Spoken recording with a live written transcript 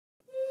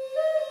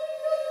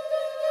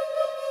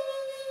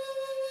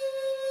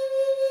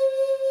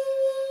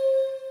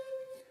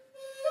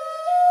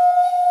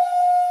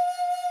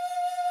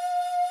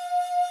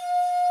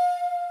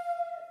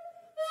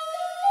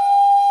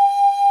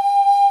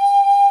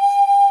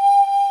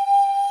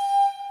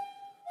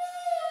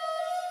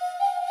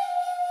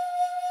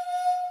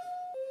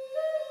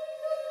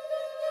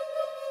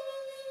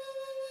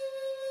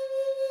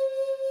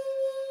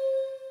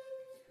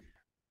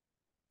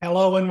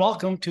Hello and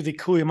welcome to the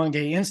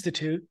Kuyumungi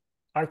Institute,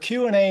 our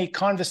Q&A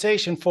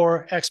Conversation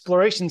for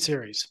Exploration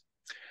series.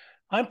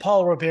 I'm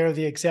Paul Robert,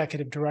 the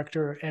Executive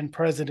Director and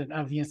President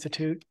of the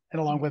Institute,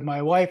 and along with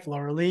my wife,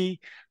 Laura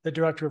Lee, the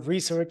Director of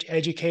Research,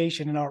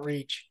 Education, and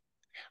Outreach.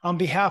 On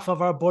behalf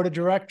of our Board of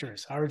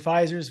Directors, our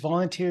advisors,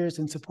 volunteers,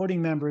 and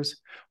supporting members,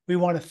 we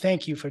want to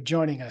thank you for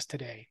joining us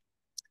today.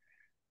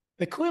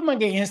 The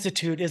Kuyumungi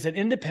Institute is an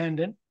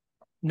independent,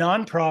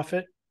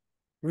 nonprofit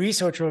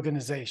research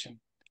organization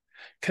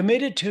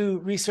committed to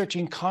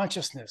researching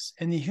consciousness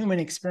and the human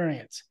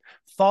experience,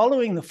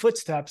 following the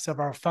footsteps of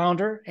our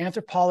founder,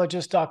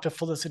 anthropologist, Dr.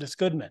 Felicitas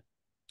Goodman.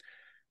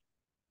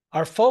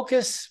 Our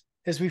focus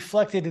is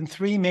reflected in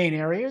three main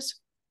areas: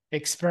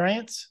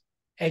 experience,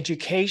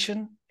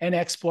 education, and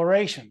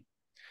exploration.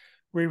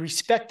 We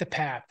respect the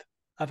path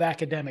of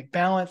academic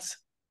balance,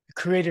 the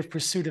creative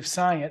pursuit of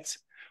science,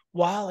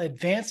 while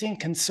advancing,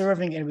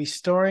 conserving, and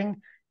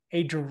restoring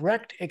a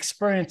direct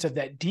experience of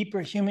that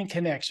deeper human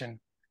connection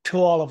to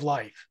all of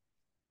life.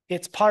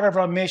 It's part of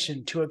our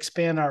mission to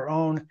expand our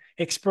own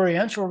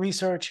experiential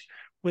research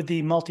with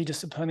the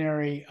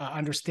multidisciplinary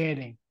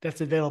understanding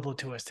that's available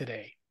to us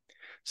today.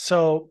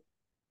 So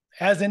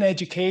as an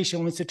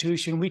educational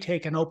institution, we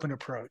take an open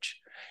approach.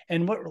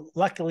 And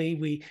luckily,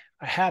 we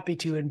are happy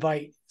to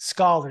invite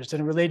scholars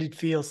in related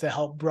fields to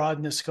help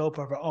broaden the scope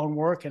of our own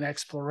work and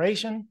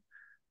exploration.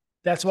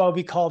 That's why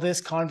we call this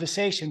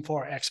Conversation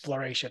for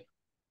Exploration.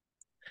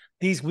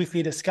 These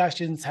weekly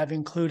discussions have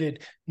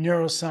included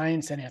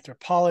neuroscience and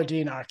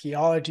anthropology and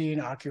archaeology and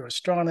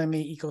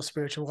archaeoastronomy,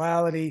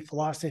 eco-spirituality,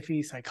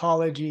 philosophy,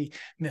 psychology,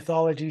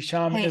 mythology,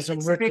 shamanism,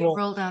 it's ritual. A big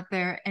world out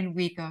there, and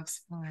we go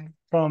exploring.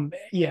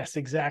 Yes,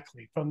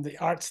 exactly. From the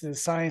arts to the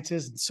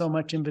sciences and so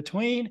much in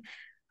between.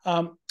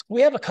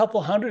 We have a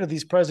couple hundred of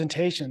these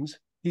presentations,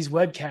 these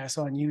webcasts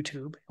on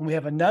YouTube, and we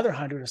have another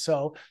 100 or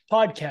so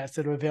podcasts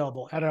that are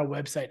available at our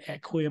website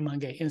at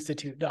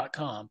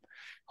kuyumungeinstitute.com.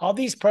 All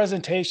these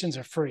presentations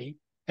are free,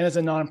 and as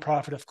a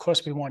nonprofit, of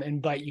course, we want to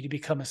invite you to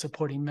become a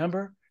supporting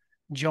member,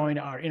 join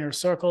our inner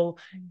circle,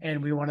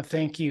 and we want to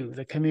thank you,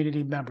 the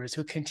community members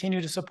who continue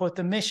to support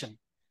the mission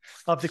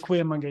of the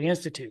Kuyumungi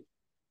Institute.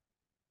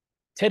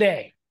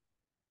 Today,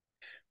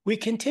 we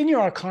continue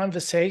our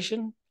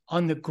conversation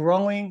on the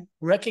growing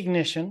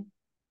recognition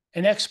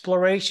and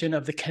exploration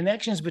of the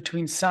connections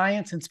between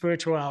science and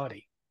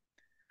spirituality.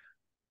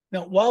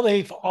 Now, while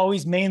they've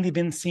always mainly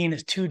been seen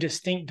as two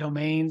distinct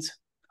domains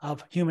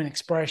of human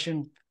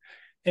expression,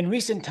 in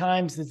recent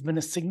times, there's been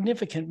a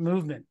significant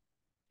movement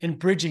in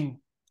bridging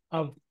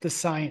of the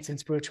science and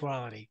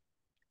spirituality.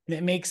 And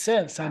it makes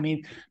sense. I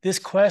mean, this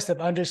quest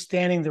of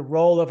understanding the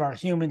role of our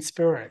human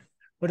spirit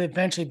would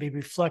eventually be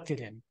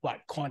reflected in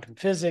quantum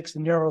physics,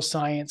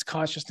 neuroscience,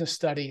 consciousness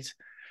studies.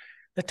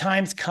 The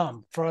time's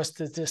come for us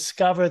to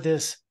discover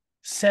this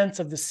sense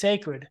of the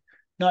sacred,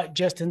 not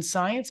just in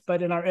science,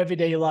 but in our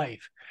everyday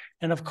life.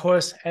 And of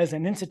course, as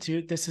an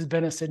institute, this has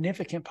been a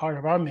significant part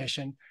of our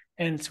mission,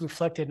 and it's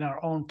reflected in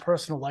our own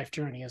personal life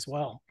journey as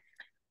well.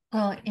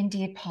 Well,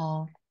 indeed,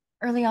 Paul.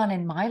 Early on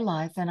in my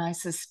life, and I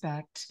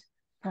suspect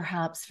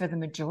perhaps for the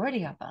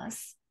majority of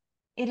us,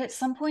 it at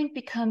some point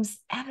becomes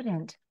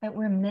evident that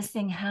we're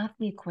missing half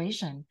the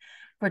equation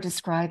for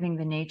describing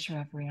the nature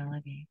of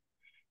reality.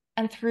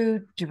 And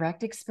through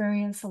direct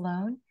experience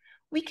alone,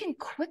 we can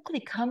quickly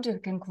come to the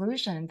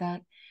conclusion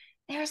that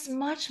there's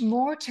much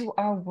more to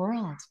our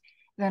world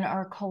than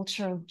our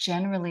culture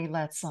generally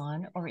lets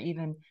on or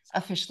even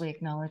officially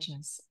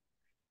acknowledges.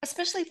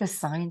 Especially the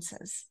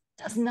sciences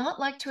does not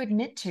like to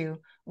admit to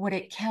what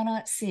it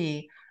cannot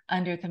see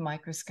under the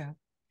microscope,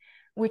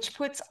 which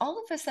puts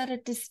all of us at a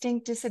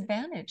distinct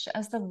disadvantage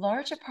as the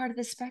larger part of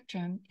the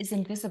spectrum is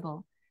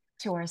invisible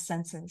to our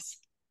senses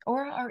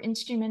or our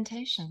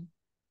instrumentation.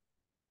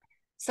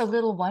 So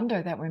little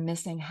wonder that we're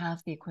missing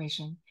half the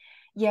equation.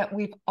 Yet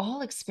we've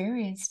all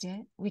experienced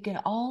it. We can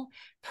all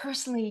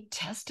personally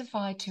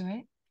testify to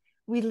it.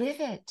 We live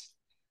it.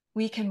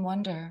 We can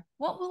wonder,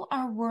 what will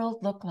our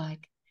world look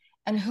like?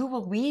 And who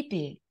will we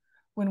be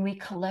when we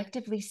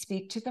collectively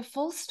speak to the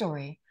full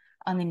story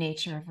on the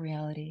nature of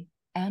reality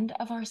and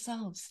of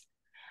ourselves?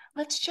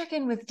 Let's check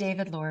in with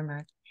David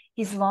Lorimer.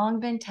 He's long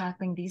been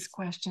tackling these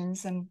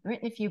questions and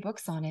written a few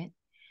books on it.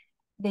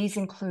 These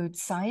include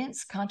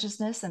Science,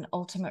 Consciousness, and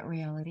Ultimate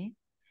Reality,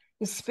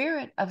 The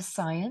Spirit of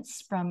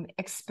Science, From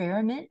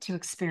Experiment to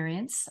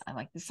Experience. I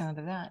like the sound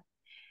of that.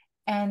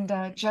 And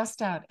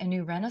just out, A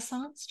New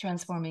Renaissance,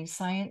 Transforming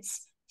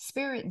Science,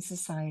 Spirit, and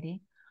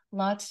Society.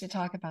 Lots to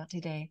talk about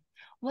today.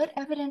 What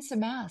evidence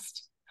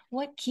amassed?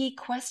 What key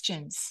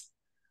questions?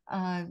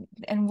 And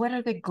what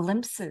are the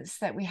glimpses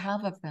that we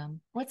have of them?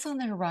 What's on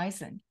the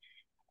horizon?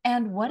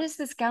 And what is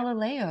this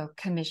Galileo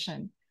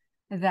Commission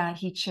that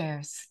he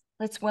chairs?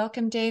 Let's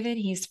welcome David.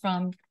 He's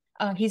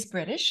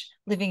British,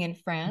 living in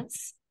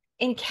France,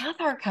 in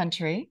Cathar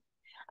country,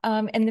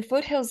 in the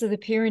foothills of the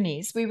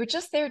Pyrenees. We were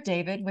just there,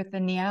 David, with the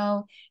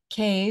Niao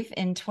Cave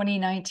in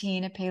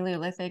 2019, a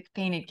Paleolithic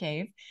painted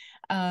cave.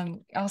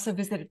 Also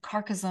visited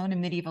Carcassonne, a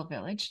medieval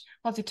village.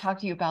 I'll have to talk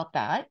to you about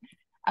that.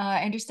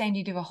 I understand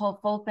you do a whole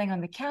full thing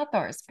on the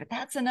Cathars, but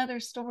that's another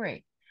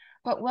story.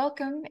 But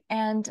welcome,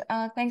 and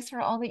thanks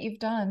for all that you've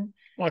done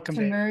Welcome,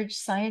 to Dave. merge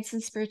science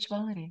and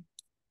spirituality.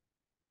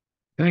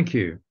 Thank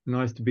you.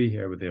 Nice to be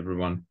here with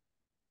everyone.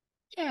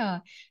 Yeah.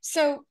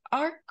 So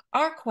our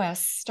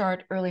quests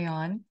start early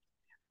on.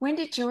 When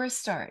did yours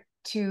start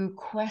to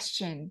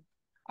question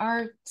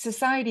our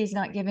society is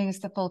not giving us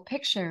the full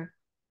picture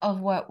of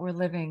what we're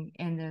living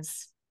in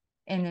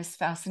this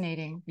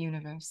fascinating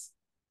universe?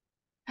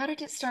 How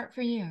did it start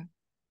for you?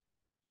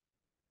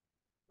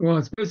 Well,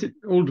 I suppose it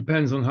all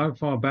depends on how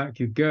far back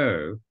you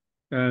go.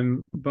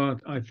 But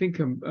I think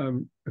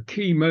a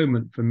key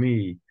moment for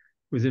me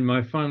was in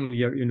my final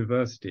year at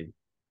university.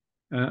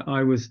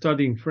 I was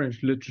studying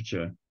French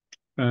literature,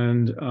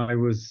 and I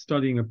was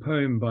studying a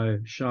poem by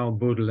Charles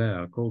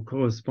Baudelaire called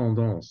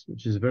Correspondance,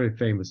 which is a very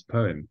famous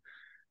poem.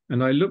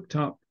 And I looked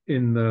up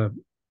in the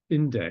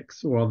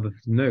index or other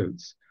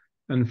notes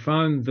and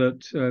found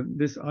that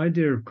this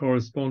idea of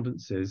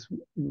correspondences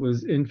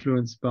was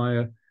influenced by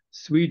a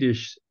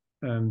Swedish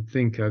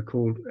thinker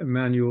called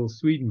Emanuel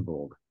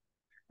Swedenborg.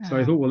 So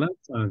I thought, well, that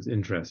sounds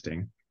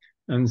interesting.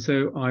 And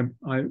so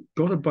I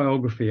got a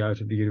biography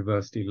out of the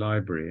university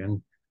library.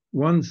 And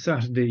one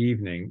Saturday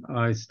evening,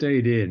 I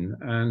stayed in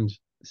and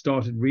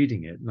started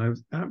reading it. And I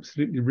was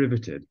absolutely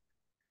riveted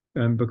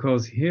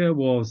because here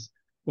was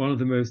one of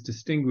the most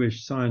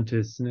distinguished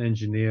scientists and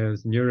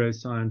engineers,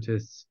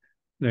 neuroscientists,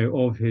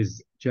 of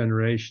his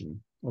generation,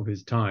 of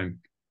his time,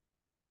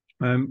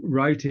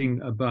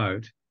 writing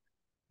about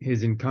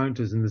his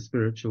encounters in the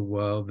spiritual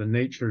world, the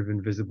nature of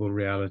invisible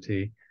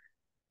reality,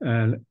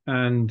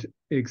 and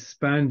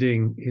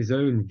expanding his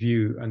own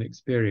view and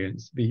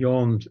experience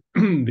beyond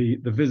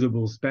the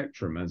visible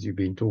spectrum, as you've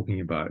been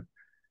talking about.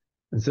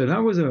 And so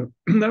that was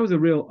a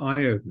real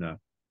eye-opener.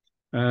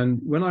 And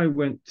when I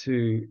went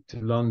to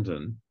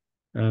London,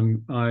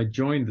 I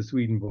joined the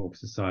Swedenborg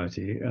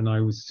Society, and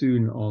I was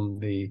soon on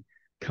the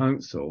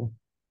council.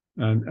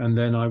 And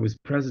then I was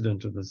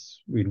president of the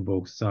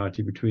Swedenborg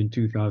Society between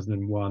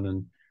 2001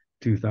 and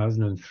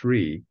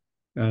 2003.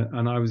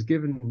 And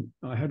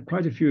I had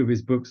quite a few of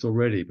his books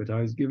already, but I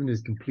was given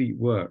his complete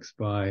works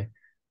by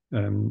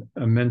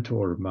a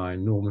mentor of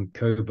mine, Norman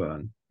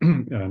Coburn,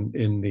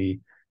 in the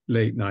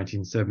late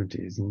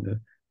 1970s. And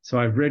so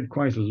I've read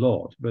quite a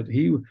lot, but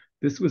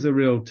this was a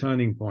real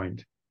turning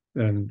point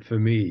for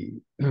me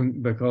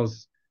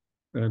because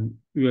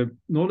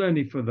not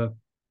only for the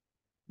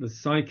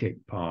psychic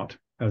part,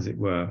 as it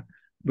were,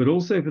 but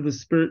also for the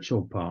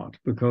spiritual part,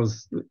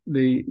 because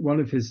one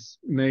of his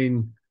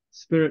main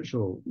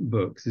spiritual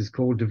books is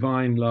called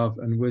Divine Love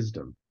and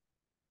Wisdom.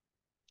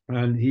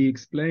 And he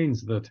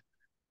explains that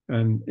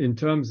in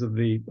terms of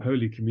the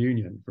Holy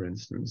Communion, for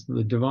instance,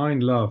 the divine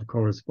love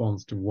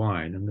corresponds to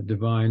wine and the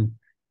divine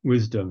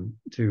wisdom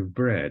to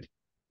bread.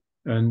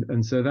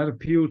 And so that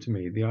appealed to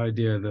me, the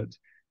idea that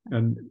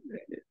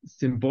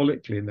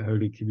symbolically in the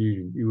Holy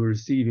Communion, you were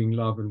receiving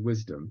love and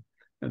wisdom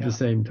at the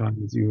same time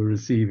as you were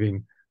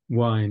receiving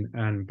wine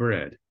and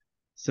bread.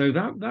 So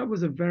that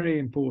was a very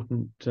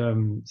important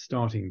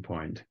starting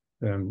point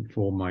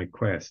for my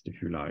quest,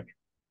 if you like.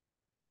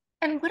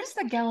 And what is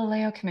the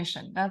Galileo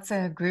Commission? That's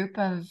a group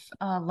of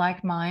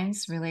like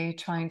minds really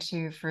trying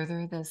to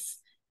further this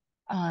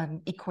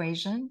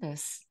equation,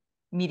 this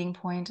meeting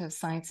point of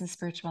science and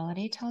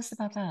spirituality. Tell us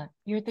about that.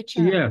 You're the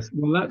chair. Yes,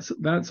 well,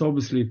 that's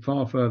obviously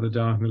far further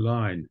down the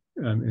line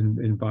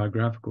in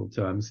biographical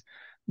terms.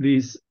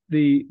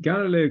 The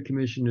Galileo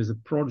Commission is a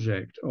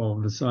project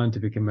of the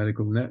Scientific and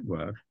Medical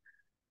Network,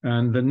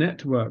 and the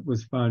network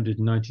was founded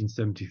in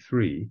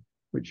 1973,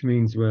 which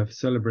means we're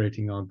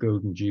celebrating our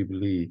Golden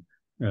Jubilee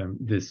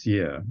this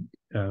year,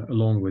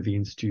 along with the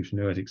Institute of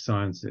Noetic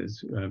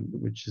Sciences,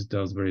 which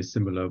does very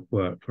similar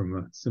work from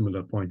a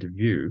similar point of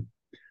view.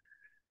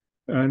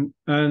 And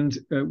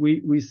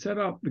we set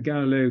up the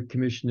Galileo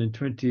Commission in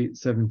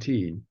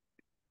 2017.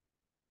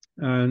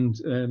 And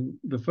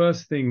the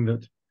first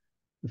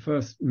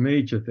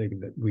major thing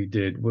that we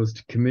did was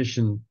to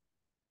commission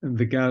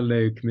the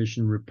Galileo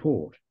Commission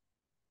report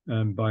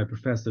by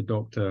Professor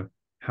Dr.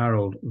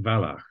 Harold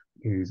Wallach,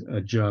 who's a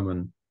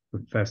German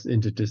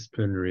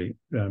interdisciplinary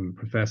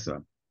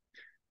professor.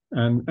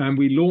 And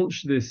we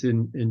launched this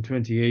in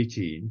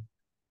 2018.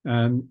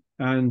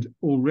 And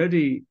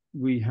already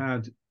we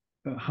had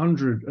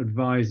 100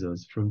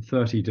 advisors from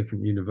 30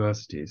 different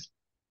universities.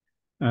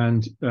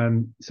 And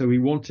so we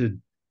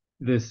wanted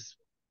this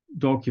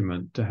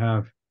document to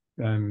have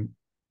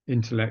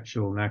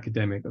intellectual and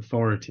academic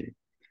authority.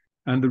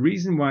 And the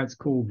reason why it's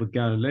called the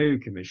Galileo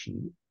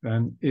Commission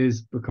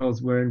is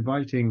because we're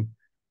inviting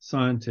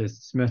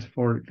scientists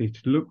metaphorically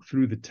to look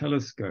through the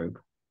telescope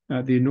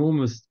at the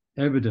enormous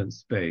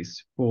evidence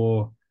base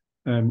for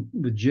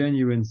the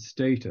genuine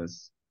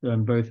status,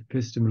 both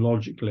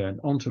epistemologically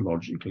and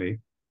ontologically,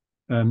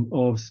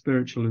 of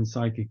spiritual and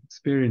psychic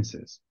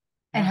experiences.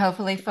 And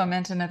hopefully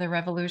foment another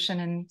revolution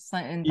in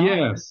thought.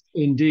 Yes,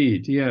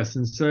 indeed, yes.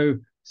 And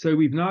so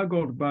we've now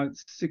got about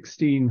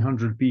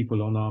 1,600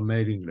 people on our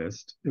mailing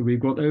list. We've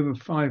got over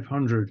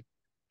 500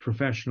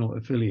 professional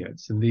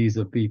affiliates, and these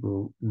are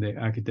people, the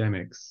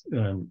academics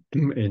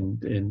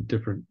in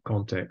different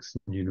contexts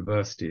and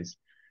universities.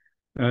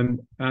 And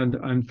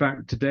in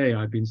fact, today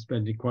I've been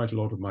spending quite a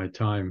lot of my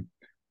time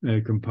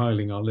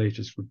compiling our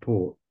latest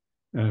report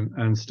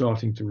and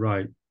starting to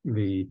write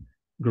the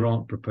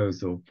grant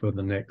proposal for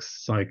the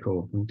next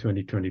cycle from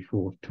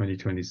 2024 to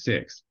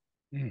 2026.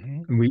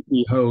 Mm-hmm. And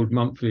we hold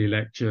monthly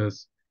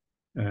lectures.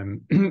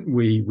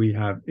 We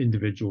have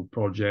individual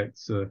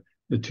projects.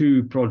 The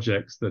two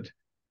projects that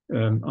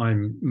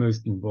I'm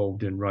most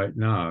involved in right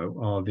now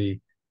are the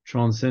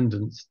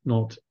Transcendence,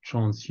 Not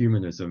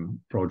Transhumanism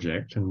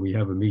project, and we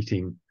have a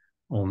meeting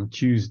on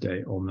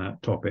Tuesday on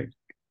that topic.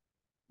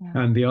 Yeah.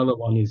 And the other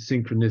one is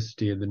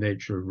Synchronicity and the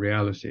Nature of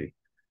Reality,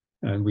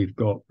 and we've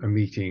got a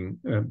meeting,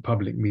 a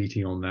public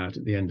meeting on that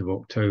at the end of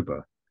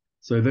October.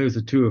 So those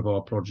are two of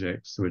our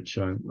projects which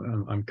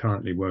I'm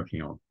currently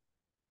working on.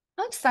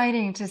 How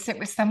exciting to sit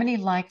with so many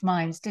like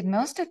minds. Did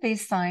most of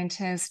these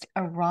scientists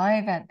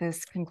arrive at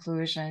this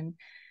conclusion?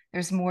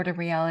 There's more to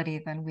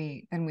reality than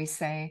we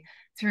say,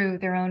 through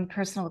their own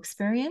personal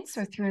experience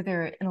or through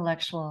their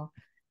intellectual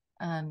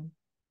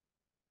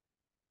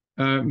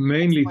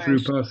mainly through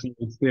personal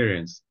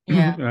experience.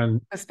 Yeah,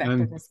 and as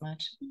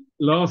much.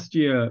 Last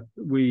year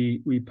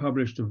we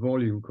published a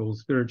volume called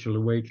Spiritual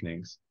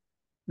Awakenings,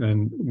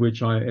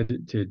 which I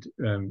edited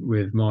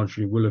with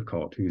Marjorie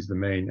Willicott, who's the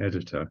main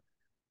editor.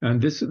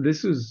 And this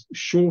is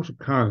short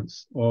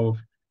accounts of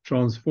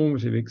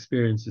transformative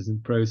experiences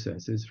and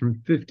processes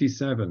from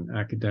 57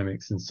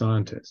 academics and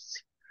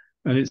scientists.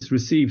 And it's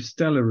received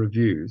stellar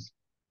reviews.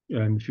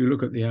 And if you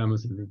look at the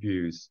Amazon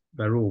reviews,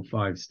 they're all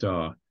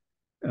 5-star.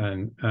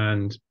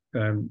 And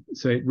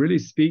so it really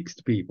speaks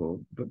to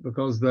people, but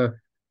because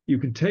you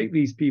can take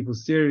these people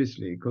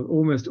seriously, because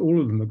almost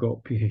all of them have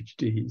got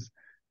PhDs,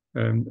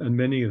 and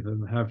many of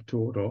them have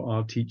taught or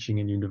are teaching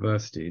in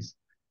universities.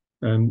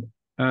 And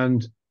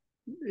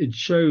it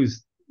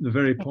shows the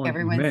very point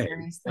you made.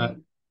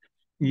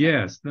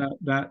 Yes,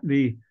 that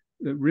the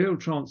real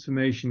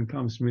transformation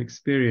comes from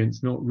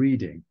experience, not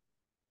reading.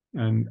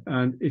 And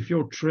if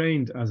you're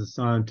trained as a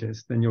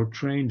scientist, then you're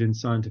trained in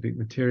scientific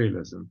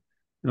materialism.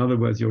 In other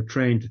words, you're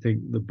trained to think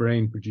the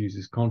brain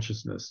produces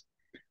consciousness.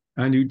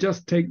 And you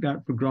just take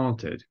that for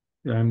granted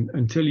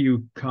until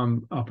you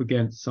come up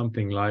against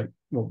something like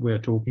what we're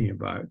talking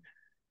about.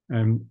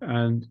 And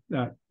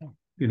that,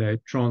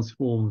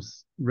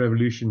 transforms,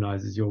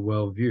 revolutionizes your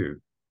worldview.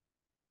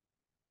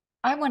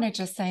 I want to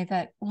just say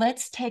that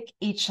let's take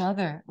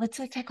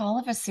take all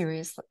of us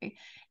seriously.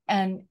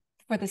 And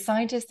for the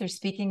scientists, they're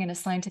speaking in a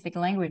scientific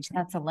language.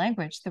 That's a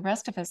language. The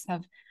rest of us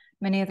have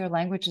many other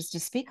languages to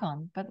speak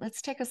on, but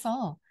let's take us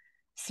all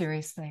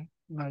seriously.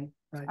 Right.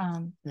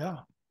 Yeah.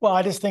 Well,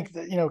 I just think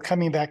that,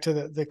 coming back to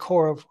the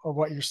core of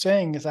what you're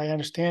saying, as I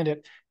understand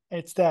it,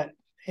 it's that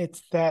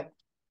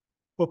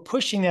we're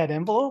pushing that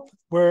envelope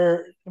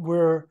where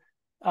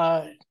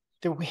that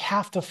we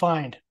have to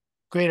find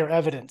greater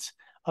evidence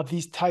of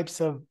these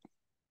types of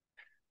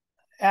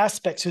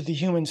aspects of the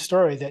human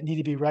story that need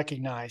to be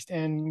recognized.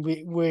 And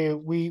we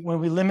when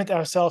we limit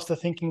ourselves to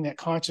thinking that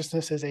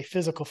consciousness is a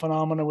physical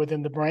phenomena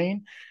within the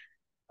brain,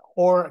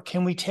 or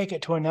can we take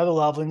it to another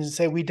level and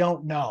say we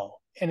don't know?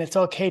 And it's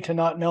okay to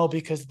not know,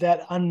 because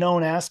that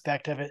unknown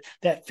aspect of it,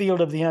 that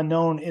field of the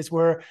unknown, is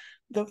where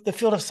the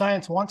field of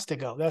science wants to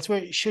go. That's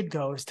where it should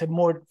go, is to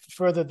more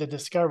further the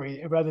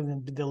discovery rather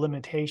than the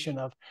limitation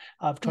of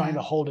trying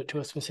to hold it to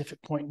a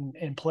specific point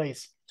in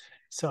place.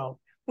 So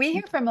we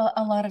hear from a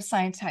lot of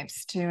science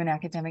types too, and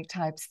academic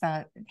types,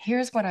 that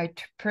here's what I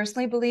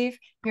personally believe,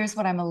 here's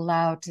what I'm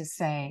allowed to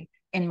say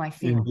in my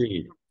field.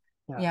 Indeed.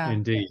 Yeah.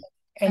 Indeed.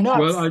 And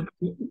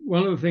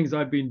one of the things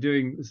I've been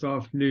doing this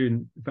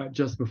afternoon, in fact,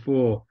 just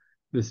before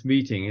this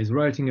meeting, is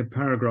writing a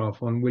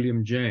paragraph on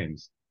William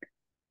James.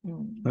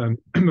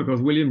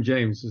 Because William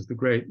James was the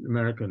great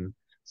American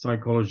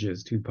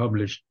psychologist who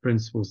published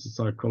Principles of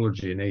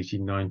Psychology in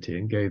 1890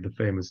 and gave the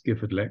famous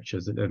Gifford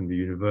Lectures at Edinburgh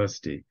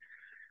University.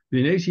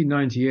 In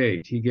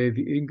 1898, he gave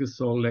the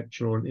Ingersoll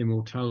Lecture on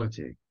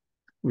Immortality,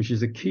 which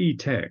is a key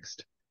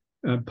text,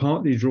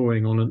 partly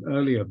drawing on an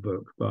earlier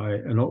book by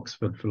an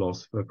Oxford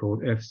philosopher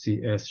called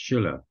F.C.S.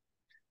 Schiller,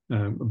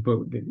 a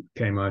book that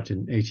came out in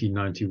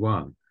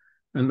 1891.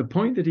 And the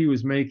point that he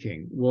was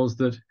making was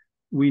that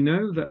we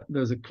know that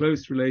there's a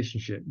close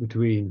relationship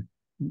between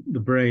the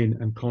brain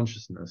and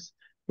consciousness,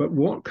 but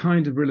what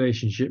kind of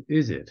relationship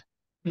is it?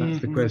 That's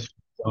the question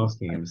he's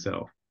asking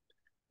himself.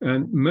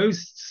 And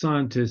most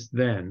scientists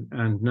then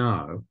and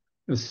now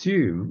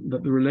assume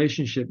that the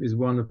relationship is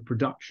one of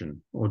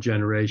production or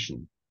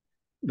generation,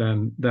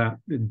 then that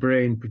the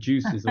brain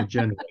produces or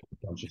generates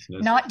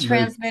consciousness. Not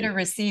transmitter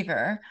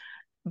receiver,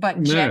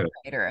 but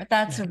generator.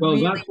 That's a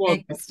really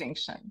big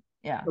distinction.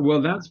 Yeah.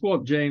 Well, that's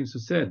what James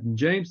has said. And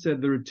James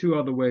said there are two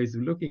other ways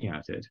of looking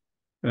at it.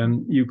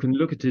 You can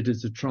look at it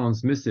as a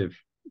transmissive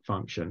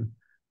function,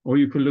 or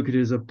you can look at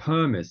it as a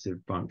permissive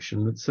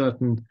function, that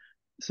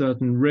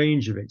certain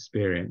range of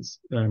experience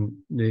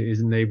is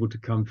enabled to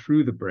come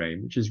through the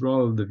brain, which is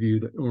rather the view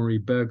that Henri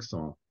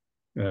Bergson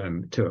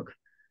took.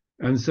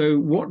 And so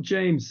what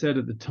James said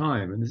at the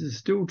time, and this is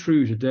still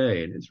true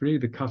today, and it's really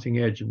the cutting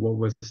edge of what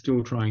we're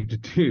still trying to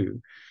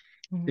do,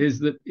 is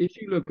that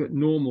if you look at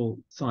normal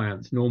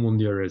science, normal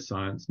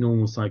neuroscience,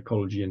 normal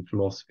psychology and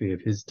philosophy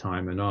of his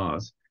time and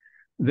ours,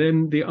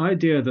 then the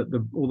idea that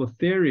the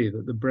theory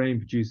that the brain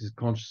produces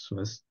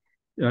consciousness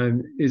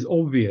is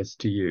obvious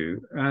to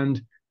you.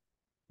 And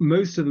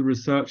most of the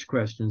research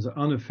questions are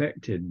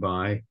unaffected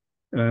by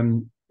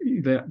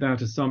that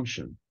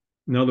assumption.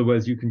 In other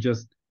words, you can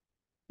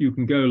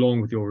go along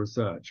with your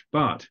research.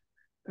 But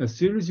as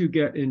soon as you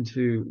get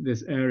into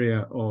this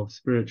area of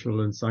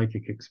spiritual and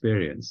psychic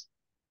experience,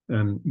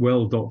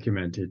 well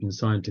documented and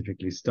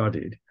scientifically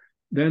studied,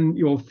 then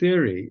your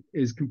theory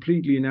is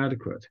completely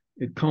inadequate.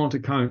 It can't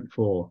account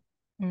for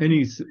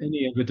any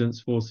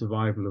evidence for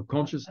survival of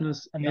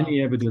consciousness,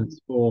 any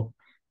evidence for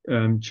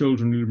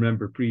children who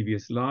remember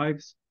previous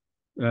lives,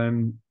 any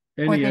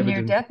or the evidence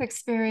near-death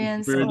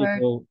experience,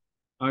 or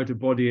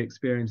out-of-body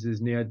experiences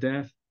near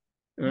death.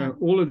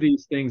 All of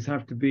these things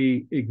have to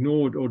be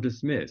ignored or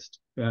dismissed,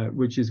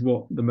 which is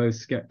what the most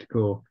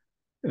skeptical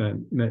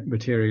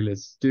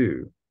materialists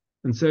do.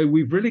 And so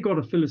we've really got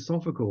a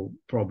philosophical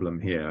problem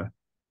here.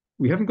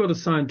 We haven't got a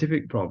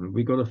scientific problem.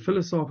 We've got a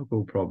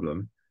philosophical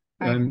problem,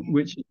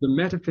 which is the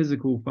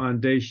metaphysical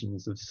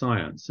foundations of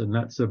science. And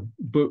that's a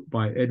book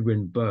by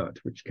Edwin Burt,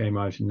 which came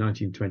out in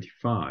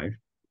 1925,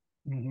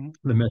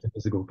 The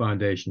Metaphysical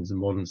Foundations of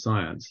Modern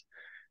Science.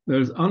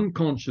 There's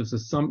unconscious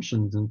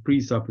assumptions and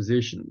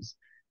presuppositions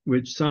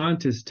which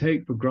scientists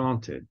take for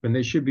granted when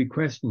they should be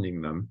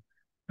questioning them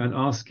and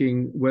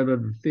asking whether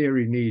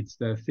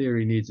their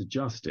theory needs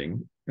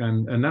adjusting.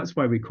 And that's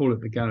why we call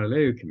it the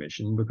Galileo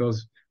Commission,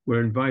 because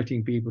we're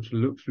inviting people to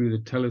look through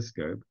the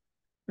telescope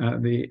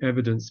at the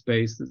evidence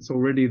base that's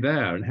already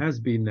there and has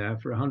been there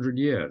for 100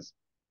 years.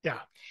 Yeah.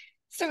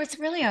 So it's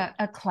really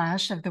a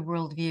clash of the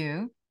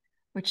worldview,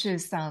 which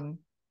is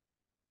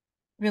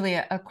really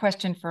a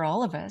question for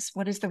all of us.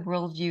 What is the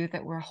worldview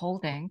that we're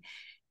holding?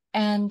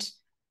 And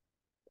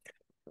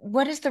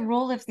what is the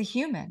role of the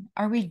human?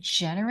 Are we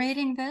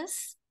generating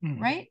this,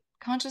 right?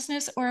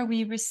 Consciousness, or are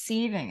we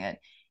receiving it?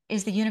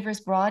 Is the universe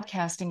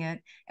broadcasting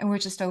it and we're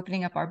just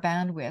opening up our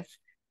bandwidth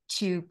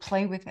to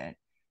play with it?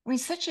 I mean,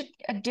 such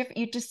a different,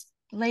 you just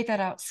laid that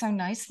out so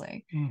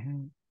nicely.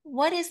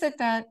 What is it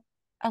that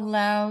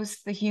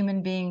allows the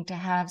human being to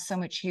have so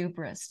much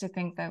hubris to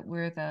think that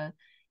we're the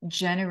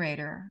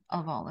generator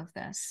of all of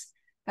this?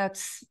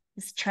 It's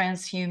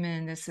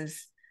transhuman.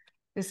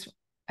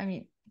 I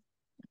mean,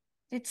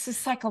 it's a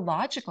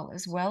psychological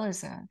as well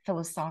as a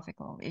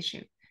philosophical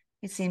issue,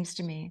 it seems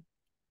to me.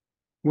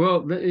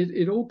 Well,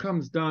 it all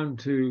comes down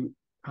to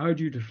how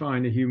do you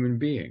define a human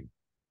being?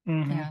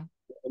 Yeah.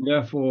 And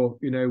therefore,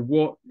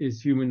 what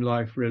is human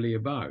life really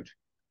about?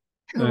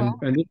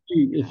 And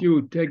if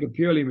you take a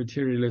purely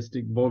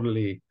materialistic,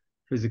 bodily,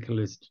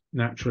 physicalist,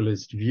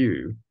 naturalist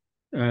view,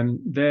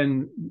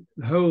 then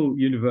the whole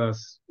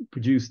universe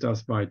produced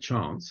us by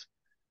chance.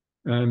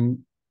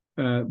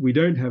 We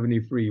don't have any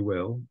free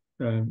will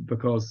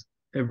because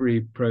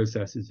every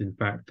process is in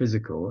fact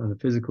physical, and the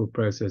physical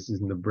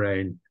processes in the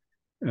brain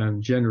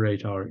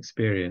generate our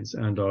experience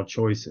and our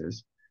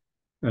choices.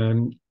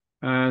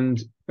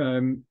 And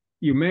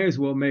you may as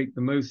well make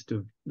the most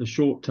of the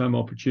short-term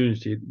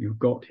opportunity that you've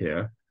got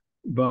here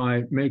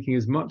by making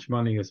as much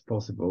money as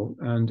possible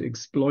and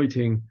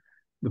exploiting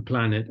the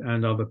planet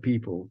and other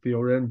people for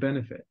your own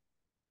benefit.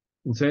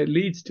 And so it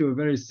leads to a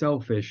very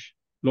selfish,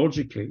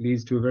 logically, it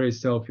leads to a very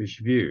selfish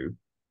view,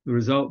 the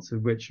results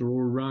of which are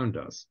all around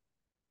us.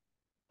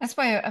 That's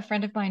why a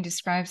friend of mine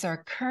describes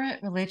our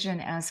current religion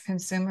as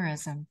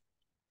consumerism,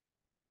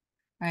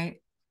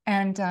 right?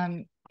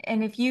 And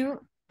if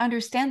you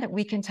understand that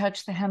we can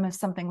touch the hem of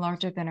something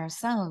larger than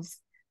ourselves,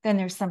 then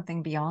there's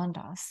something beyond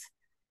us,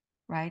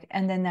 right?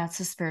 And then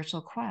that's a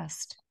spiritual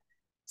quest.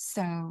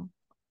 So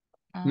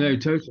no,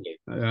 totally.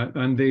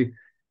 And the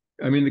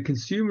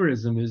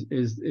consumerism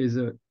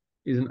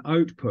is an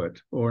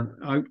output or an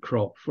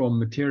outcrop from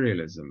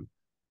materialism,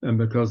 and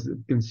because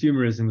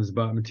consumerism is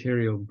about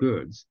material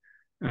goods,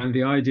 and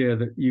the idea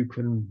that you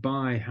can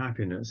buy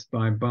happiness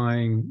by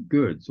buying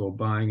goods or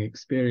buying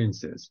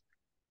experiences,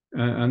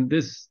 and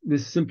this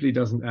simply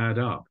doesn't add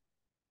up.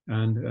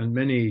 And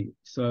many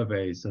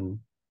surveys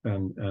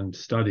and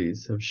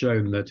studies have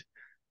shown that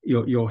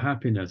your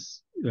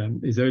happiness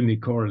is only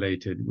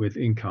correlated with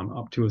income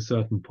up to a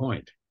certain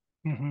point.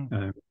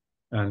 And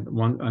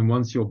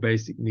once your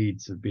basic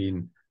needs have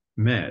been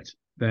met,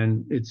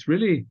 then it's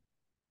really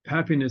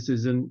happiness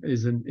is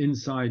an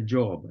inside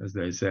job, as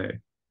they say.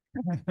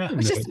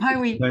 Which is why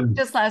we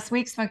just last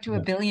week spoke to a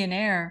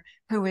billionaire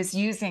who was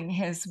using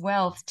his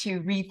wealth to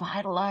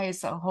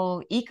revitalize a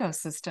whole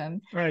ecosystem,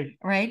 right,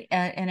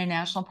 in a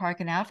national park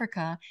in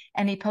Africa.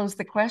 And he posed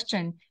the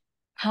question,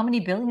 how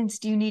many billions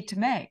do you need to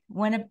make?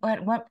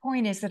 At what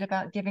point is it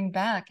about giving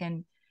back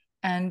and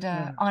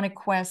on a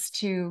quest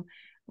to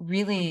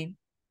really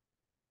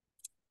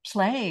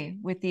play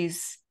with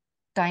these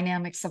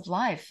dynamics of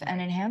life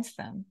and enhance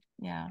them?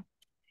 Yeah.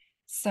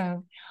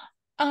 So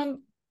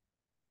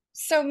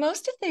So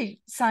most of the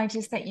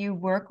scientists that you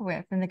work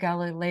with in the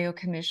Galileo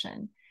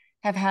Commission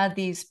have had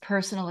these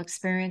personal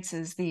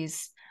experiences,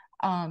 these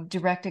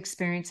direct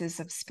experiences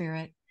of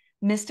spirit,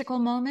 mystical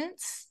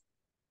moments.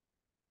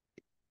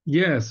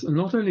 Yes, and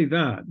not only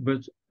that,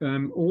 but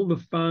all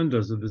the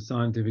founders of the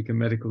scientific and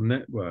medical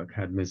network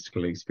had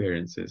mystical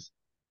experiences.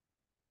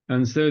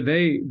 And so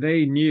they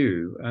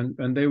knew,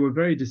 and they were a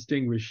very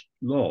distinguished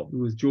lot. There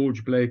was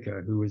George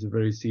Blaker, who was a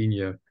very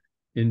senior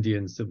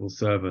Indian civil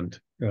servant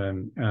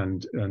and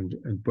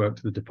worked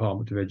at the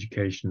Department of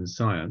Education and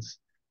Science.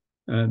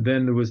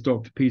 Then there was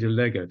Dr. Peter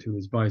Leggett, who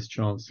was Vice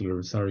Chancellor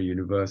of Surrey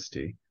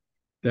University.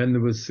 Then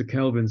there was Sir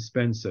Kelvin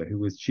Spencer, who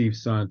was Chief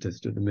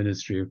Scientist at the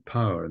Ministry of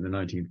Power in the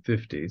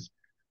 1950s.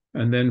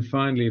 And then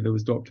finally, there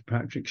was Dr.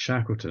 Patrick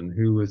Shackleton,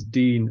 who was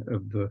Dean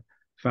of the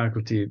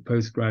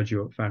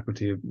postgraduate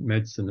faculty of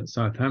medicine at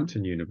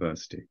Southampton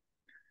University.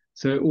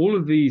 So all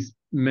of these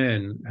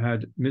men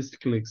had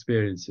mystical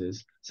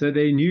experiences. So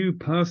they knew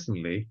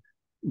personally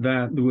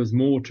that there was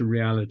more to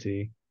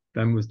reality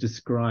than was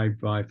described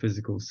by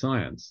physical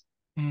science.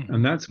 Mm-hmm.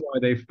 And that's why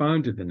they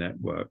founded the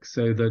network,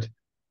 so that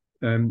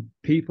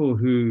people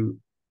who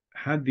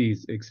had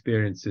these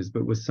experiences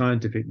but were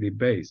scientifically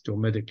based or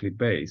medically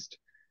based,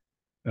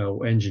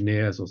 or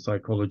engineers or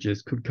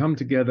psychologists, could come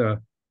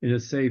together in a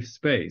safe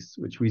space,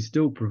 which we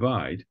still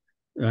provide,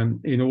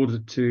 in order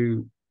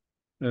to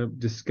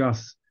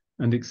discuss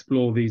and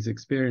explore these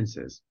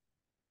experiences.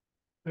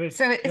 So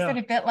is it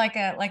a bit like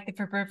the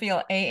proverbial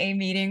AA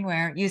meeting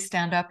where you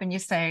stand up and you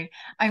say,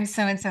 I'm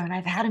so-and-so, and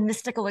I've had a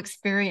mystical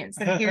experience,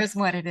 and here's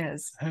what it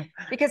is?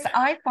 Because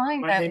I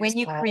find that when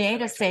you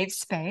create a safe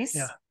space,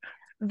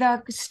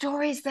 the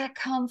stories that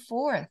come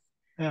forth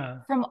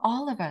from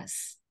all of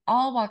us,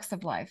 all walks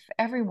of life,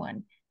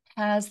 everyone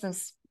has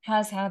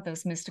had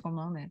those mystical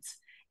moments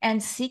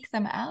and seek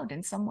them out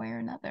in some way or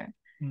another.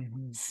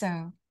 Mm-hmm.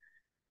 So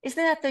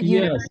isn't that the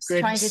universe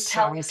trying to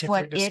tell us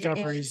what it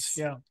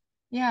is?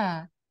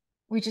 Yeah.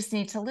 We just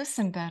need to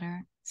listen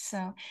better.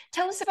 So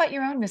tell us about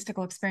your own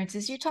mystical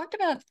experiences. You talked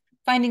about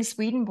finding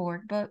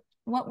Swedenborg, but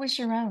what was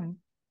your own?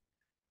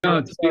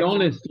 To be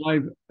honest,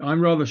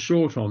 I'm rather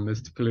short on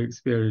mystical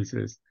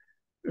experiences.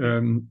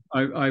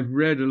 I've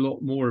read a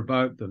lot more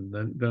about them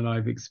than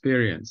I've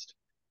experienced.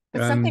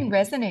 But something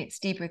resonates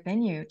deep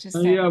within you to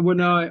say. Yeah, well,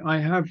 no, I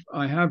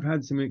have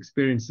had some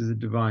experiences of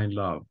divine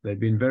love. They've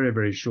been very,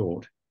 very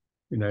short,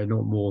 not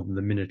more than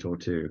a minute or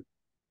two.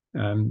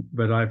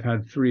 But I've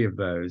had 3 of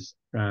those,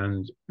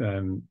 and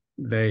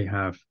they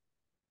have,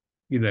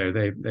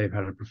 they've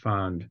had a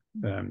profound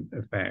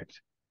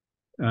effect.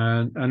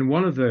 And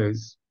one of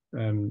those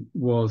one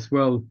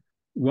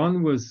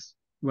was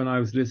when I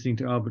was listening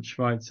to Albert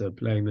Schweitzer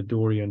playing the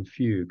Dorian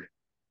Fugue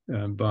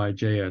by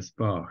J.S.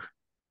 Bach.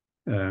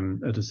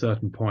 At a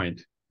certain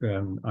point,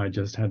 I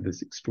just had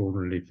this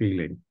extraordinary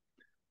feeling.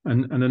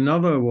 And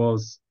another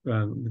was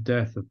the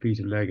death of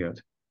Peter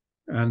Leggett.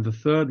 And the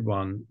third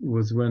one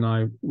was when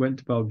I went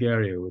to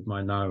Bulgaria with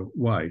my now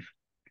wife,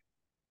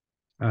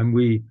 and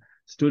we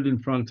stood in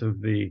front of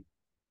the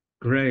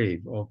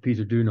grave of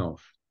Peter Dunov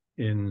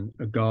in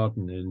a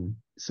garden in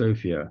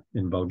Sofia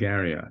in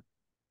Bulgaria.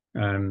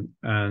 And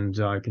I'm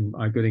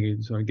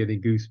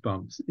getting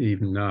goosebumps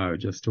even now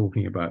just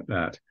talking about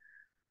that.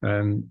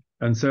 And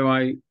so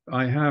I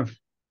have,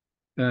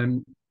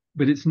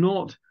 but it's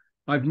not.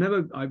 I've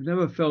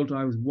never felt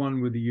I was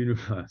one with the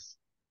universe,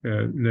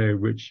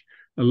 which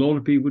a lot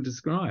of people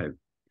describe.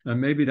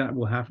 And maybe that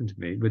will happen to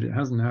me, but it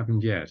hasn't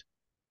happened yet.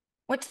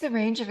 What's the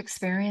range of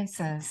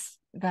experiences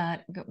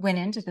that went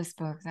into this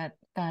book that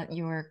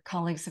your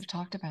colleagues have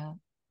talked about?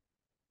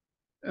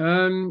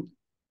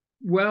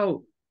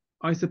 Well,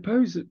 I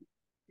suppose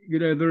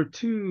there are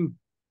 2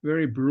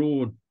 very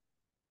broad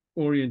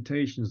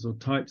orientations or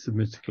types of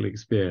mystical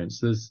experience.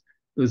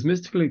 There's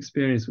mystical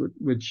experience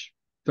which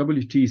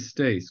W.T.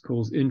 Stace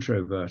calls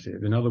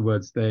introverted. In other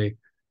words,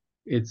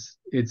 it's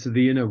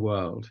the inner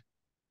world.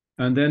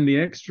 And then the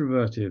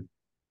extroverted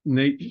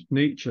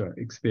nature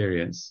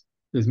experience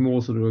is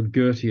more sort of a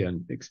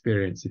Goethean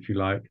experience, if you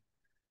like.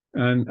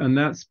 And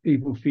that's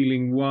people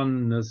feeling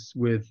oneness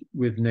with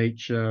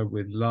nature,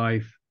 with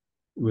life,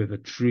 with a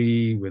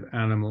tree, with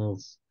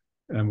animals,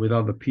 and with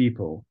other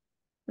people.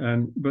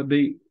 But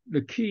the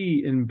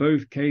key in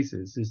both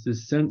cases is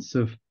this sense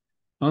of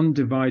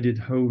undivided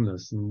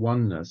wholeness and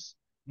oneness,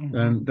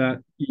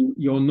 that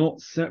you're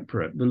not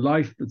separate. The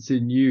life that's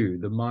in you,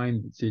 the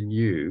mind that's in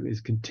you,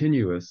 is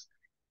continuous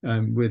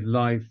with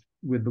life,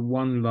 with the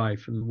one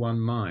life and one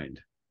mind.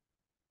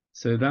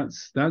 So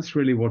that's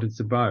really what it's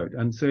about.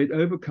 And so it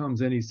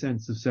overcomes any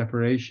sense of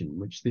separation,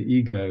 which the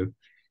ego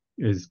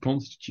is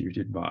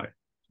constituted by.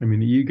 I mean,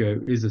 the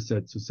ego is a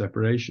sense of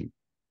separation.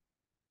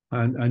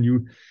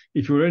 And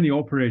if you're only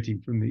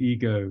operating from the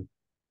ego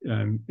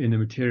in a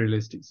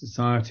materialistic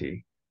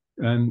society,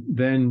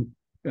 then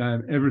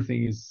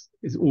everything is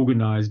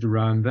organized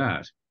around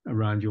that,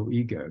 around your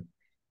ego,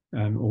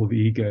 or the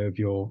ego of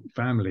your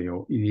family,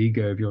 or the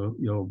ego of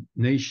your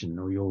nation,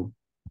 or your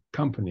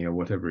company, or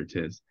whatever it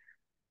is.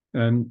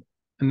 And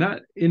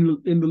that in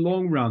the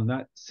long run,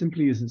 that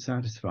simply isn't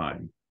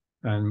satisfying.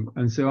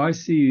 And so I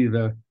see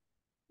the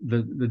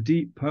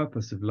deep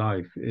purpose of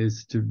life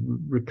is to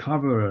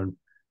recover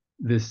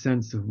this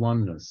sense of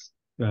oneness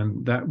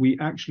that we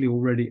actually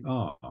already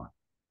are.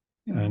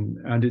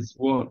 And it's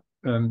what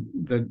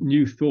the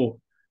New Thought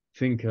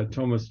thinker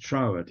Thomas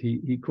Troward,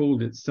 he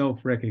called it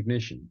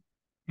self-recognition,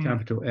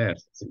 capital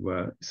S, as it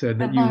were, so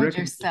that you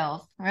recognize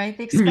self, right?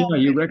 The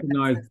you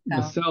recognize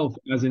the self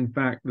as in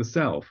fact the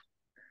self.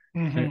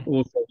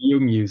 Also,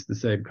 Jung used the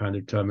same kind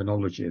of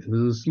terminology.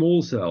 The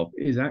small self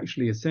is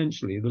actually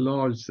essentially the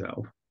large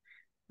self,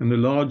 and the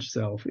large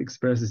self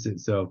expresses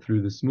itself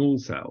through the small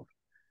self.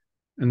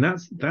 And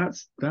that's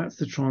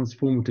the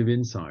transformative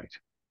insight,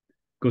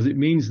 because it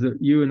means that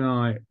you and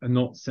I are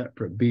not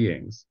separate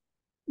beings.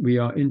 We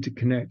are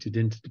interconnected,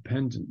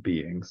 interdependent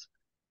beings,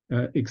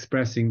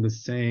 expressing the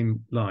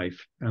same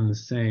life and the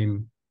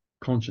same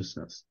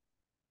consciousness.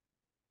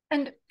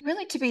 And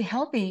really, to be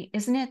healthy,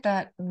 isn't it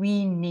that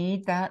we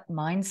need that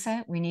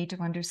mindset? We need to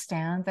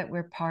understand that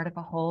we're part of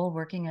a whole,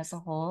 working as a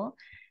whole.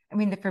 I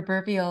mean, the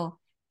proverbial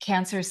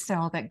cancer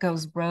cell that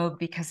goes rogue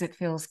because it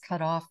feels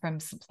cut off from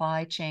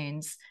supply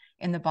chains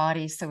in the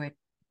body, so it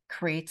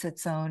creates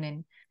its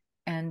own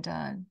and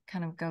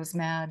kind of goes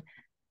mad.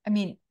 I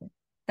mean,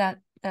 that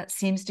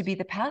seems to be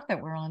the path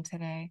that we're on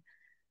today.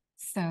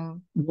 So,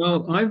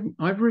 well,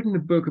 I've written a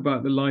book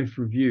about the life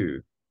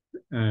review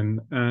and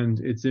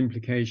its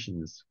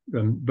implications,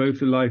 both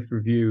the life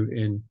review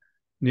in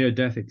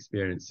near-death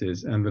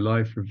experiences and the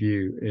life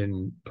review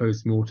in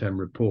post-mortem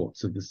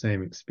reports of the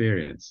same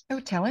experience. Oh,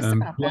 tell us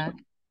about that.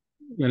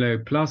 You know,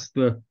 plus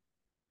the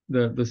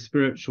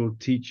spiritual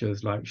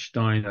teachers like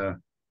Steiner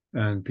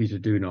and Peter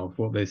Dunoff,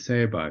 what they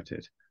say about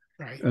it.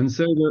 Right. And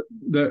so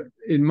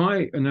in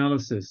my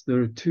analysis,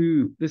 there are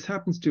two. This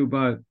happens to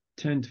about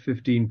 10 to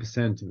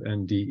 15% of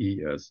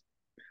NDEers,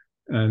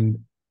 and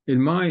in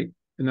my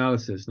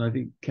analysis, and I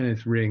think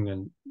Kenneth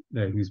Ring,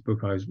 whose book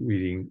I was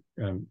reading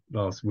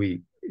last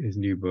week, his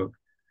new book,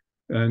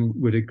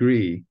 would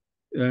agree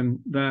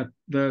that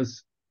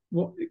there's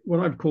what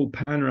I'd call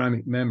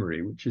panoramic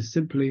memory, which is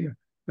simply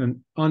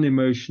an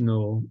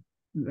unemotional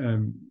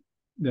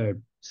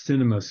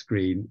cinema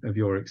screen of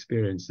your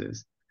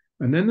experiences.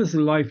 And then there's a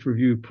life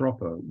review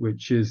proper,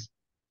 which is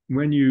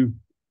when you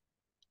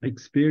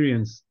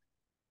experience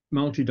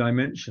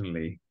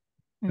multidimensionally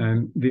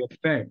the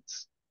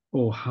effects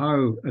or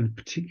how a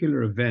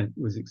particular event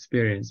was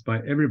experienced by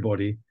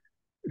everybody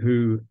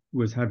who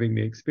was having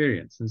the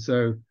experience. And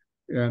so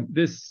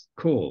this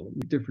call,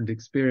 different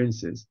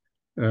experiences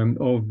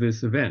of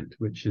this event,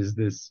 which is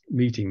this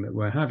meeting that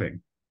we're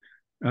having.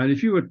 And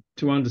if you were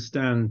to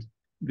understand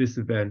this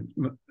event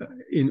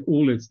in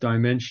all its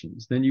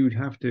dimensions, then you'd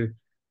have to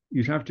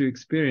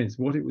experience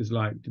what it was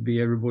like to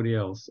be everybody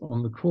else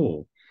on the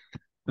call.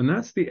 And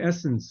that's the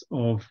essence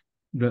of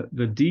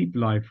the deep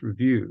life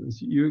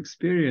reviews. You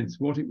experience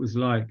what it was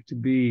like to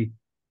be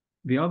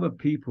the other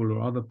people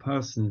or other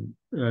person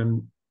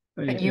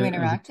that you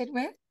interacted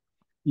with.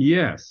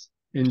 Yes,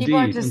 indeed. People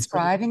are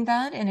describing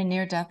that in a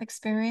near-death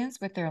experience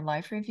with their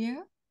life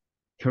review.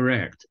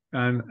 Correct.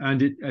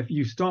 And if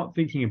you start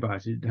thinking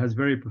about it, it has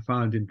very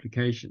profound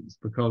implications,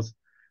 because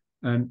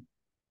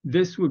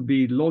this would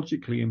be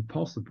logically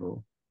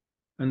impossible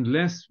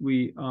unless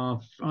we are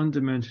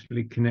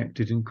fundamentally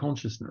connected in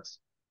consciousness.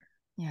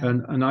 Yeah.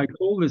 And I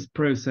call this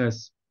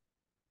process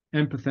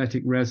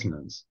empathetic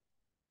resonance.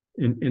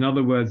 In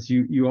other words,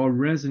 you are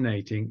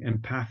resonating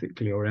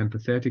empathically or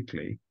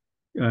empathetically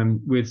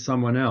with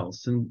someone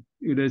else. And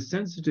there's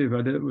sensitive, I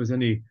don't know if there was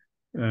any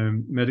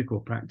medical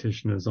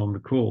practitioners on the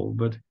call,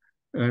 but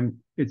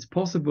it's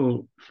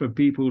possible for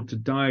people to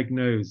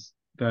diagnose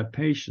their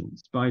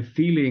patients by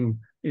feeling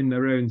in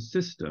their own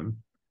system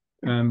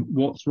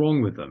what's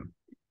wrong with them.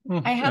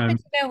 I happen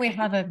to know we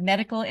have a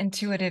medical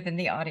intuitive in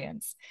the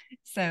audience,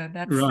 so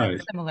that's right.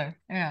 Similar.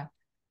 Yeah.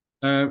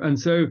 And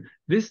so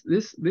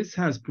this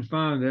has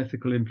profound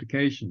ethical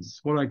implications,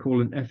 what I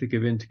call an ethic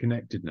of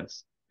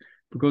interconnectedness.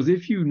 Because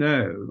if you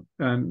know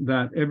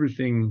that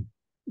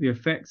the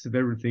effects of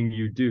everything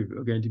you do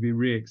are going to be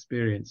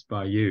re-experienced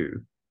by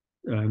you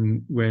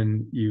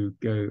when you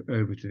go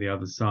over to the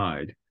other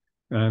side,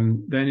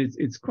 then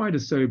it's quite a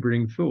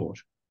sobering thought.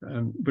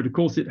 But of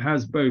course, it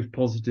has both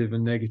positive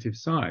and negative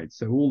sides.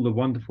 So all the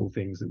wonderful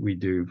things that we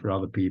do for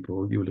other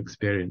people, you'll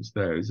experience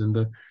those, and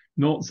the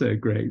not so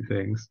great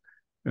things,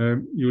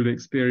 you'll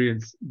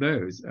experience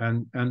those.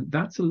 And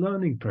that's a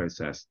learning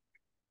process.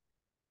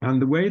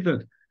 And the way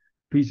that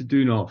Peter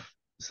Dunoff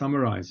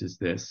summarizes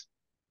this,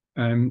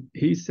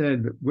 he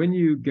said that when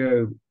you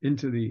go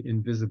into the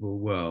invisible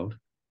world,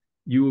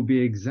 you will be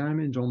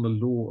examined on the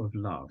law of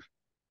love.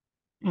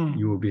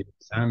 You will be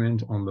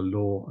examined on the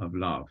law of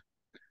love.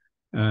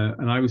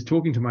 And I was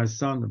talking to my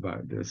son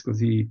about this, because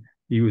he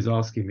was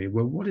asking me,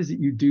 well, what is it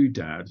you do,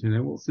 Dad? You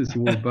know, what's this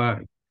all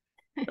about?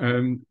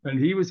 And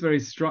he was very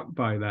struck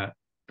by that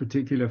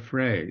particular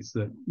phrase,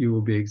 that you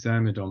will be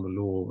examined on the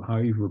law, how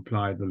you've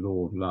applied the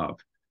law of love.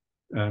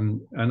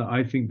 And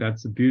I think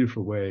that's a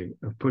beautiful way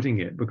of putting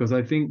it, because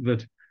I think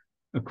that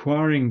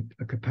acquiring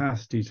a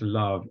capacity to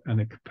love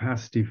and a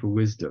capacity for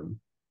wisdom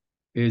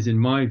is, in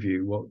my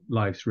view, what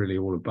life's really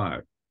all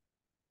about.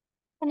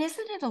 And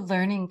isn't it a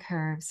learning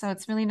curve? So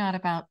it's really not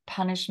about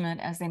punishment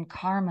as in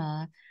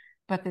karma,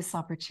 but this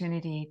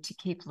opportunity to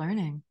keep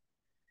learning.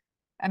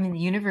 I mean, the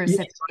universe,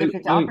 Yes, if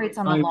it operates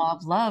on the law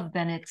of love,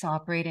 then it's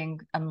operating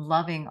and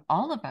loving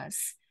all of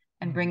us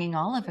and bringing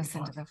all of us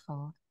into the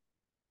fold.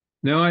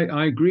 No,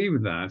 I agree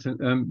with that,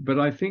 but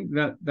I think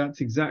that that's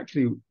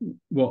exactly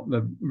what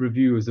the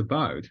review is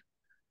about.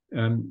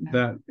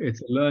 That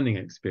it's a learning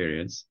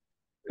experience,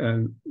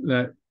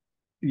 that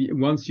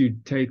once you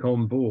take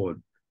on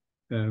board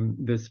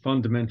this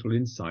fundamental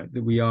insight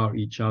that we are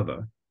each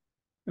other,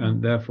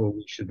 and therefore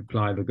we should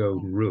apply the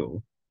golden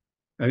rule.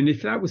 I mean,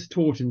 if that was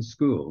taught in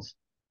schools,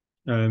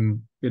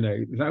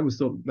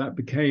 that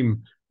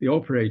became the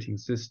operating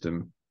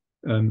system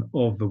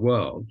of the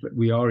world, that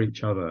we are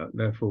each other,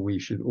 therefore we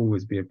should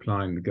always be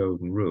applying the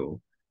golden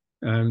rule,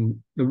 the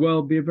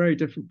world be a very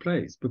different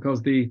place,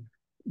 because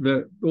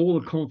all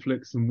the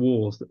conflicts and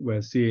wars that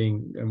we're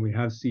seeing and we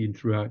have seen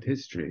throughout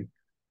history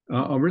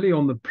are really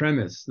on the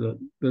premise that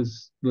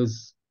there's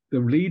the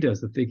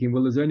leaders are thinking,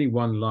 well, there's only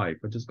one life,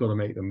 I just got to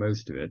make the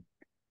most of it.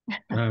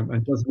 And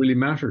it doesn't really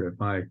matter if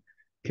I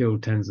kill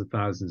tens of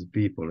thousands of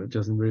people. It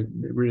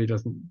really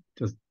doesn't,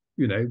 just,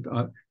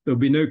 there'll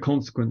be no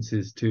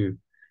consequences to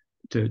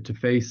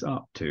face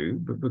up to,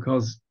 but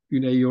because,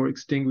 you're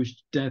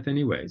extinguished death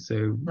anyway.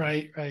 So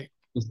Right.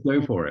 just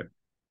go for it.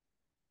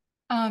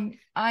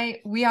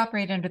 We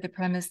operate under the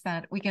premise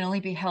that we can only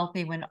be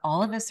healthy when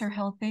all of us are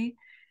healthy,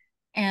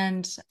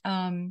 and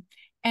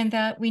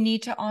that we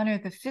need to honor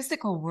the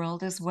physical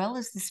world as well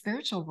as the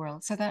spiritual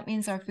world. So that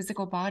means our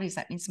physical bodies,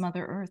 that means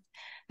Mother Earth,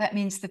 that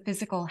means the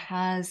physical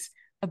has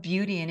a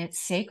beauty and it's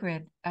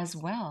sacred as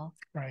well.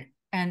 Right.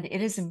 And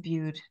it is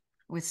imbued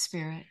with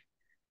spirit.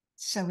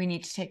 So we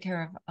need to take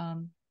care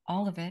of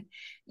all of it.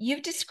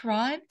 You've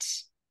described,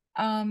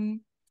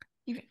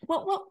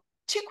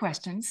 two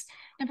questions.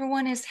 Number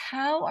one is,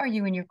 how are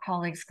you and your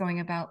colleagues going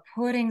about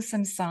putting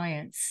some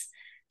science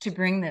to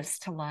bring this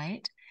to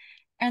light?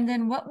 And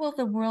then what will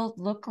the world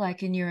look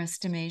like in your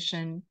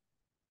estimation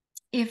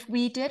if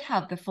we did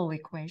have the full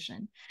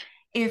equation?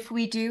 If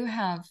we do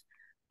have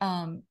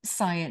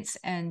science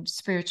and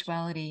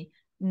spirituality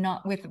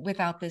not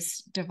without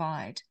this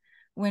divide,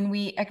 when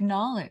we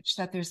acknowledge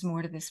that there's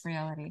more to this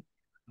reality,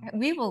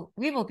 we will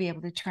be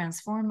able to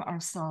transform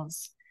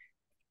ourselves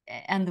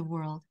and the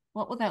world.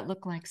 What will that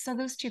look like? So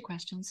those two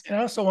questions. And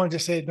I also wanted to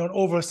say, don't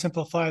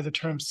oversimplify the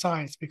term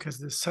science, because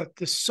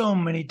there's so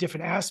many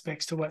different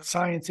aspects to what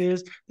science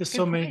is. There's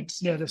so many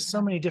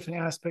different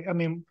aspects. I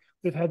mean,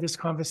 we've had this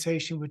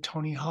conversation with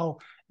Tony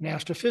Hull, an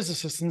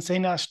astrophysicist, and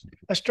saying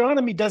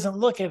astronomy doesn't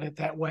look at it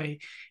that way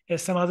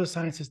as some other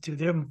sciences do.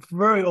 They're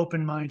very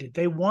open-minded.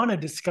 They want to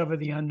discover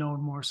the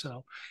unknown more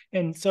so.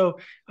 And so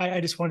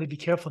I just wanted to be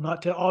careful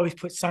not to always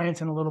put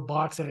science in a little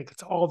box that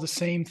it's all the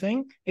same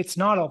thing. It's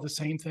not all the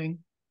same thing.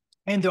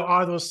 And there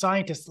are those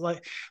scientists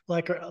like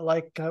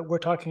we're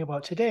talking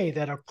about today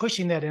that are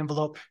pushing that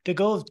envelope to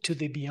go to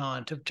the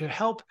beyond, to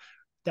help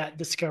that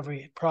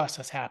discovery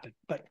process happen.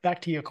 But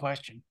back to your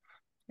question.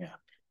 Yeah.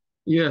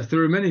 Yes,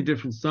 there are many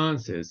different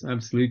sciences,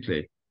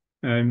 absolutely.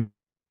 But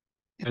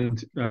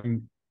it's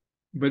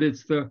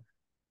the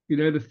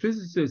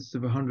physicists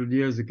of 100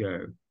 years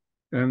ago,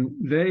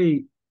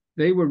 they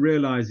were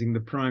realizing the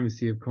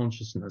primacy of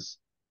consciousness,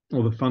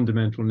 or the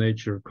fundamental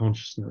nature of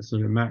consciousness.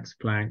 And Max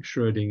Planck,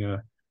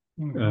 Schrödinger,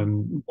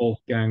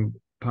 Wolfgang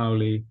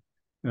Pauli,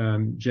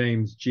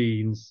 James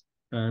Jeans,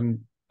 a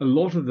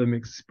lot of them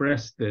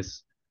expressed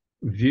this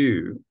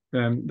view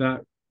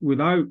that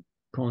without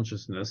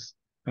consciousness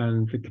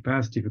and the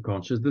capacity for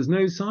consciousness, there's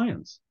no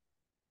science,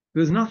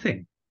 there's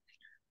nothing,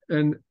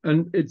 and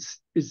it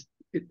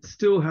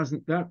still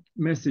hasn't, that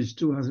message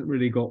still hasn't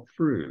really got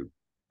through.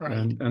 Right.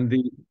 And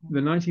the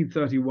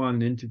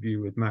 1931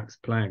 interview with Max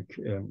Planck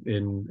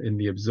in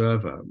the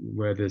Observer,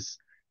 where this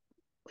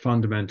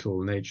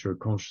fundamental nature of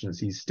consciousness,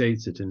 he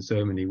states it in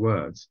so many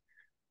words,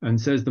 and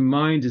says the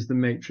mind is the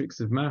matrix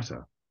of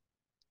matter.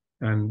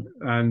 And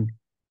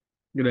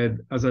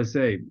as I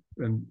say,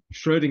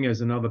 Schrödinger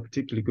is another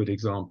particularly good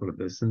example of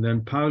this. And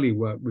then Pauli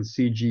worked with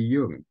C.G.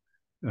 Jung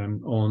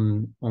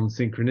on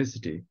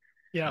synchronicity.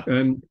 Yeah.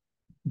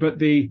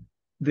 But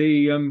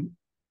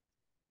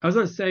as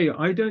I say,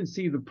 I don't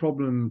see the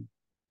problem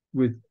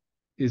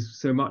is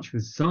so much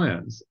with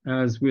science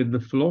as with the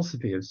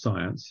philosophy of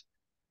science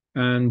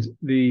and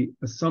the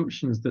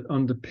assumptions that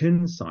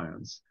underpin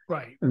science.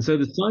 Right. And so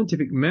the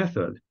scientific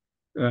method,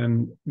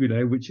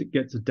 which it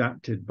gets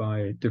adapted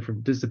by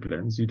different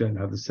disciplines. You don't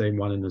have the same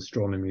one in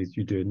astronomy as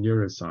you do in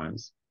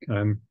neuroscience.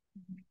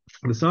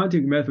 The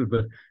scientific method,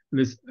 but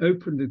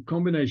the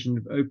combination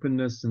of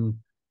openness and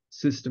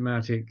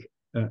systematic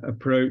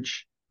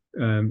approach,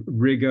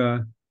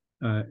 rigor,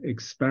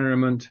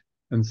 experiment,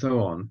 and so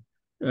on.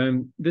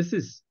 This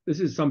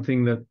is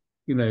something that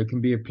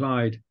can be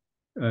applied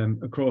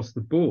across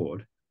the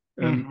board,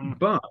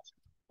 but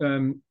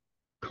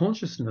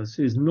consciousness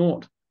is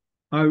not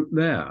out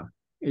there;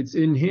 it's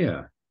in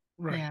here,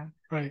 Right. Yeah.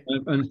 Right.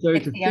 And so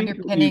It's to the think that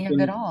you underpinning of it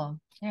can, all.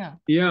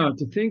 Yeah.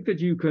 to think that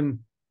you can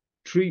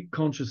treat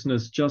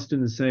consciousness just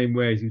in the same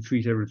way as you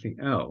treat everything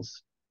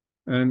else,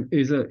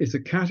 is a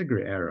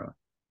category error.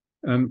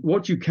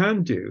 What you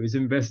can do is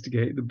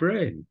investigate the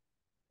brain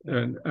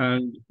and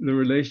the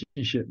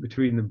relationship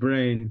between the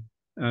brain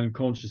and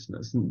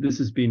consciousness. And this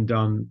has been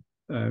done,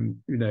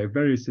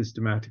 very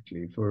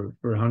systematically for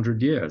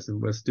 100 years,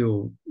 and we're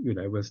still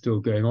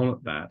going on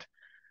at that.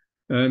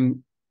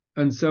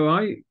 And so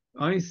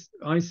I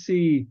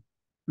see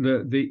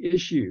the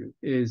issue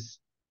is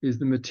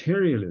the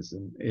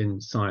materialism in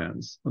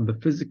science and the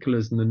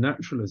physicalism, the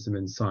naturalism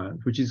in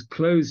science, which is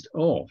closed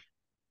off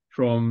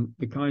from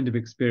the kind of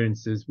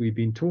experiences we've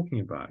been talking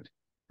about.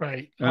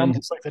 Right. And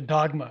almost like the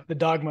dogma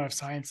of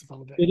science a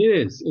little bit.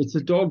 it's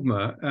a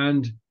dogma.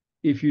 And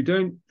if you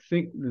don't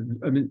think,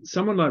 I mean,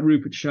 someone like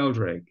Rupert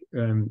Sheldrake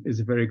is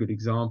a very good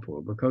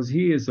example, because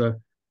he is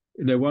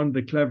one of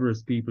the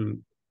cleverest people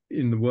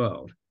in the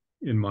world,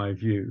 in my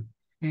view.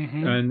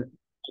 Mm-hmm. And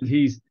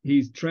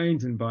he's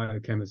trained in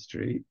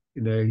biochemistry.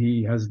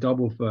 He has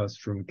double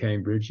first from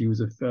Cambridge. He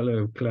was a fellow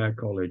of Clare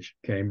College,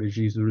 Cambridge.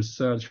 He's a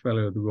research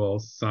fellow of the Royal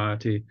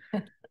Society.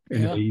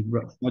 He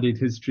studied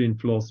history and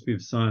philosophy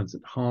of science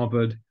at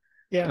Harvard.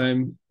 Yeah.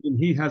 And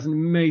he has an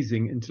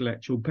amazing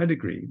intellectual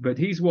pedigree, but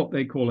he's what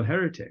they call a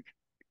heretic.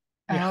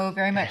 Oh,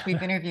 very much.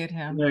 We've interviewed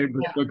him.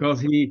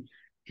 Because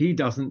he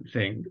doesn't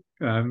think,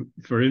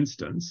 for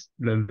instance,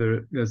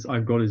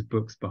 I've got his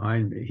books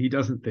behind me. He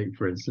doesn't think,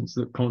 for instance,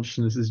 that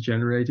consciousness is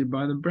generated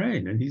by the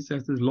brain, and he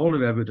says there's a lot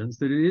of evidence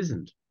that it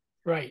isn't.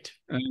 Right.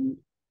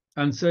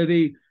 And so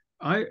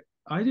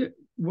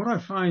what I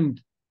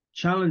find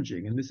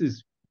challenging, and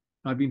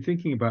I've been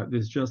thinking about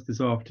this just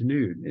this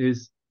afternoon,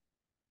 is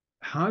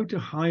how to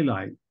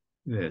highlight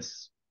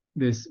this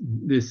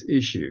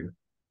issue,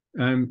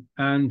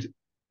 and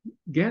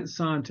get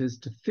scientists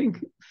to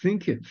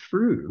think it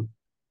through,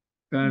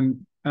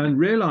 and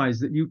realize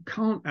that you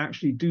can't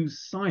actually do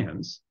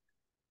science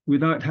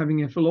without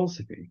having a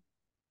philosophy.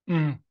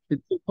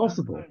 It's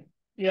impossible.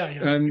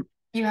 Yeah.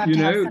 You have to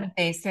have some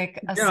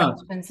basic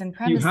assumptions and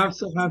premises. You have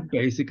to have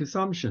basic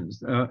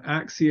assumptions,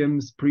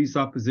 axioms,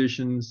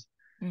 presuppositions.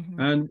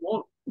 And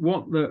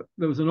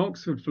there was an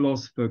Oxford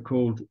philosopher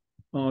called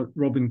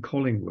Robin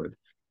Collingwood,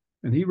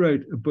 and he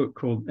wrote a book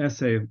called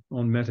Essay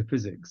on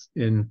Metaphysics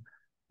in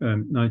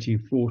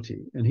 1940.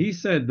 And he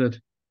said that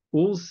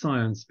all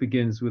science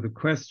begins with a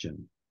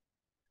question,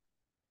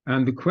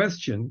 and the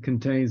question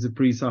contains a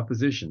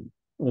presupposition,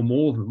 or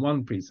more than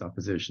one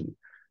presupposition.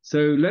 So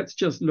let's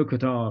just look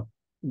at the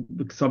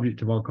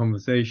subject of our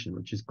conversation,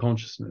 which is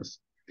consciousness.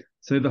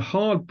 So the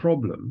hard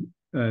problem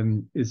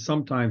is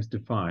sometimes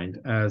defined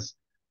as,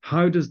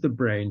 how does the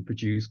brain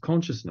produce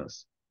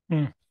consciousness?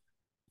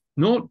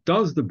 Not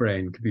does the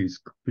brain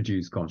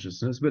produce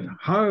consciousness, but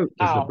how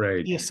does the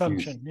brain the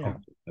assumption,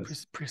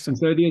 produce consciousness? And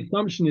so the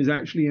assumption is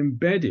actually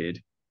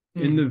embedded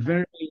in the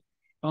very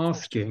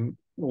asking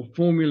or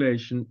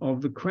formulation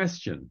of the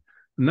question.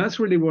 And that's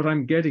really what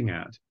I'm getting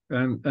at.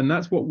 And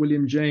that's what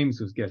William James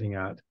was getting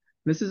at.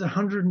 This is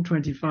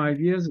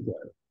 125 years ago.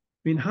 I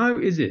mean, how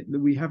is it that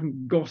we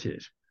haven't got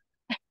it?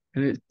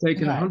 And it's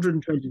taken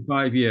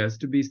 125 years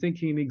to be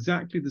thinking in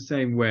exactly the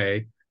same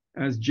way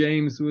as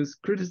James was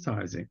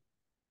criticizing.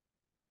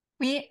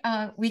 We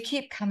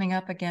keep coming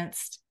up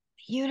against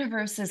the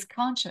universe is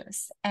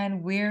conscious,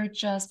 and we're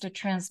just a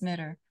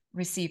transmitter,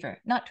 receiver.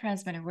 Not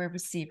transmitter, we're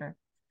receiver.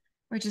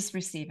 We're just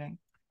receiving.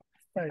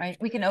 Right?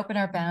 We can open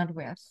our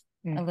bandwidth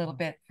a little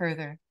bit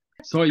further.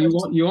 So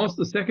you asked,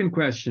 the second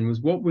question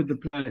was, what would the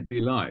planet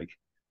be like?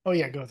 Oh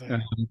yeah, go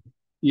there.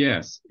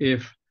 Yes,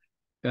 if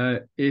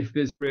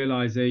this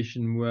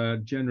realization were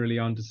generally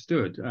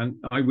understood, and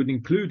I would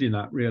include in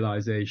that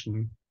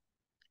realization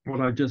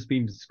what I've just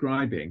been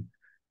describing,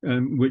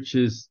 which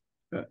is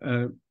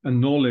a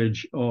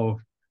knowledge of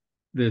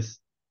this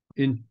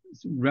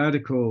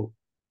radical,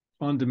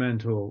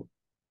 fundamental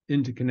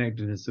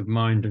interconnectedness of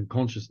mind and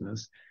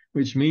consciousness,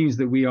 which means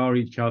that we are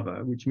each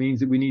other, which means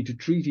that we need to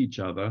treat each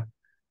other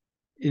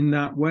in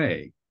that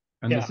way.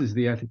 And this is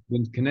the ethic of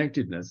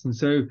interconnectedness. And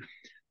so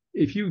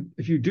if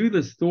you do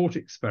this thought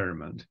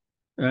experiment,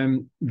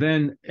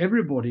 then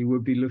everybody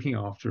would be looking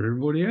after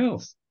everybody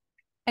else.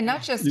 And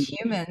not just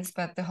humans,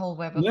 but the whole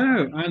web of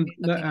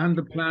and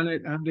the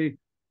planet, and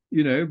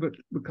but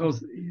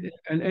because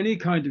any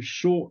kind of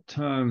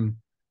short-term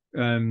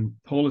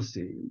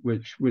policy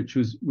which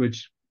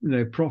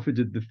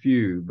profited the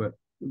few but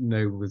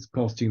was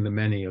costing the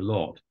many a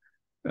lot,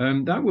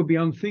 that would be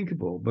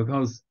unthinkable,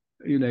 because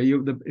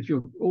if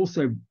you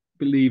also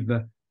believe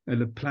that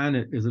the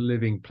planet is a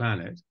living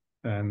planet,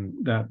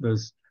 that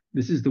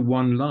this is the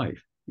one life.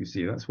 You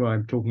see, that's why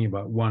I'm talking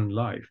about one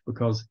life,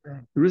 because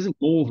there isn't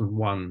more than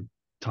one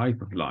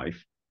type of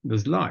life.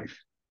 There's life.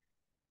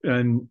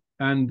 And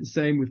the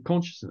same with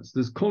consciousness.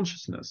 There's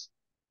consciousness,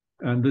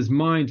 and there's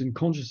mind and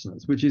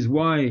consciousness, which is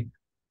why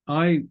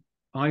I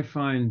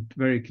find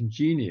very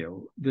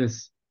congenial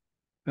this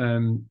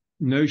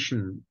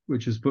notion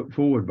which was put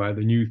forward by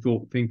the New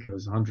Thought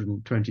thinkers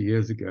 120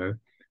 years ago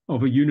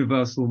of a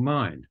universal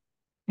mind.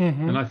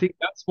 And I think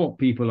that's what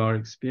people are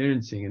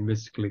experiencing in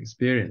mystical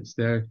experience.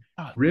 They're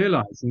Ah,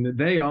 realizing that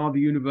they are the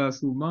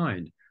universal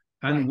mind.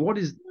 And right. what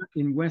is that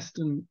in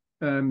Western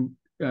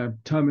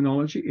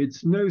terminology?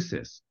 It's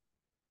gnosis,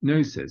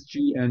 Gnosis.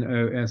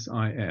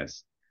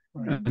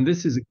 Right. And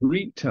this is a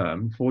Greek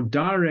term for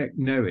direct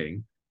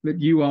knowing that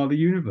you are the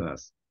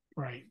universe.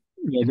 Right.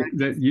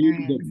 That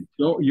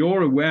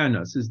your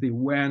awareness is the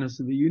awareness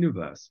of the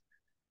universe.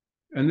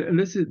 And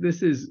this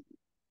is,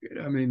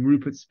 I mean,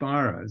 Rupert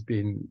Spira has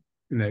been,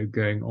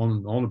 going on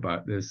and on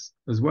about this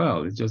as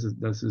well. It's just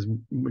this is,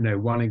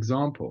 one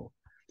example.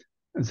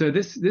 And so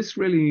this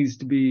really needs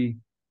to be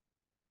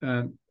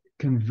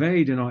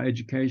conveyed in our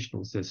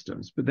educational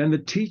systems. But then the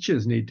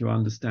teachers need to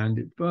understand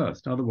it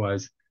first.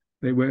 Otherwise,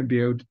 they won't be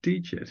able to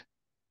teach it.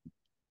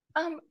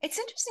 It's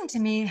interesting to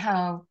me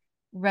how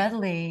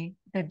readily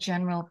the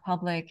general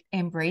public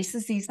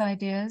embraces these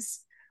ideas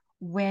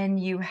when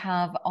you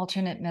have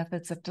alternate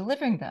methods of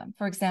delivering them.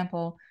 For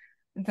example,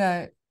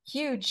 the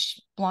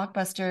huge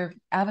blockbuster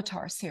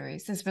Avatar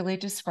series is really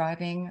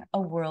describing a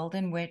world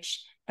in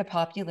which the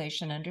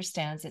population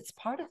understands it's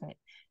part of it.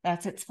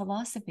 That's its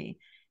philosophy.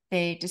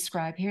 They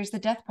describe, here's the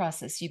death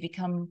process. You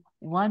become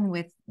one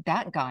with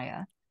that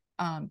Gaia,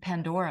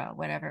 Pandora,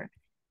 whatever.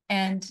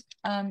 And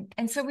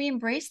so we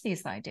embrace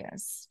these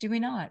ideas, do we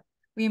not?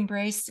 We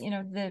embrace,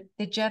 the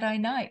Jedi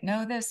Knight,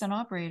 know this and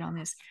operate on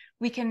this.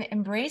 We can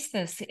embrace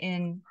this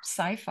in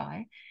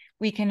sci-fi.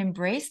 We can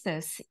embrace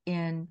this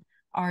in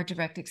our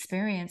direct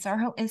experience. Our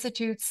whole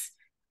institute's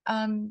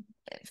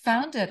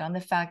founded on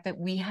the fact that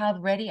we have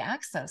ready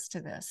access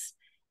to this.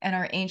 And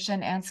our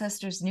ancient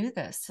ancestors knew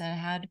this and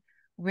had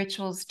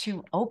rituals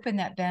to open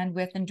that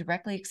bandwidth and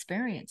directly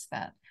experience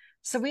that.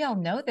 So we all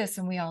know this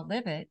and we all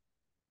live it.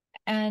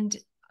 And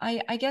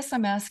I guess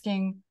I'm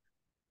asking,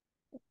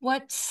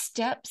 what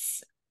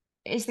steps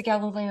is the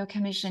Galileo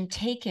Commission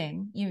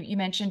taking? You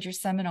mentioned your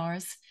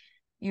seminars,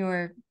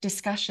 your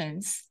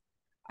discussions.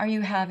 Do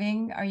you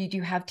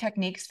have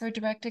techniques for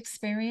direct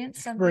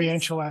experience?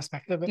 Experiential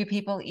aspect of it. Do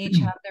people each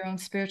have their own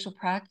spiritual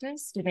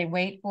practice? Do they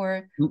wait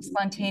for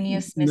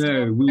spontaneous mystical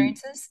No,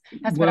 experiences?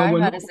 That's what I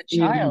had as a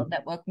child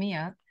that woke me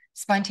up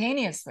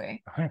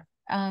spontaneously.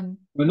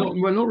 We're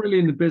not really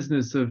in the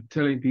business of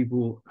telling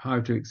people how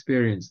to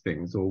experience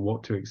things or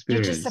what to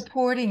experience. You're just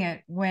supporting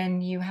it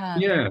when you have.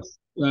 Yes.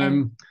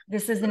 And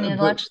this is an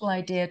intellectual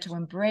idea to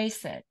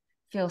embrace it,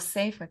 feel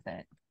safe with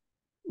it.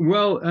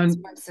 Well, and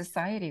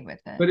society with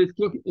it. But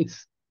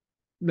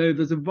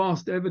there's a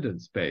vast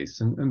evidence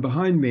base, and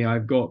behind me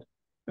I've got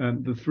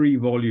the 3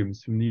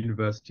 volumes from the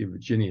University of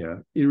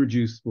Virginia: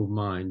 Irreducible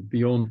Mind,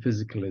 Beyond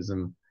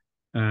Physicalism,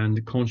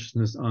 and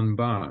Consciousness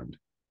Unbound.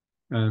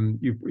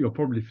 You're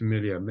probably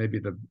familiar, maybe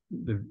the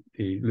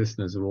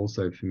listeners are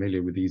also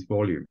familiar with these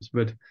volumes,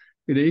 but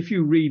if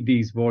you read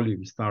these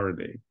volumes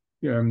thoroughly,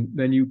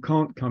 then you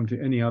can't come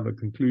to any other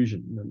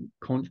conclusion than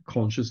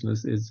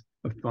consciousness is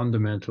a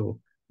fundamental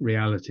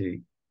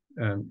reality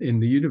in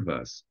the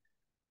universe,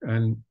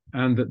 and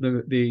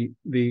that the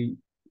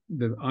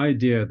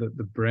idea that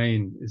the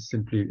brain is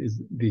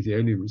the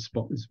only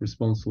is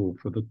responsible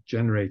for the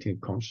generating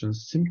of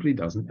consciousness simply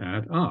doesn't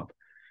add up.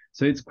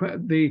 So it's quite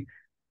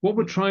what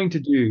we're trying to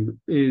do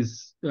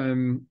is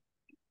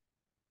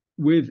with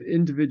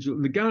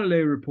the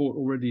Galileo report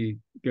already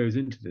goes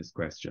into this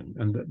question,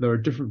 and there are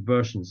different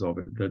versions of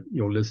it that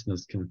your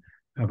listeners can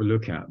have a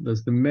look at.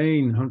 There's the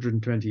main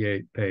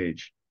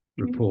 128-page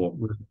report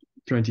with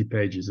 20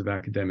 pages of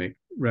academic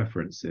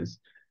references.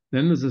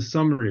 Then there's a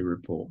summary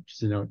report,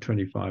 which is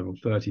 25 or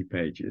 30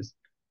 pages.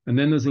 And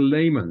then there's a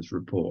layman's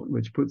report,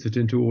 which puts it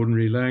into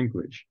ordinary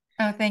language.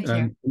 Oh, thank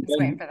you.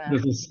 Then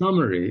there's a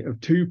summary of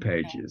 2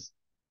 pages.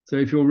 So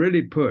if you're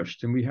really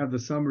pushed, and we have the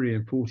summary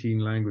in 14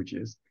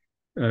 languages,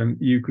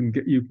 you can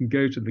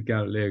go to the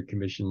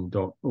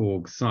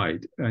GalileoCommission.org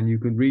site and you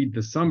can read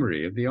the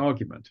summary of the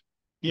argument.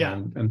 Yeah.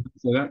 And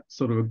so that's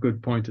sort of a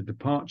good point of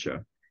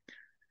departure.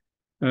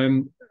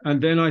 And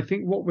then I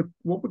think what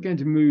we're going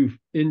to move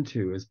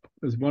into as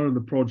one of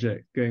the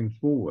projects going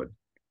forward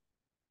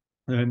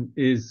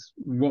is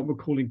what we're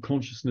calling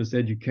consciousness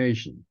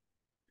education.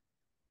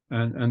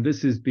 And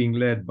this is being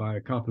led by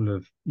a couple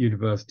of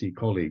university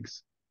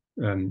colleagues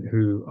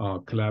who are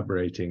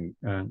collaborating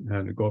and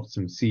have got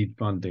some seed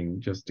funding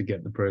just to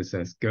get the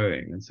process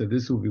going. And so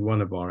this will be one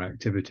of our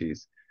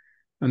activities.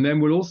 And then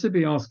we'll also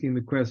be asking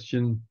the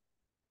question,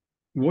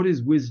 what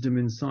is wisdom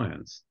in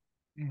science?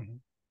 Mm-hmm.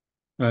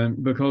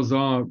 Because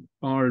our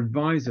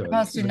advisor...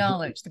 As to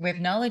knowledge. We have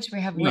knowledge, we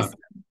have wisdom.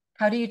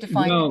 How do you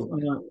define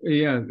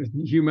it?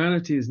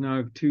 Humanity is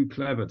now too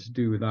clever to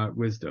do without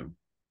wisdom.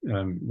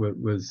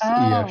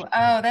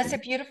 That's a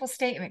beautiful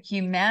statement.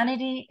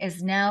 Humanity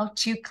is now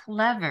too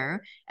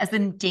clever, as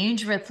in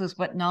dangerous with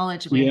what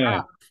knowledge we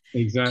have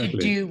to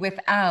do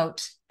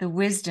without the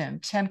wisdom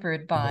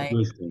tempered by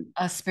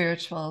a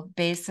spiritual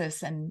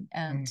basis and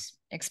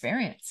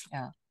experience.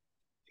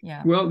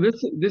 Yeah. Well,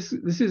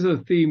 this is a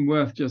theme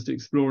worth just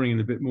exploring in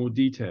a bit more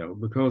detail,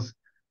 because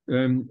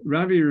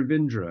Ravi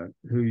Ravindra,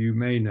 who you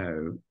may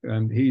know,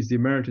 he's the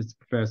emeritus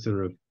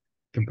professor of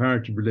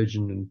comparative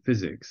religion and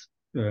physics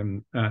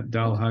at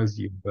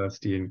Dalhousie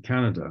University in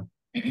Canada,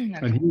 Okay.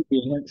 and he would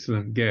be an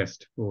excellent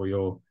guest for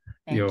your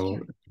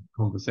you.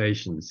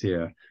 conversations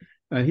here.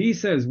 And he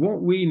says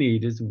what we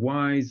need is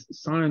wise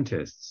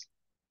scientists.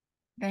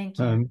 Thank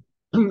you.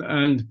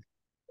 And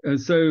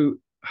so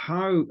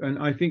how? And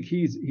I think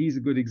he's a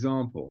good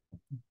example.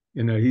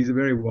 You know, he's a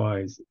very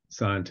wise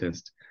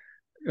scientist.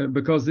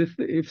 Because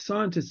if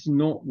scientists are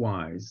not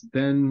wise,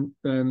 then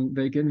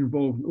they get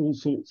involved in all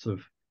sorts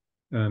of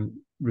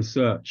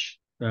research,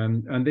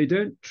 and they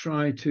don't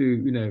try to,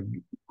 you know,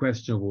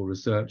 questionable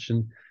research,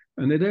 and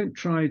they don't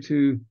try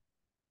to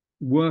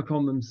work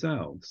on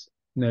themselves,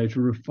 you know,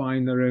 to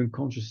refine their own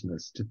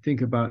consciousness, to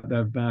think about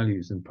their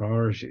values and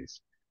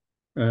priorities.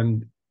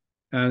 And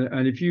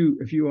if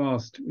you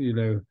asked, you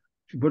know,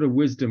 if you put a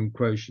wisdom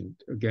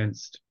quotient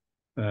against,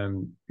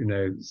 you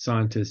know,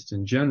 scientists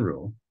in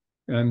general,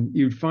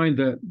 you'd find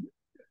that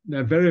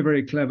they're very,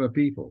 very clever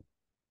people.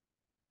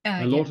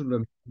 A lot of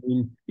them, I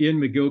mean,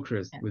 Ian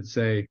McGilchrist would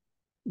say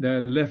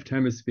their left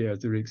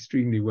hemispheres are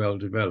extremely well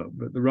developed,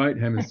 but the right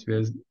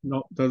hemisphere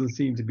doesn't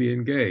seem to be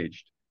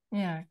engaged.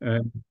 Yeah.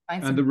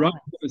 And the right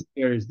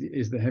hemisphere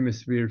is the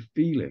hemisphere of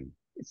feeling.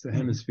 It's the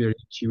hemisphere of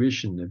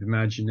intuition, of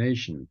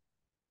imagination.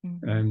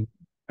 And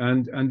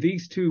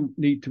these two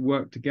need to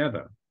work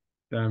together.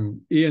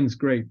 Ian's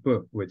great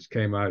book, which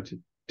came out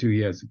 2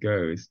 years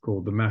ago, is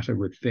called The Matter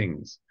with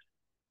Things.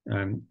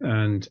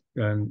 And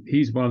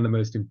he's one of the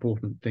most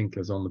important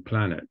thinkers on the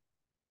planet,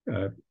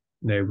 you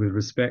know, with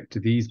respect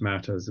to these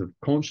matters of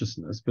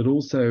consciousness, but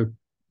also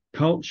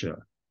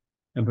culture.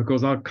 And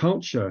because our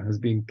culture has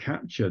been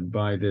captured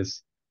by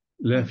this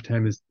left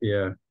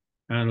hemisphere,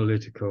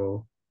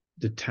 analytical,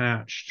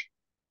 detached,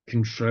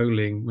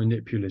 controlling,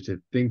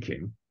 manipulative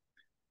thinking,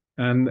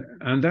 and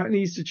that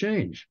needs to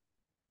change.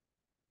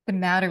 The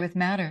matter with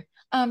matter.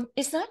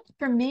 It's not,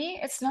 for me,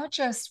 it's not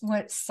just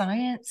what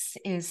science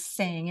is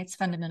saying, its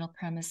fundamental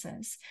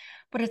premises,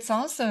 but it's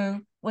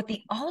also what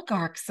the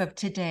oligarchs of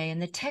today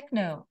and the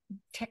technocrats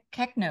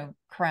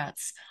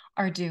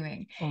are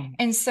doing.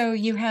 And so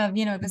you have,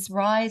 you know, this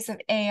rise of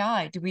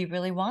AI. Do we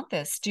really want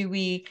this? Do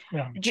we,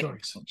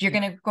 you're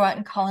going to go out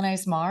and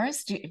colonize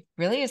Mars?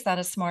 Really, is that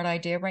a smart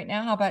idea right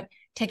now? How about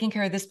taking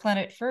care of this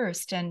planet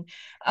first? And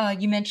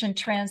you mentioned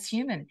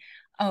transhuman.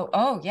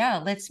 Oh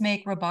yeah, let's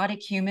make robotic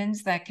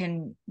humans that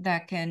can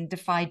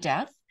defy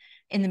death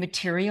in the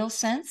material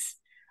sense.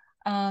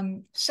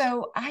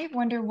 So I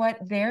wonder what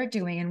they're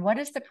doing, and what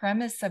is the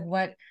premise of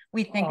what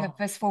we think of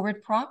as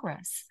forward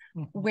progress.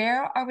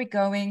 Where are we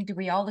going? Do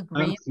we all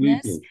agree on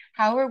this?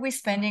 How are we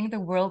spending the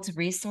world's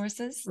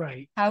resources?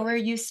 Right. How are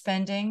you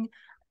spending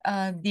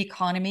the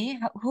economy?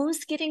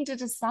 Who's getting to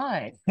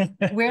decide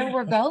where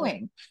we're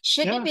going?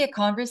 Shouldn't it be a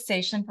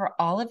conversation for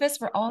all of us?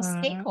 We're all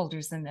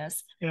stakeholders in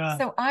this.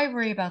 So I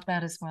worry about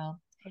that as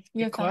well.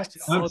 Your thoughts?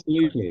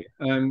 Absolutely.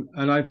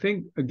 And I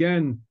think,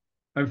 again,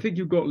 I think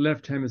you've got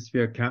left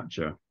hemisphere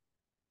capture.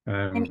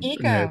 And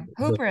ego,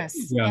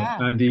 hubris.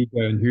 And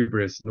ego and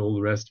hubris and all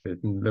the rest of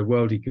it. And the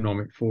World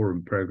Economic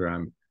Forum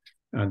program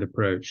and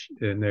approach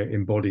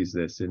embodies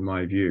this, in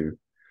my view.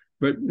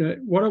 But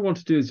what I want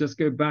to do is just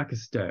go back a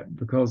step,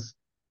 because,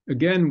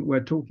 again,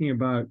 we're talking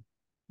about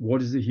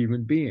what is a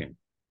human being.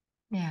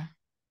 Yeah.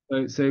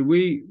 So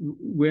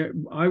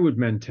I would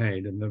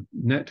maintain, and the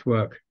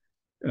network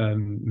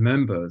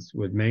members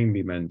would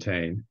mainly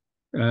maintain,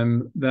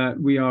 that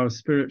we are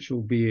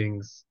spiritual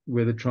beings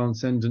with a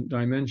transcendent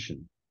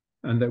dimension,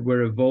 and that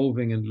we're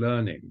evolving and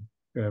learning,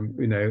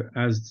 you know,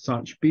 as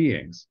such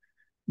beings.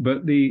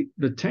 But the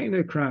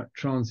technocrat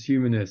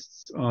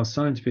transhumanists are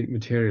scientific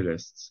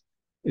materialists,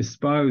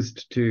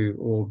 espoused to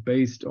or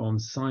based on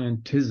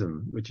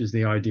scientism, which is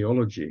the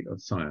ideology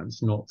of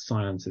science, not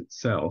science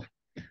itself.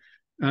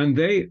 And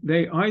they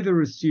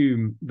either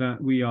assume that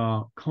we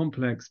are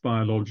complex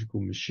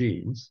biological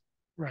machines.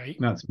 Right.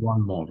 That's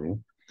one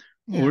model.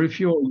 Yeah. Or if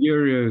you're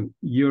Yuval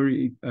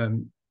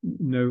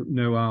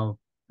Noah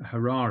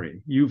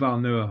Harari,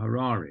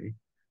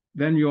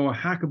 then you're a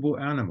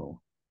hackable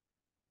animal.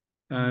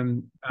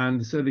 And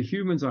so the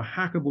humans are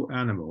hackable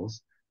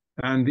animals.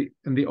 And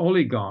the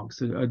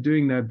oligarchs are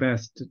doing their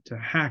best to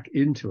hack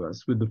into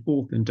us with the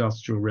fourth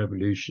industrial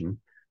revolution,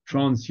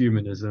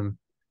 transhumanism,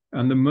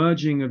 and the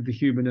merging of the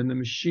human and the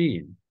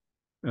machine,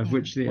 of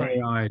which the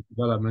AI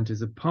development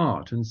is a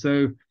part. And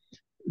so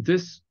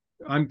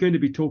I'm going to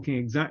be talking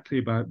exactly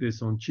about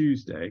this on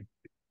Tuesday,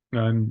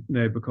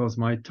 because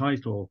my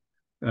title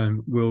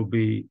will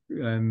be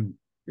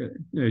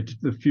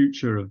the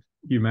future of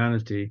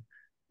humanity,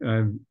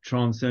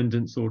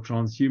 transcendence or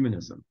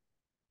transhumanism.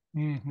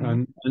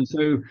 And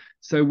so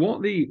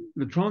what the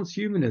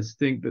transhumanists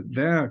think, that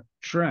their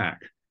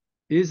track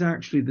is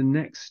actually the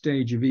next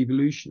stage of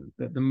evolution,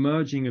 that the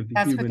merging of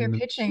the human and the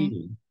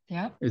machine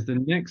is the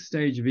next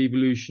stage of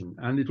evolution,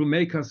 and it will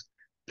make us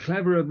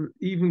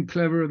even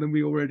cleverer than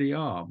we already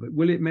are. But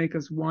will it make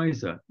us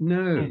wiser?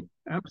 No,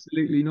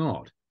 absolutely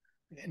not.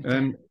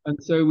 And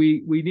so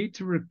we need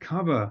to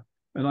recover.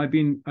 And I've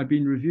been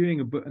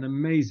reviewing an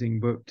amazing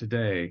book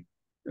today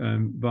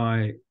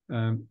by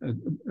a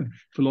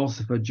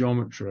philosopher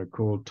geometer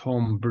called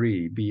Tom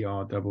Bree,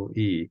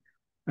 B-R-E-E,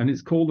 and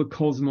it's called The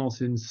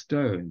Cosmos in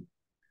Stone.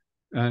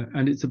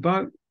 And it's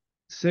about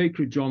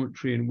sacred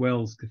geometry in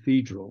Wells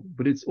Cathedral,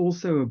 but it's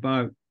also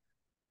about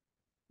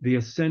the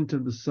ascent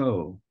of the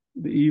soul,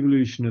 the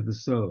evolution of the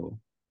soul,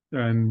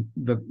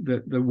 the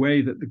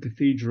way that the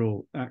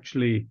cathedral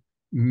actually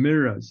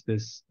mirrors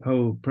this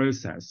whole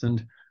process.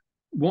 And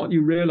what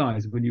you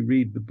realize when you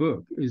read the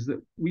book is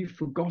that we've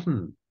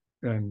forgotten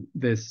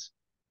this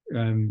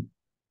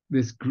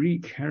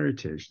Greek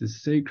heritage,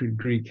 this sacred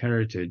Greek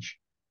heritage,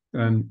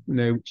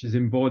 which is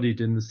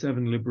embodied in the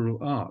 7 liberal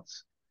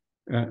arts.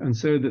 And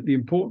so that the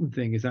important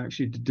thing is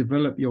actually to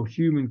develop your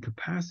human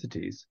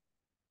capacities.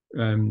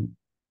 And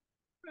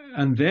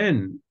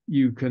then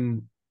you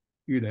can,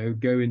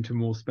 go into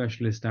more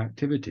specialist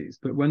activities.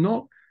 But we're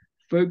not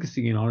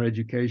focusing in our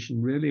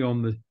education really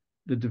on the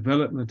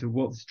development of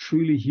what's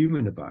truly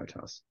human about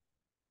us.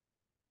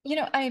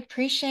 I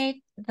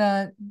appreciate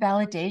the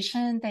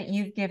validation that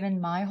you've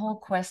given my whole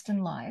quest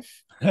in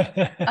life.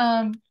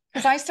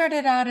 Because I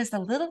started out as a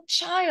little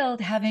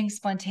child having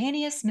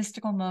spontaneous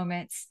mystical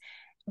moments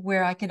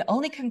where I could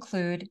only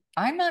conclude,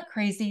 I'm not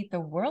crazy, the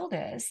world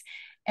is.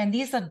 And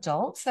these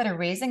adults that are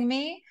raising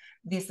me,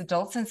 these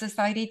adults in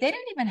society, they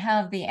don't even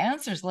have the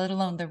answers, let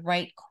alone the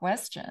right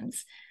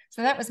questions.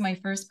 So that was my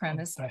first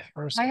premise. I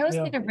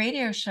hosted a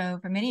radio show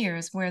for many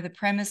years where the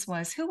premise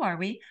was, who are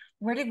we?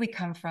 Where did we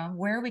come from?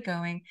 Where are we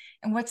going?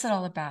 And what's it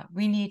all about?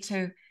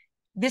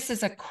 This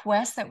is a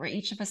quest that we're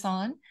each of us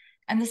on.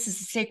 And this is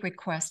a sacred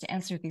quest to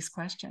answer these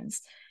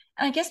questions.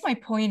 And I guess my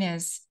point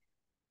is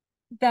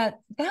that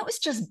was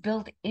just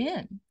built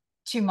in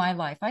to my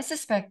life. I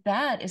suspect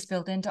that is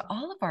built into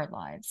all of our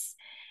lives.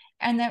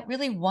 And that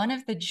really one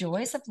of the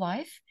joys of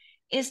life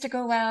is to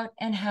go out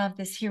and have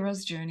this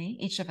hero's journey,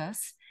 each of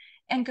us,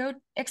 and go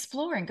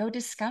explore and go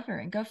discover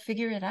and go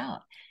figure it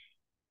out.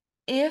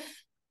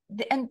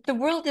 And the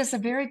world does a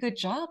very good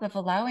job of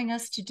allowing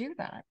us to do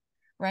that,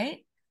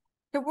 right?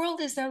 The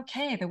world is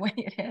okay the way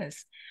it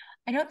is.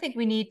 I don't think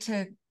we need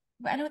to,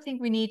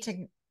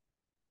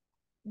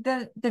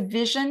 the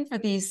vision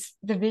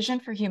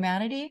for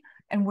humanity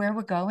and where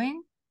we're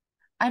going,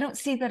 I don't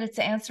see that it's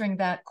answering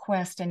that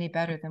quest any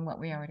better than what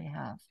we already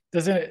have.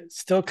 Doesn't it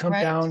still come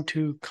down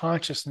to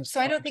consciousness?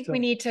 So I don't think we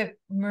need to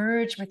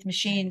merge with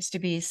machines to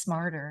be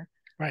smarter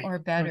or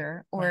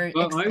better or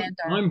extend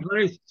I'm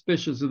very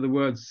suspicious of the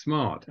word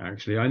smart,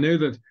 actually. I know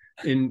that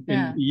in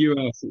the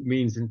US it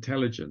means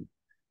intelligent,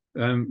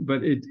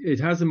 but it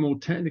has a more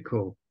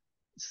technical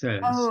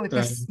sense. Oh,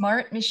 the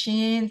smart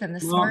machines and the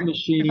smart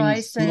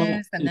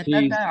devices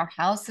and our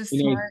house is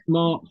smart.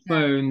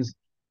 Smartphones,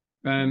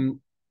 and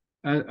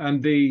it's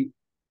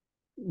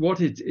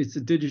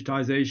a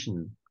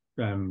digitization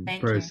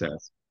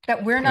process.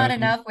 That we're not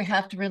enough. We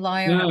have to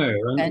rely on our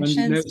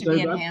inventions to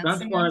be enhancing.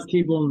 That's why I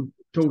keep on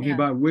talking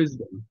about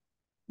wisdom.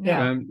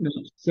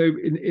 So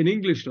in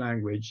English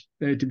language,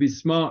 to be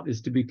smart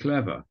is to be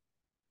clever.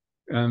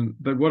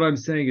 But what I'm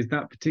saying is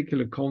that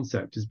particular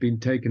concept has been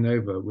taken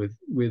over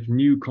with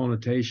new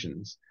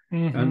connotations.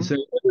 Mm-hmm. And so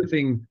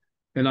everything,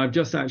 and I've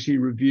just actually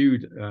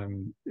reviewed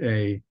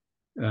a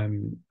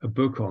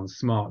book on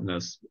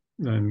smartness,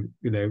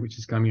 which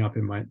is coming up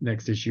in my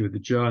next issue of the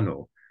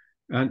journal.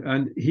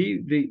 And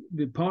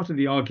the part of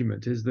the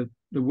argument is that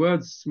the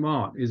word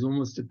smart is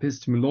almost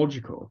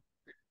epistemological,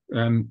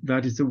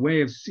 that it's a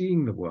way of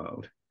seeing the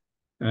world.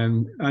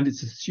 And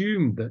it's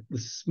assumed that the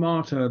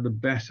smarter, the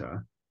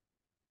better.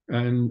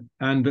 And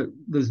that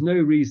there's no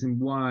reason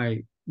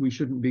why we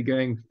shouldn't be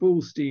going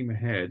full steam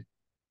ahead,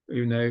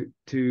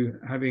 to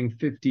having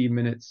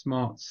 15-minute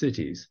smart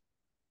cities.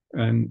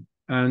 And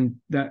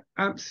that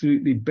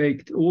absolutely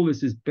all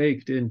this is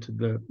baked into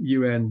the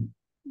UN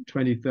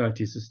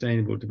 2030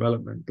 Sustainable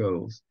Development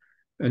Goals.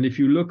 And if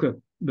you look at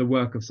the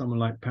work of someone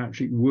like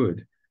Patrick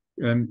Wood,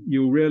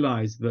 you'll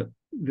realize that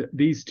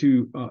these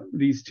two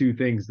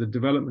things, the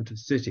development of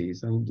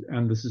cities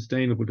and the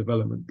Sustainable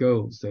Development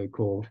Goals,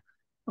 so-called,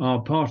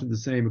 are part of the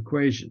same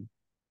equation.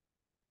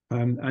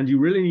 And you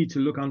really need to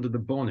look under the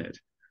bonnet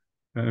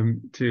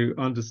to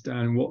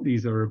understand what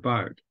these are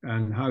about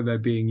and how they're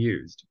being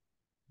used.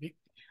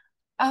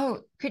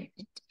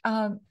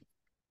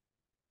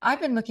 I've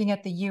been looking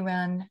at the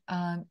UN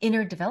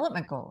inner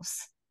development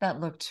goals that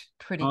looked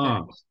pretty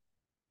good.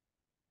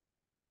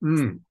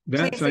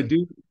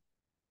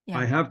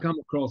 I have come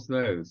across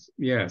those,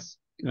 yes.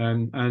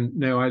 And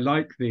no, I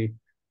like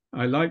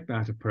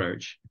that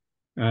approach.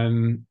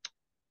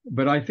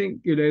 But I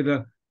think,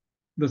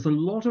 there's a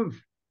lot of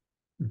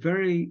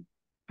very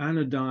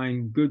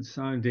anodyne, good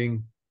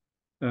sounding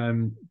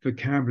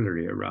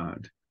vocabulary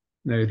around.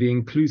 The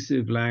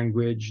inclusive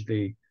language,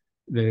 the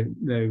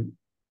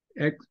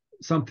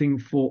something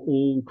for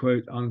all,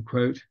 quote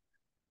unquote.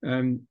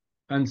 And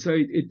so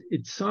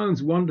it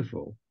sounds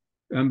wonderful,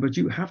 but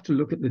you have to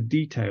look at the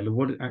detail of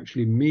what it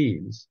actually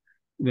means,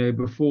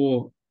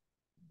 before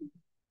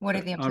what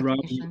are the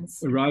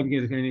implications? Arriving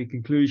at any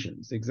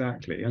conclusions,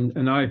 exactly.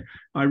 And I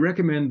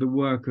recommend the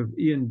work of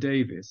Ian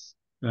Davis,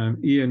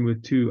 Ian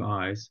with 2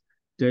 I's,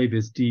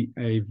 Davis,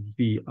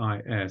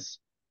 Davis,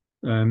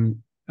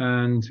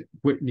 and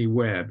Whitney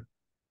Webb,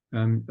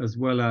 as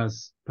well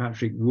as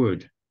Patrick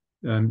Wood,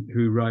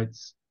 who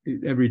writes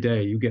every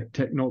day. You get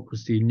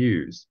Technocracy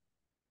News.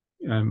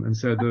 And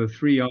so there are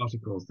 3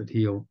 articles that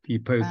he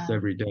posts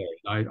every day.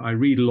 I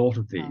read a lot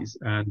of these,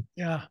 and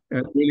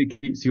it really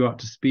keeps you up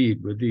to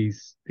speed with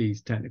these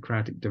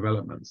technocratic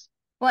developments.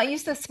 Well, I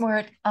use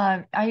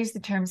the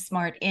term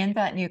smart in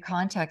that new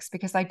context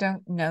because I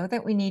don't know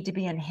that we need to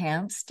be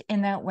enhanced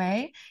in that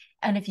way.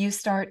 And if you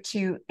start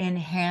to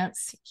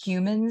enhance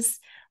humans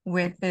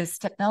with this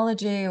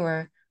technology,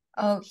 or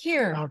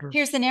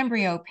here's an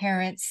embryo,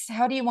 parents,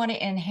 how do you want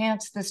to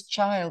enhance this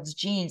child's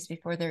genes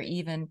before they're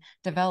even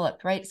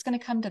developed, right? It's going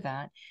to come to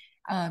that,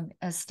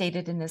 as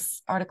stated in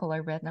this article I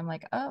read. And I'm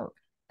like, oh,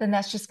 then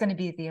that's just going to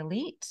be the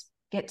elite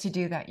get to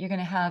do that. You're going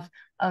to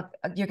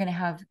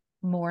have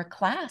more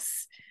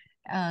class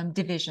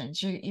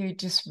divisions. You're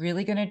just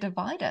really going to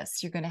divide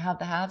us. You're going to have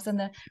the haves and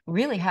the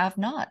really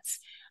have-nots.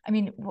 I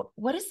mean,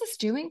 what is this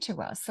doing to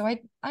us? So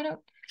I don't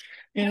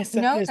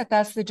know that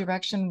that's the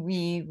direction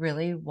we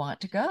really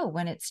want to go,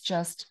 when it's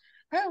just,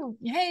 oh,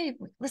 hey,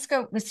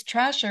 let's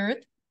trash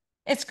Earth.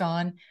 It's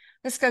gone.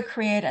 Let's go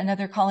create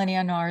another colony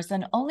on Mars,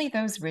 and only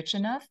those rich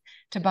enough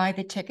to buy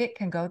the ticket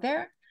can go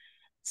there.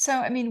 So,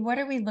 I mean, what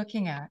are we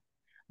looking at?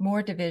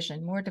 More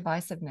division, more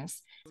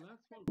divisiveness.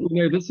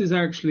 This is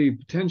actually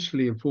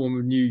potentially a form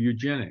of new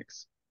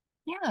eugenics.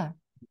 Yeah.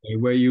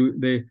 Where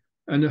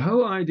and the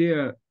whole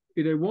idea,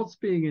 what's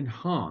being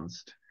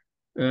enhanced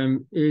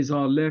is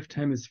our left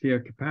hemisphere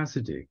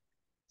capacity.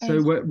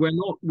 So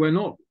we're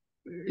not.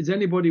 Is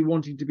anybody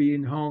wanting to be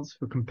enhanced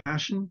for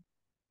compassion?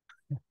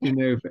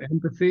 For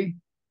empathy?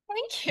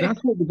 Thank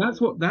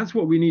you. That's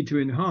what we need to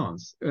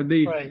enhance.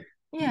 Right.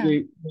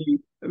 Yeah.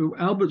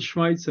 Albert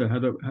Schweitzer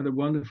had a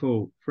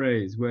wonderful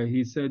phrase where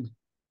he said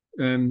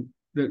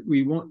that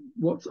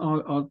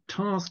our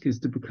task is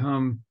to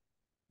become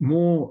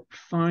more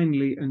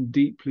finely and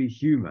deeply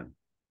human.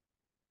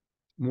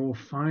 More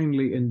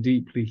finely and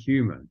deeply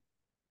human.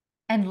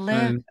 And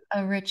live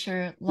a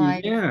richer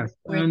life. Yes,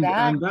 and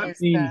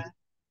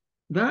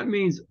that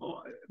means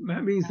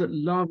that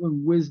love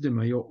and wisdom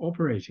are your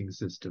operating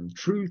system.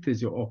 Truth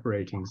is your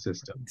operating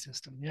system.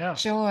 Yeah.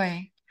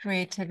 Joy,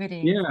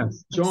 creativity.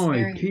 Yes,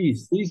 joy,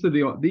 peace. These are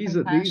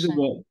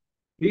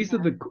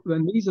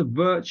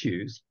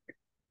virtues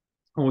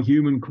or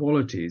human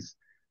qualities.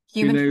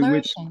 Human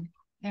flourishing.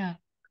 Yeah.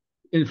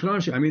 In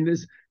flourishing, I mean,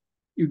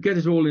 you get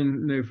it all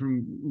in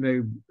from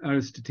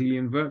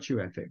Aristotelian virtue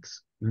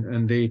ethics,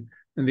 and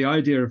the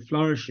idea of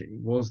flourishing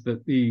was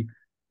that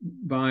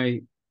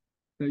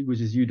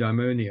which is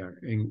eudaimonia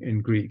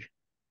in Greek,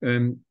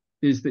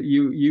 is that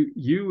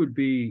you would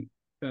be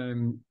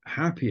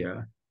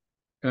happier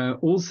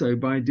also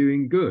by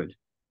doing good.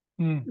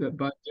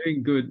 By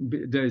doing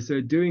good,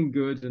 so doing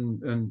good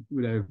and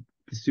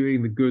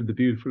pursuing the good, the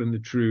beautiful, and the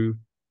true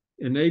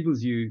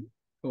enables you,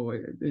 or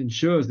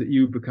ensures that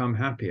you become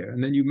happier,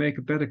 and then you make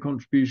a better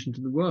contribution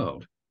to the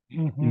world.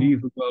 Mm-hmm. You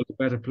leave the world a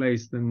better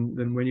place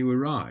than when you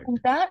arrived. And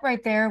that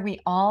right there, we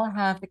all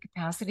have the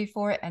capacity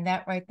for it, and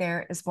that right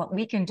there is what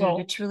we can do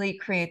to truly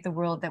create the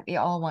world that we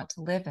all want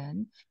to live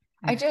in.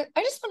 I just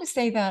want to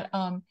say that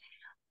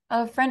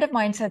a friend of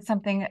mine said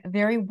something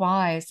very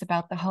wise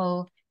about the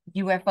whole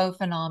UFO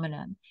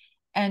phenomenon,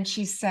 and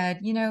she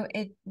said,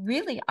 it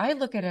really, I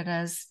look at it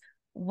as,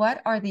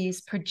 what are these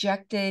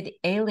projected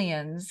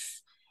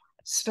aliens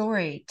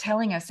story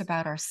telling us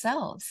about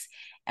ourselves?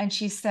 And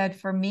she said,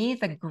 for me,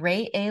 the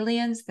gray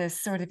aliens,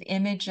 this sort of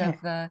image of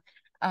the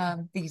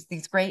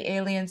these gray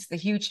aliens, the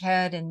huge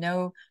head and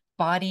no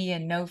body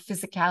and no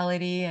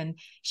physicality. And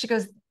she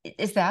goes,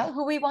 is that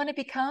who we want to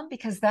become?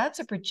 Because that's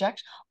a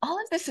projection.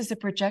 All of this is a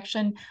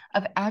projection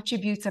of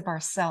attributes of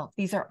ourselves.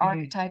 These are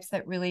archetypes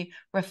that really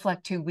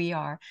reflect who we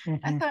are.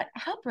 I thought,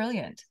 how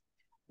brilliant,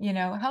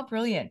 how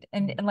brilliant.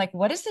 And like,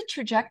 what is the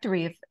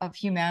trajectory of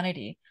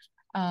humanity?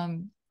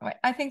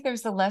 I think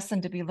there's a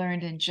lesson to be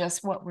learned in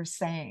just what we're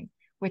saying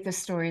with the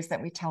stories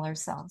that we tell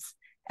ourselves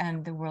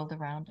and the world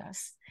around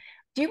us.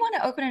 Do you want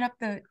to open it up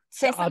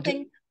say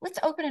something? Let's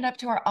open it up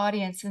to our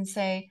audience and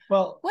say,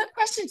 well, what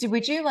questions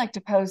would you like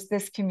to pose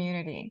this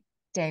community,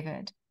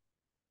 David?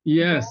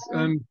 Yes.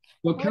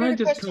 Well, can I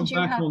just come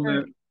back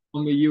on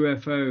the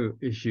UFO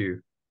issue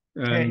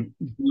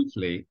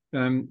briefly?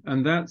 And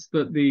that's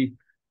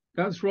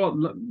that's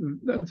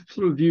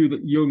sort of view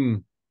that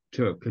Jung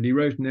took, and he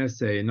wrote an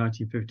essay in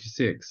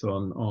 1956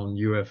 on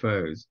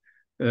UFOs,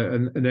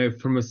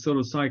 and from a sort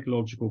of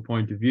psychological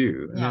point of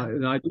view.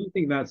 And I do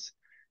think that's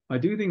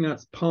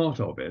part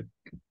of it.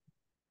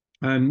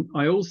 And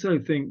I also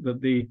think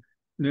that the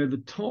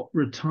top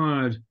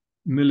retired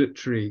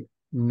military,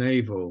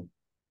 naval,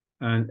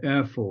 and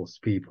Air Force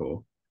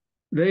people,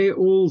 they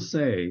all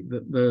say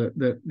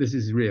that this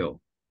is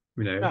real.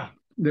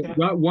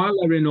 While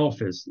they're in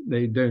office,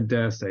 they don't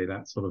dare say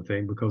that sort of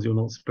thing because you're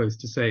not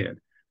supposed to say it.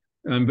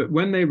 But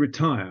when they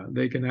retire,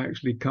 they can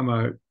actually come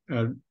out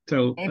and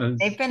tell.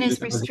 They've been as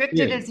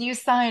restricted as you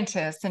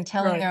scientists in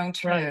telling their own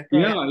truth.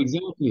 Yeah,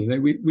 exactly.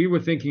 We were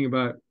thinking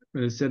about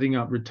setting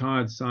up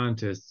retired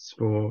scientists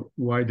for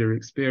wider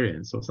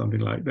experience or something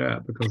like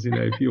that, because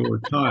if you're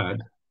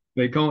retired,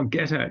 they can't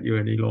get at you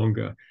any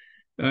longer.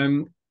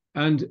 And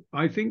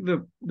I think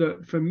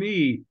that for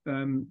me,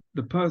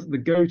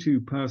 the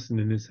go-to person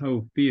in this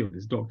whole field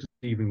is Dr.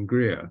 Stephen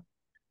Greer.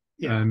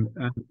 Yeah.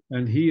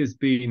 And he has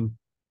been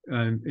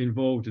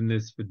involved in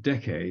this for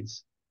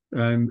decades.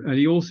 And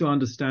he also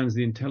understands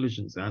the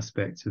intelligence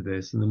aspects of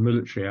this and the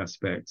military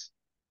aspects,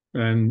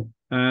 and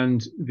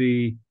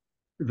the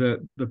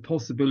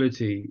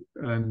possibility,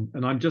 and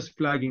I'm just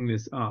flagging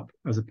this up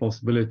as a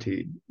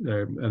possibility,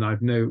 and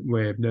I've no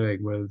way of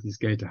knowing whether this is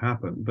going to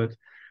happen, but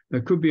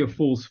there could be a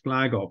false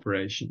flag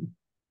operation,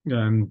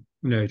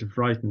 to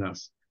frighten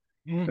us.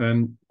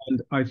 And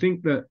I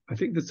think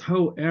this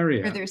whole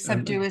area, further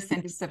subdue us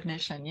into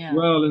submission. Yeah.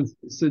 Well, and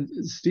so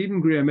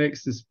Stephen Greer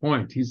makes this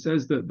point. He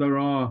says that there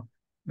are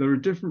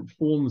different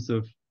forms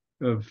of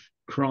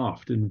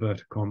craft, in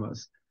inverted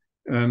commas.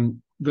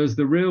 There's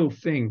the real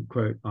thing,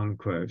 quote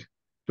unquote,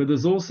 but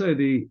there's also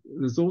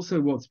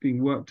what's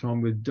being worked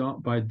on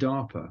by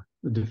DARPA,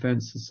 the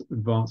Defense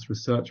Advanced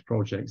Research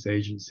Projects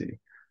Agency,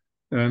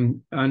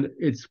 and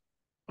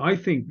I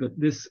think that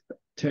this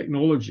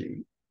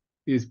technology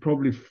is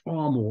probably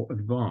far more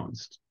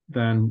advanced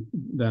than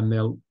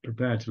they'll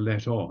prepare to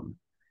let on,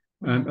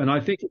 and I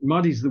think it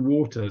muddies the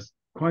waters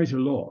quite a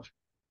lot.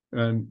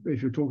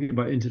 If you're talking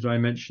about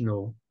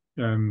interdimensional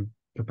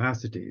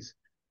capacities,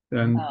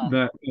 and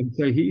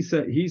so he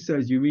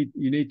says you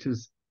need to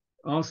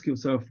ask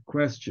yourself a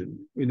question.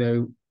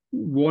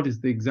 What is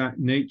the exact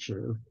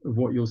nature of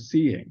what you're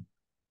seeing?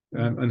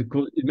 And of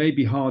course, it may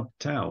be hard to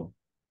tell.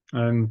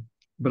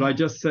 But I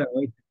just say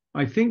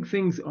I think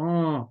things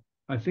are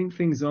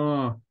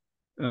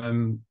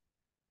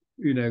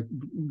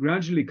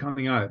gradually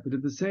coming out. But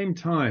at the same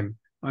time,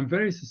 I'm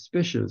very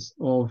suspicious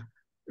of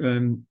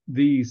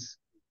this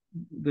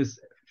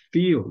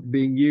field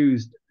being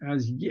used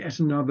as yet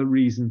another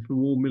reason for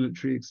more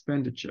military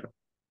expenditure.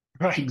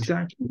 Right.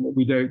 Exactly what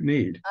we don't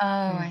need. Oh,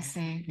 I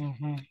see.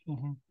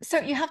 So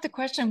you have to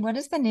question, what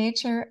is the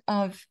nature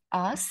of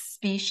us,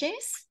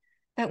 species,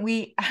 that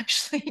we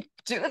actually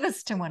do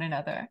this to one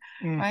another,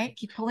 right?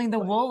 Keep pulling the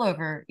wool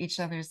over each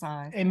other's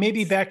eyes. And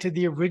maybe back to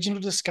the original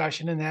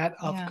discussion and that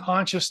of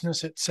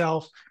consciousness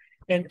itself,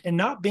 and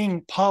not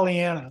being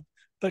Pollyanna,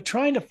 but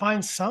trying to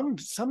find some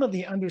of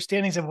the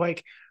understandings of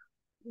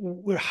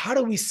how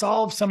do we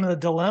solve some of the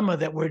dilemma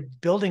that we're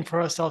building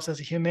for ourselves as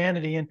a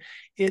humanity? And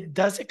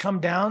it come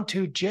down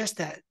to just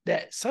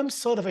that some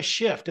sort of a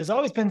shift. There's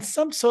always been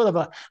some sort of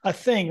a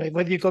thing, like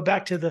whether you go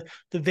back to the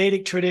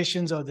Vedic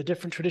traditions or the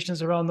different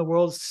traditions around the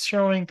world,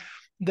 showing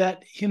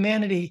that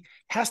humanity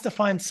has to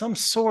find some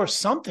source,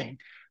 something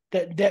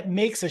that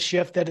makes a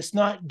shift, that it's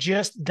not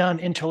just done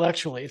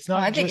intellectually. It's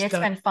not. I think it's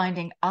been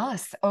finding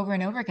us over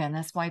and over again.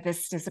 That's why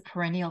this is a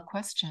perennial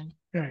question.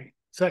 Right.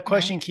 So that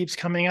question keeps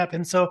coming up.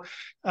 And so,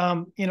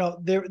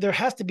 there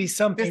has to be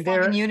something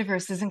there. The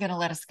universe isn't going to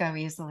let us go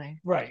easily.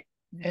 Right.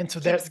 And so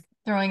that's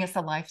throwing us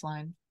a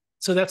lifeline.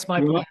 So that's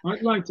my point.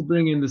 I'd like to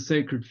bring in the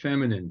sacred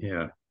feminine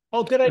here.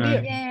 Oh, good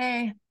idea.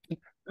 Yay.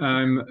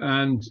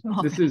 And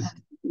this is,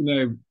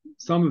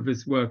 some of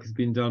this work has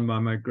been done by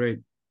my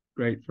great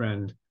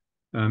friend,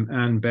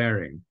 Anne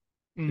Baring.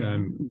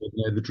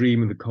 The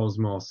Dream of the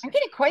Cosmos. I'm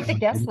getting quite the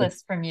guest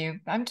list from you.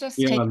 I'm just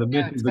taking the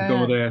myth of the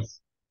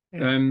goddess.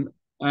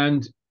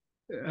 And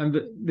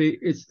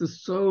it's the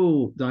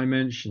soul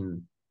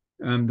dimension,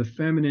 the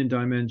feminine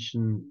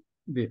dimension,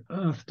 the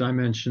earth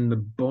dimension, the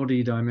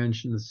body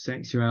dimension, the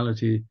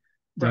sexuality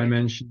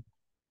dimension.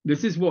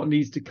 This is what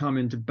needs to come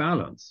into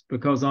balance,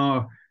 because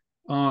our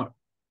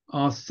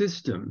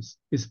systems,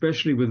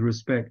 especially with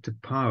respect to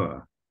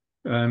power,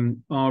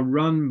 are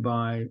run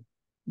by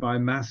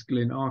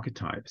masculine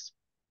archetypes,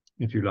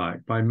 if you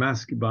like, by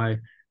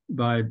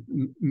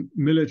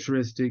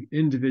militaristic,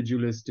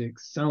 individualistic,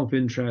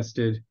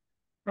 self-interested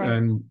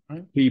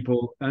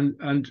people,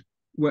 and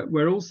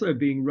we're also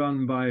being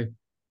run by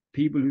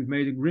people who've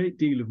made a great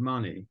deal of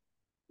money,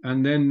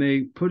 and then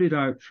they put it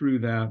out through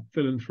their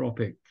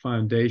philanthropic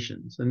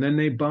foundations, and then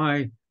they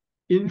buy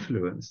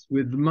influence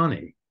with the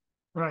money.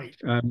 Right.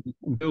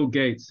 Bill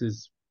Gates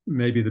is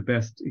maybe the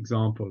best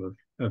example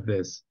of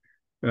this,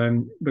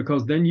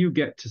 because then you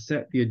get to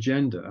set the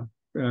agenda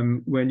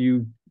when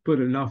you put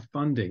enough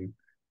funding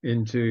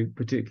into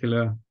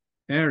particular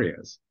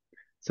areas.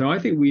 So I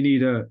think we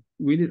need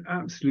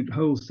absolute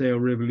wholesale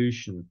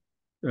revolution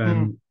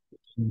in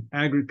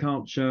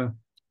agriculture,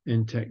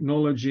 in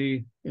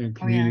technology, in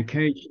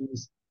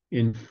communications,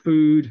 in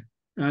food,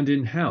 and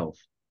in health.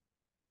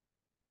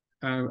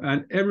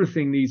 And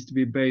everything needs to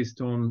be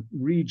based on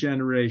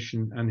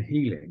regeneration and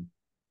healing.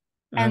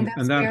 And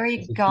that's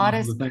very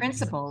goddess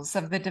principles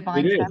of the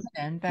divine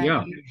feminine.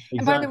 Exactly.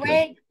 And by the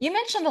way, you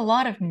mentioned a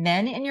lot of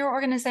men in your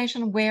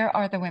organization. Where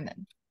are the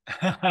women?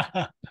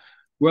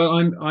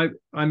 Well,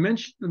 I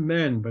mentioned the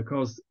men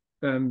because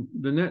the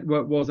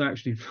network was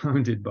actually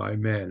founded by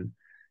men,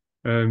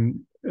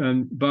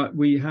 but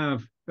we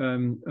have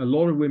a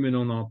lot of women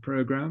on our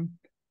program.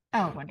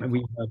 Oh, wonderful! And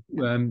we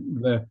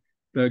have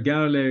the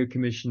Galileo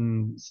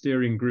Commission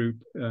steering group,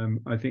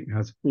 I think,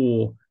 has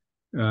four,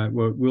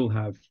 will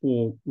have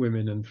 4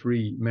 women and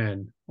 3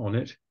 men on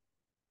it.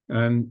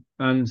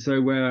 And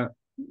so we're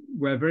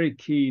very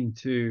keen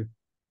to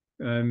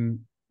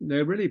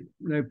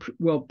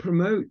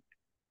promote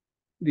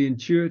the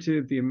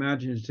intuitive, the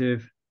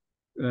imaginative,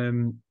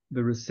 the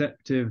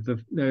receptive,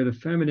 the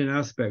feminine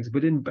aspects,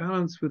 but in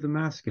balance with the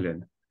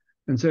masculine.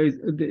 And so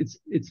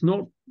it's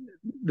not,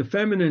 the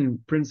feminine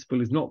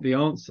principle is not the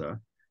answer.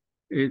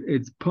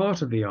 It's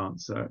part of the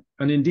answer.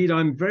 And indeed,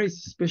 I'm very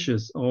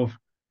suspicious of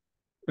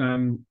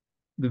the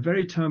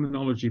very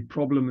terminology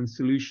problem and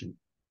solution,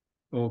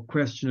 or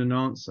question and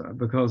answer,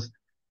 because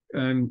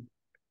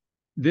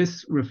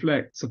this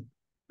reflects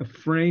a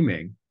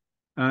framing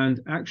and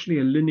actually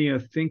a linear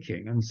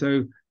thinking. And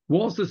so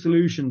what's the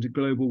solution to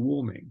global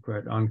warming,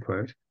 quote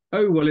unquote?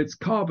 Oh, well, it's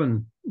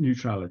carbon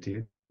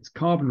neutrality, it's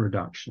carbon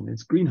reduction,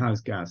 it's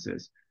greenhouse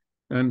gases.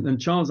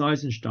 And Charles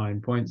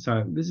Eisenstein points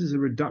out this is a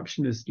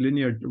reductionist,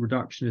 linear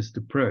reductionist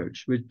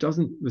approach, which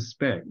doesn't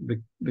respect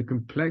the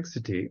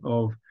complexity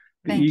of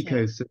the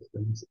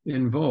ecosystems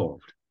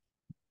involved.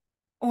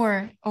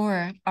 Or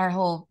our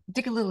whole,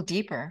 dig a little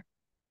deeper.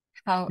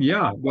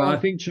 I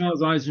think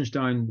Charles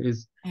Eisenstein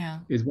is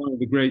one of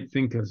the great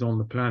thinkers on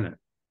the planet,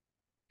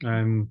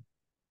 and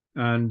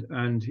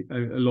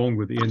along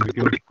with Ian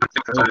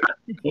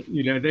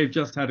McGilchrist, they've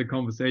just had a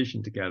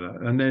conversation together.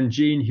 And then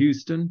Jean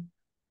Houston.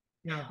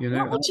 Yeah.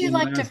 What would you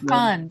like to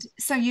fund?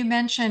 So you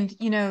mentioned,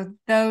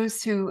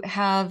 those who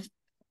have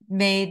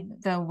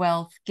made the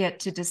wealth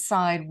get to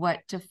decide what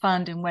to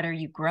fund and what are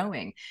you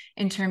growing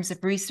in terms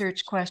of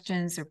research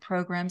questions or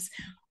programs.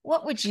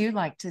 What would you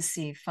like to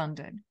see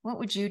funded? What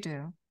would you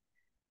do?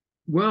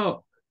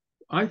 Well,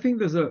 I think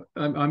there's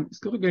I'm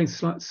sort of going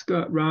to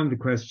skirt around the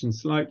question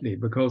slightly,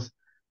 because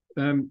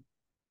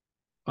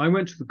I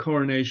went to the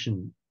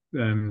coronation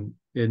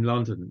in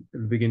London at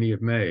the beginning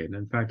of May. And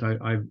in fact,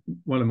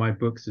 one of my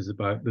books is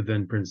about the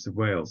then Prince of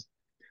Wales.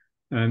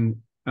 I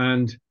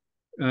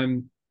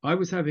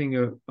was at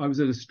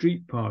a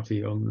street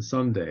party on the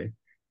Sunday,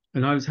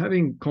 and I was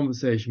having a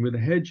conversation with a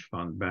hedge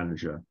fund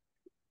manager.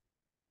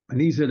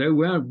 And he said, oh,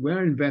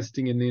 we're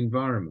investing in the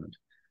environment.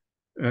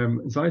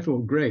 So I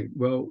thought, great.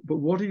 Well, but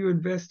what are you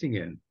investing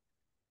in?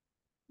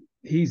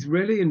 He's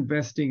really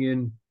investing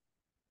in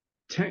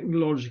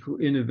technological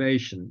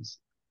innovations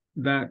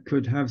that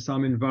could have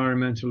some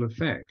environmental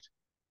effect.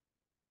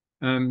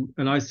 And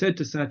I said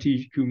to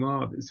Satish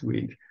Kumar this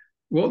week,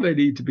 what they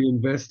need to be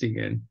investing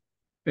in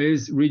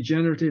is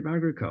regenerative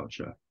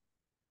agriculture.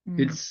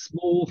 It's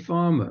small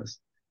farmers,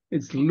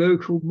 it's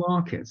local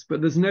markets,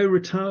 but there's no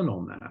return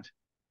on that.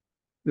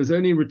 There's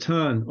only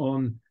return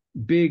on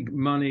big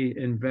money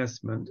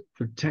investment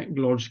for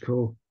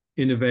technological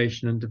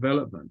innovation and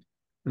development.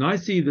 And I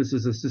see this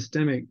as a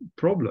systemic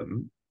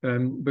problem,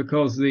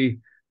 because the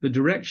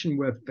direction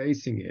we're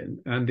facing in,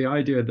 and the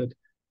idea that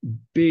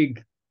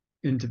big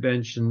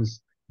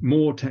interventions,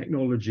 more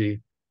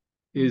technology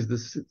is the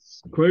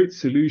quote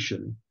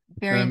solution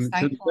to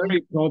the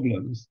very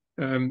problems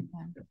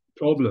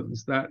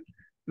that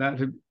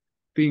have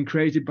been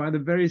created by the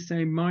very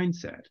same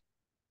mindset.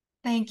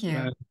 Thank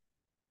you.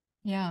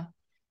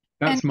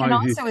 That's my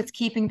and view. Also it's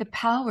keeping the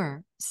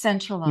power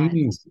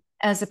centralized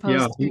as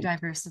opposed to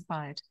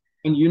diversified.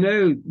 And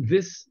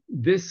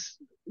this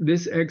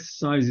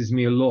exercises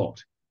me a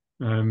lot,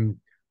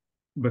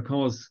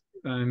 because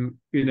Erwin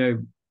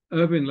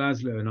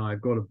Laszlo and I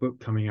have got a book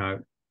coming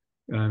out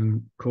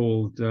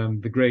called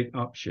The Great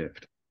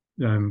Upshift.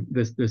 I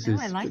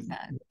like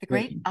that. The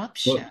Great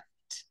Upshift.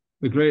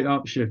 The Great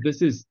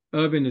Upshift.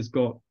 Erwin has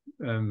got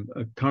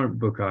a current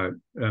book out,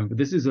 but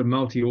this is a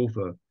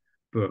multi-author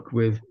book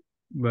with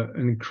an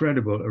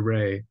incredible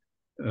array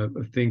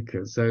of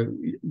thinkers. So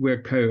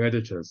we're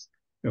co-editors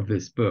of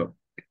this book.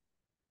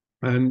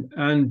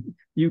 And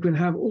you can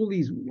have all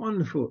these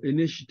wonderful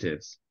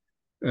initiatives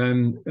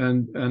and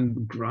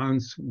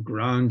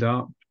ground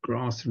up,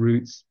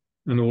 grassroots,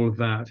 and all of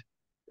that.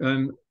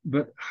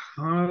 But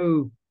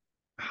how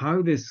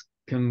this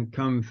can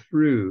come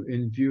through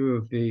in view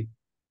of the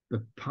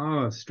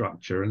power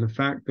structure and the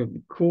fact that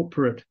the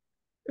corporate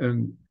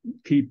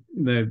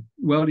the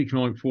World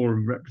Economic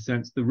Forum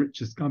represents the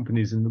richest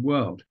companies in the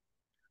world.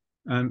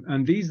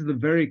 And these are the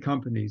very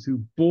companies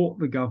who bought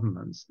the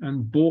governments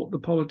and bought the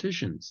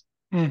politicians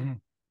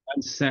and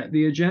set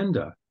the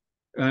agenda.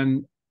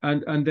 And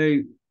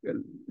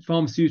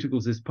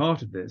pharmaceuticals is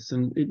part of this.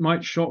 And it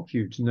might shock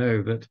you to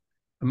know that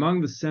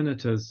among the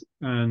senators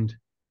and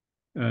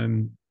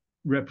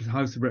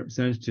House of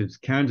Representatives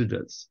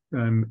candidates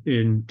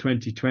in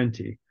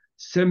 2020,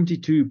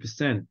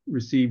 72%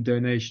 received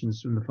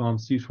donations from the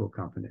pharmaceutical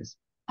companies.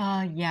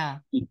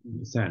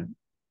 80%.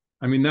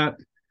 I mean, that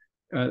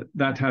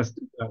has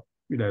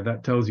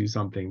that tells you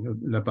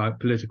something about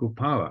political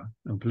power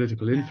and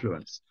political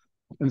influence.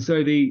 And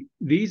so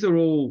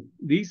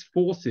these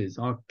forces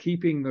are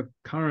keeping the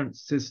current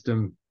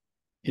system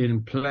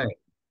in play.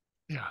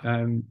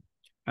 And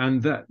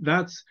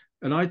Satish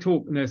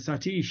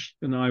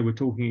and I were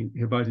talking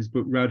about his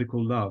book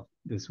Radical Love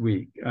this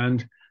week,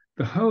 and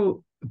the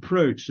whole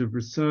approach of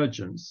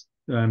resurgence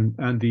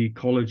and the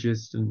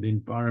ecologists and the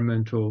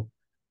environmental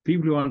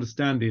people who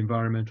understand the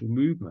environmental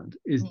movement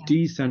is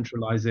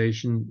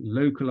decentralization,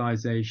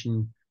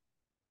 localization,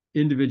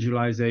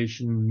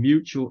 individualization,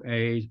 mutual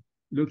aid,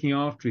 looking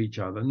after each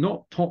other,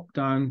 not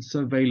top-down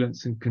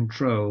surveillance and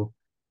control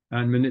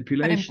and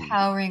manipulation. But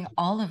empowering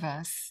all of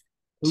us.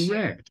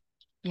 Correct.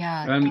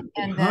 Yeah. And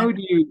how then,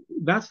 do you,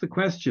 that's the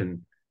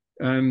question.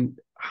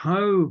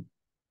 How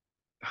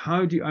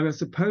do you, I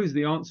suppose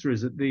the answer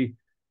is that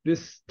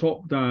this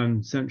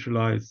top-down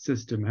centralized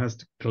system has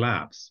to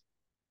collapse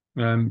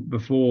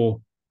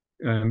before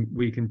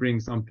we can bring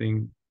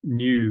something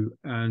new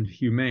and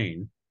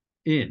humane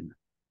in.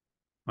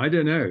 I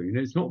don't know.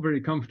 It's not very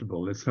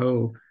comfortable, this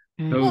whole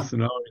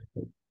scenario.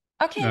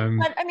 Okay,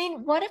 but I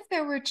mean, what if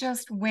there were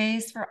just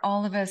ways for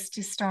all of us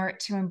to start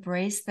to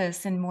embrace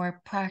this in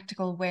more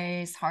practical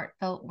ways,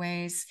 heartfelt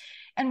ways?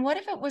 And what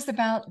if it was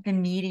about the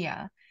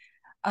media?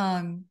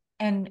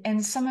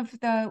 And some of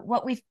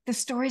the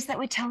stories that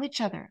we tell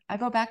each other. I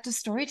go back to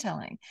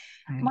storytelling.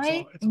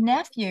 My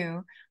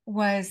nephew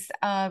was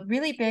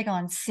really big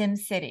on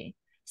SimCity.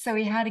 So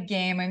he had a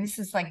game, and this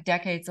is like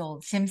decades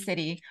old,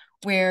 SimCity,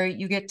 where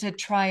you get to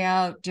try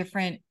out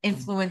different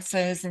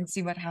influences and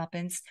see what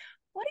happens.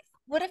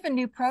 What if a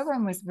new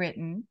program was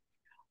written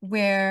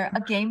where a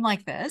game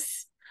like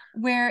this,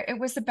 where it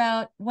was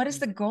about what is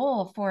the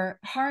goal for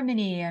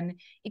harmony and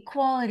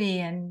equality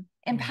and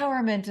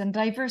empowerment and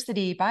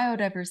diversity,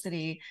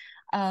 biodiversity,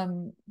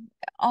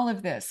 all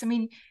of this. I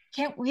mean,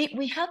 can't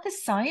we have the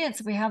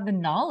science, we have the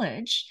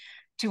knowledge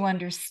to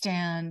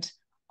understand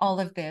all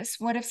of this.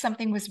 What if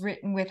something was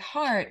written with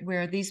heart,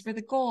 where these were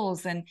the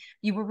goals and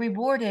you were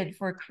rewarded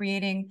for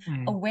creating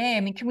a way?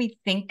 I mean, can we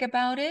think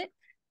about it?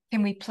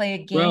 Can we play a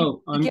game?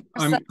 Well, get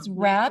ourselves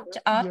wrapped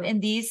up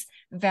in these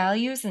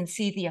values and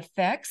see the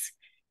effects?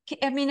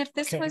 I mean, if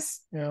this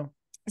was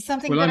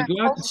something that I'm our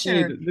glad to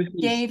say culture that this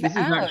gave is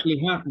out. actually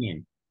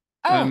happening.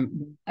 Oh,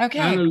 okay.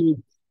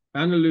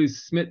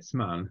 Annalise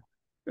Smitsman,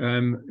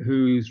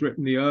 who's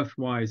written the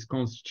Earthwise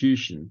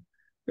Constitution,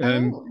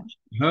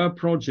 her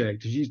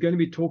project, she's going to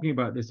be talking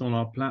about this on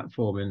our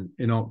platform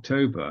in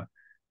October.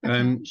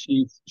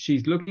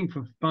 She's looking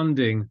for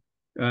funding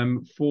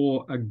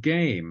for a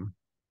game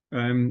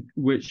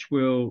which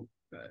will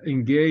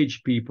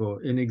engage people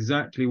in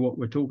exactly what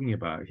we're talking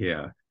about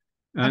here.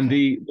 And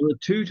there are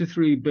 2 to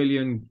 3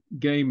 billion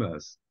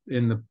gamers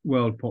in the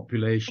world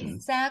population.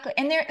 Exactly.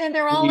 And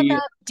they're all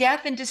about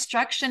death and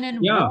destruction and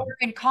war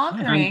and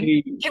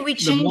conquering. Can we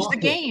change the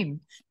game?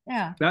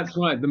 Yeah. That's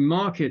right. The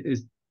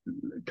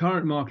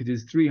current market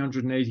is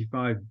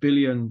 $385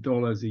 billion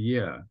a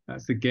year.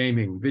 That's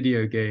the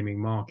video gaming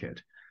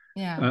market.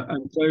 Yeah.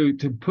 And so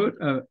to put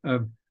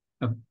a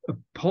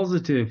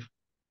positive,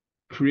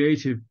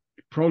 creative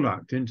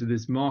product into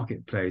this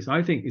marketplace,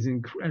 I think is an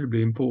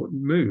incredibly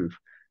important move.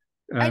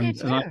 I do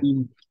too.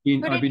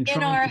 And I've been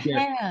trying in our to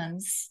get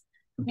hands.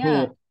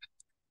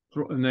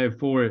 support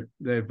for it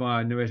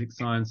via Noetic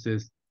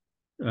Sciences,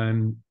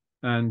 and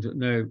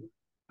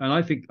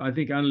I think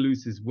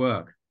Annalise's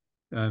work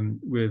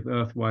with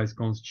Earthwise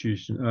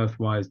Constitution,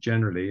 Earthwise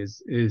generally,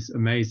 is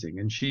amazing,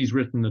 and she's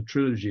written a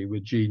trilogy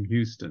with Jean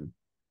Houston,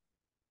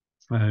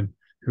 who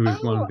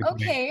is one of the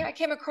okay. I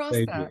came across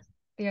that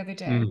the other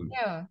day.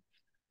 Yeah.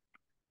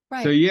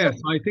 Right. So yes,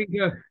 I think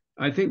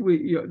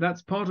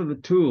that's part of the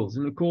tools,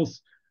 and of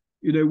course,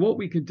 what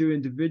we can do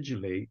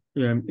individually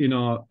in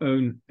our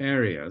own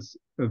areas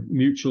of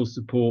mutual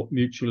support,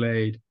 mutual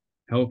aid,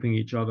 helping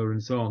each other,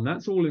 and so on.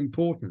 That's all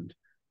important,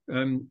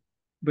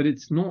 but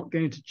it's not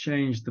going to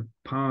change the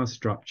power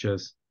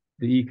structures,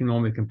 the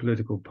economic and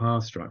political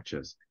power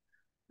structures.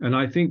 And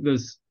I think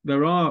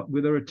there are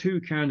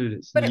 2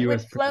 candidates in the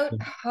US president. But it would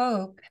float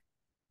hope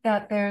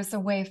that there's a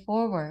way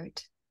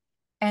forward,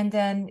 and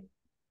then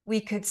we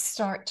could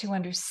start to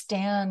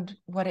understand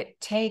what it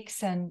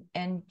takes and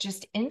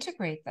just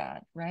integrate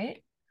that,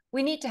 right?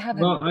 We need to have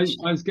I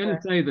was going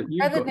to say that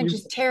rather than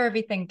just tear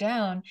everything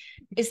down,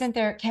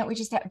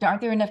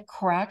 aren't there enough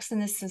cracks in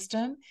the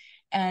system,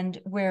 and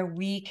where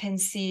we can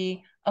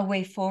see a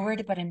way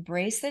forward but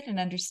embrace it and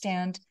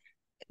understand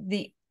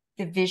the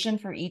vision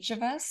for each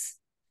of us?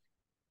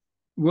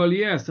 Well,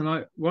 yes, and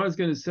what I was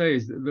going to say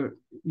is that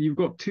you've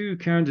got 2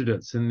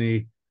 candidates in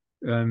the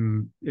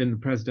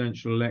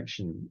presidential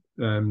election,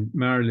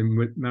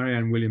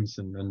 Marianne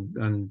Williamson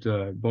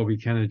and Bobby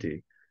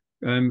Kennedy,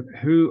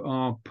 who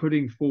are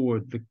putting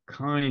forward the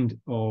kind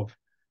of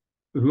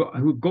who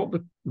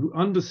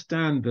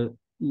understand the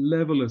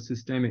level of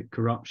systemic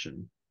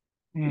corruption,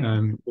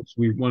 which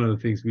one of the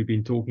things we've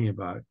been talking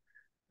about,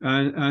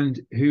 and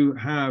who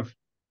have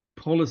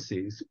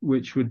policies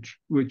which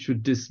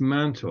would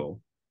dismantle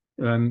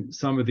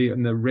some of the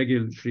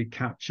regulatory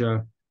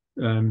capture,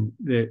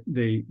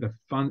 the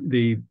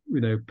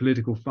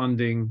political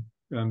funding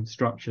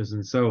structures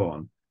and so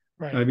on.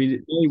 Right. I mean,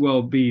 it may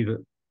well be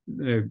that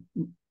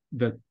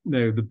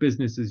the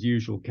business as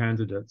usual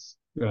candidates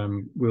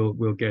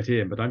will get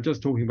in, but I'm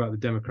just talking about the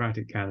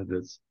Democratic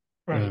candidates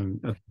at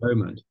the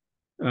moment.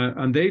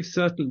 And there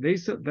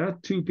are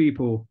 2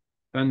 people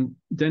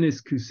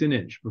Denis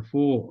Kucinich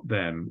before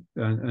them,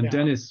 and Yeah.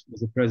 Denis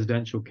was a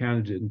presidential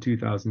candidate in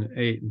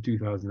 2008 and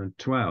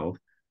 2012.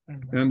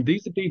 Mhm.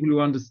 These are people who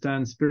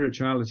understand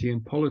spirituality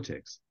and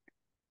politics,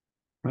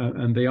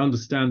 and they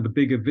understand the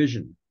bigger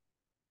vision.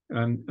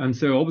 And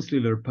so obviously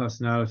there are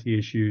personality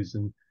issues,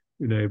 and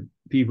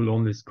people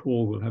on this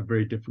call will have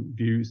very different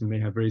views and may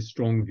have very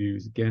strong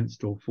views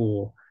against or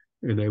for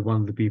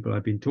one of the people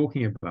I've been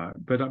talking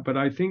about. But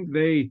I think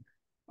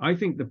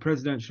the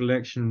presidential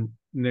election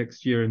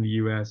next year in the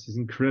US is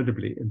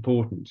incredibly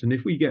important, and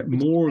if we get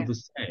more of the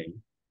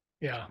same,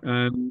 Yeah.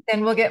 Then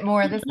we'll get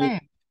more of the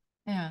same.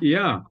 Yeah.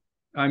 Yeah.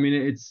 I mean,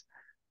 it's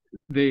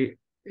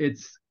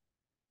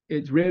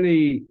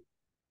really,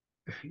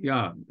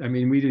 yeah. I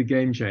mean, we did a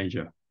game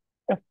changer.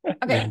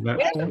 Okay, we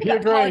don't talk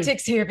about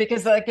politics here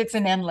because it's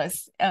an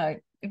endless.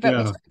 But we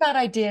talk about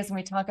ideas, and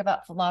we talk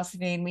about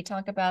philosophy, and we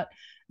talk about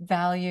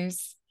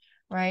values,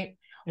 right?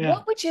 Yeah.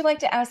 What would you like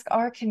to ask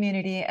our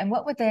community, and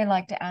what would they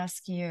like to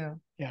ask you?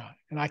 Yeah,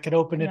 and I could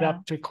open it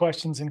up to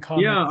questions and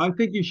comments. Yeah, I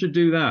think you should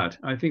do that.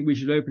 I think we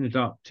should open it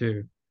up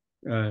to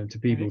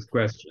people's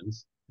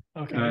questions.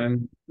 Okay.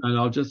 And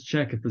I'll just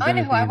check if there's anything.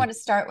 I know who I want to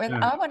start with.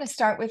 I want to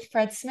start with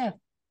Fred Smith.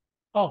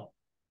 Oh,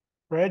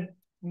 Fred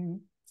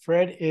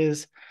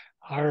is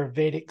our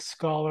Vedic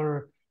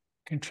scholar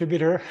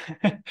contributor.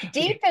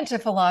 Deep into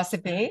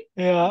philosophy.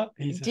 Yeah,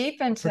 he's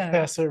deep into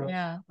professor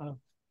of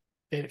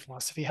Vedic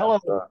philosophy. Hello.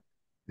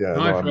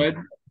 Hi, Fred.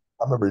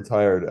 I'm a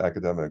retired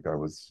academic.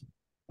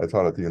 I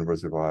taught at the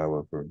University of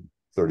Iowa for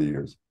 30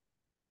 years.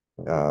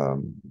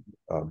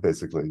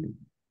 Basically,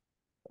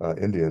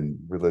 Indian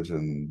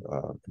religion,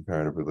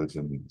 comparative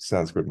religion,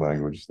 Sanskrit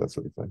language, that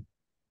sort of thing,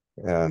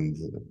 and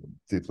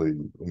deeply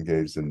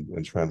engaged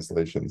in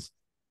translations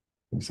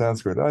in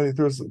Sanskrit.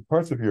 There's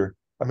parts of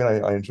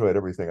I enjoyed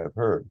everything I've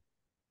heard,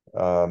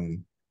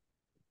 and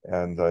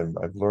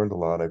I've learned a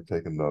lot. I've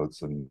taken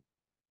notes and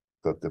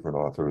got different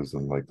authors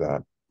and like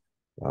that,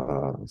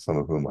 some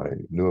of whom I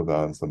knew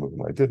about and some of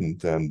whom I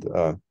didn't. And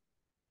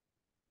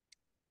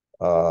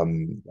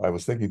I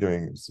was thinking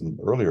during some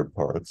earlier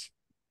parts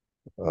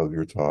of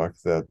your talk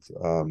that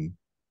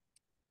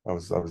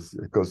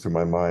it goes through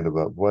my mind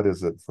about what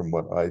is it from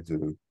what I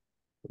do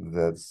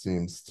that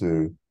seems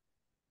to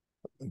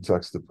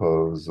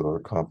juxtapose or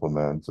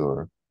complement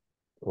or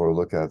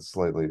look at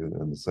slightly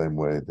in the same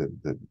way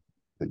that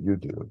you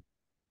do,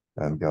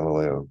 and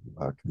Galileo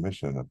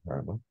Commission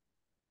apparently,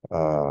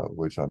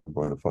 which I'm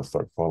going to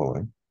start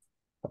following.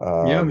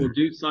 Well,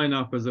 do sign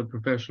up as a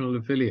professional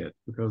affiliate,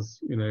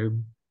 because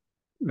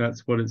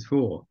that's what it's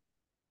for.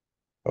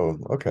 Oh,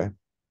 okay.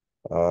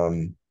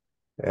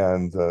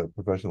 And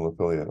professional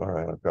affiliate. All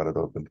right, I've got it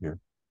opened here.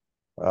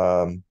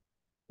 I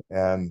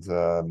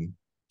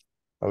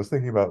was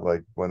thinking about,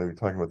 like, when we were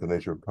talking about the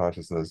nature of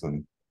consciousness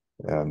and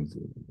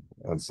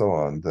so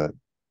on, that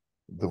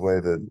the way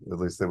that at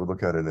least they would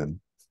look at it in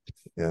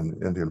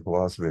Indian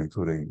philosophy,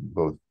 including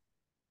both,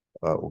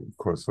 of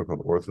course,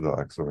 so-called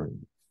Orthodox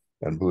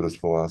and Buddhist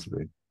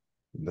philosophy,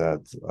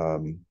 that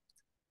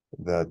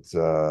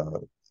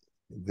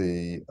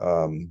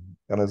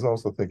and I was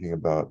also thinking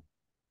about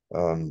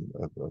a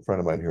friend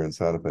of mine here in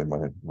Santa Fe,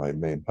 my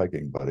main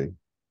hiking buddy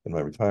in my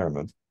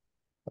retirement,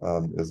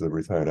 is a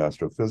retired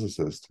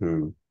astrophysicist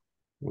who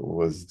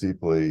was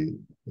deeply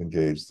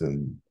engaged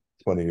in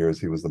 20 years.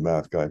 He was the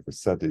math guy for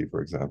SETI,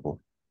 for example,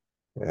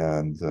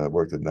 and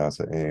worked at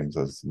NASA Ames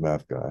as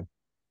math guy.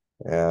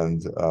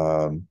 And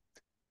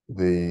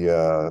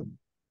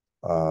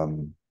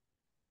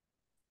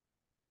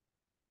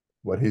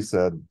what he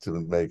said, to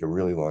make a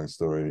really long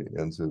story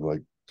into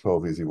like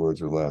 12 easy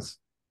words or less,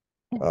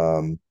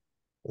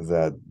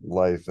 that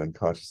life and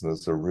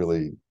consciousness are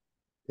really,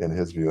 in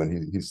his view, and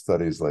he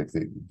studies like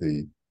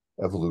the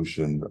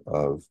evolution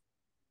of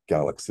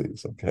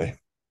galaxies, okay?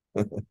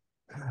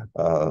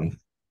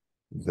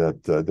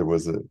 That there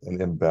was an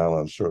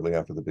imbalance shortly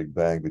after the Big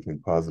Bang between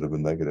positive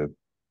and negative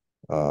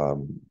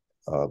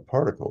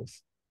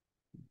particles,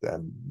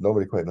 and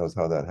nobody quite knows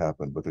how that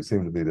happened, but there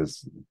seemed to be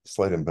this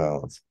slight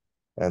imbalance,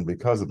 and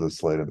because of this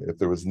slight,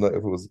 if it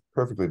was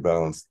perfectly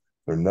balanced,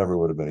 there never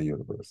would have been a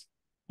universe.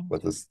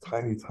 But this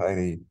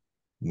tiny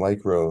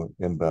micro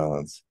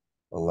imbalance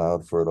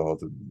allowed for it all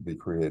to be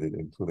created,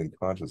 including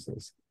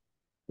consciousness.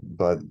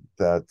 But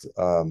that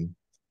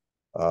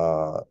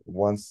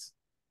once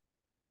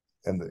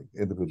and the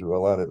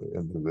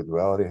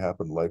individuality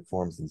happened, life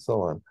forms and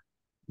so on,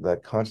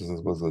 that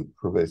consciousness was a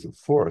pervasive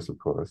force, of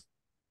course.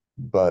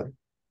 But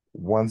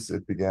once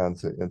it began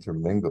to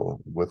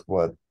intermingle with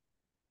what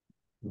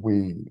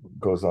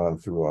goes on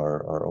through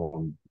our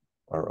own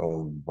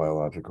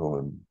biological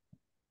and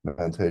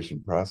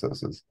mentation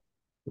processes,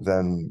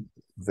 then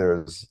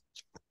there's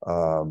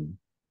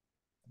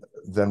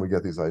then we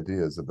get these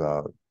ideas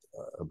about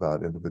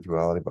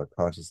individuality, about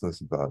consciousness,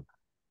 about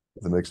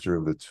the mixture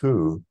of the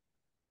two.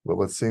 But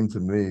what seemed to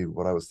me,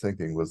 what I was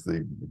thinking, was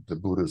the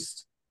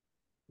Buddhist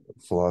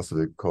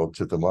philosophy called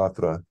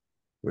Chittamatra,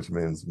 which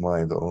means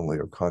mind only,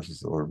 or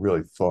conscious, or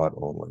really thought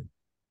only.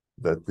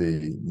 That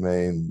the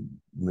main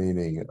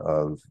meaning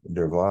of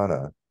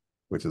nirvana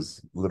which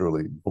is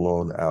literally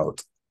blown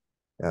out.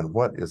 And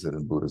what is it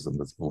in Buddhism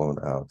that's blown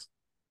out?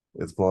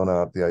 It's blown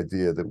out the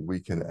idea that we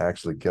can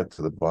actually get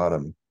to the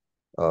bottom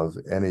of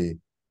any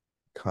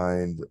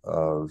kind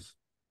of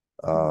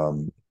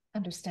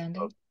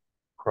understanding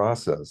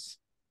process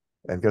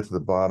and get to the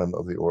bottom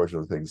of the origin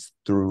of things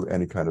through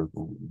any kind of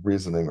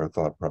reasoning or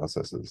thought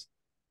processes.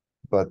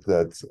 But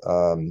that,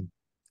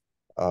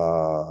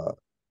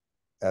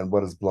 and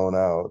what is blown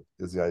out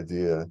is the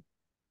idea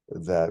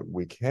that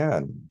we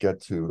can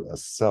get to a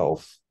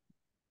self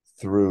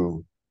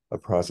through a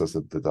process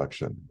of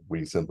deduction.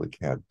 We simply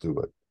can't do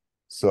it.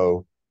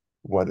 So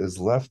what is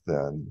left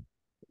then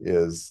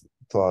is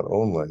thought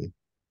only,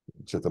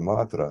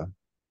 chittamatra,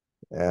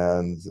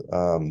 and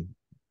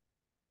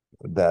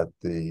that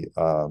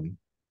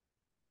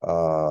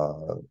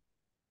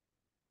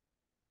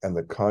and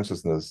the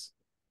consciousness,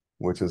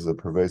 which is a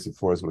pervasive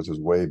force, which is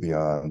way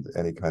beyond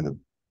any kind of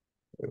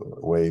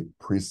way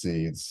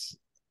precedes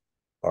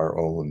our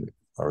own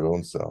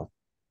self,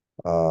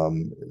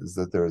 is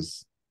that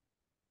there's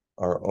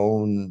our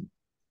own,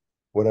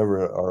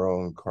 whatever our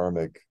own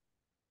karmic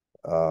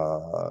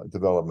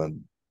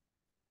development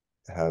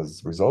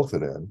has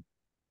resulted in,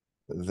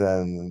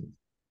 then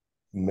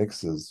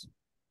mixes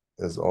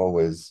as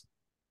always,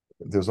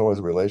 there's always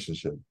a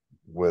relationship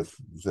with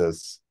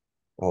this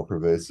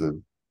all-pervasive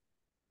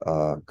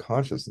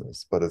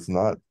consciousness, but it's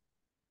not.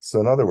 So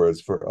in other words,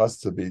 for us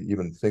to be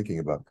even thinking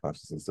about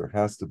consciousness, there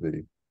has to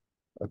be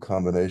a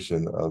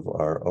combination of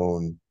our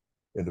own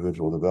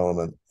individual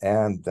development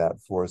and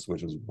that force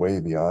which is way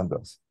beyond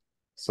us.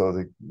 So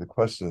the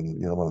question,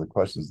 one of the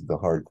questions, the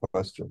hard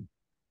question.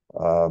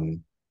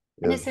 And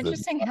it's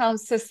interesting how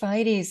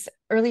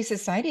early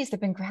societies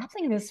have been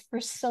grappling this for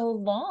so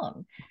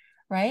long,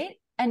 right?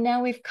 And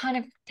now we've kind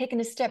of taken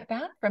a step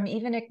back from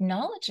even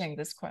acknowledging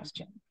this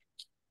question.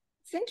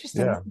 It's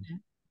interesting, yeah. isn't it?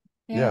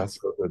 Yeah.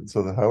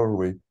 So that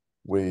however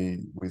we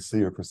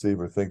see or perceive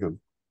or think of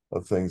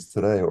things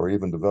today, or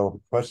even develop a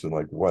question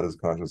like, what is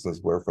consciousness?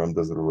 Where from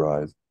does it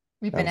arise?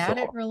 We've been at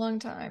it for a long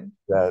time.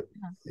 That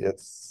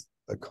it's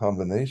a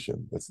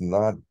combination. It's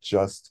not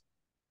just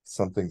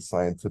something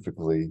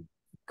scientifically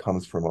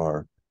comes from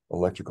our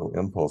electrical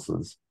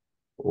impulses,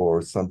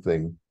 or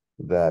something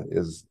that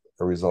is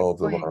a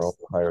result of our own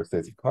higher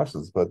states of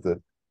consciousness, but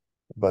that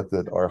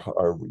our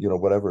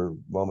whatever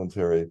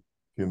momentary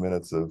few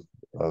minutes of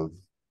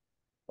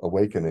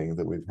awakening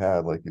that we've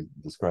had, like you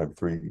described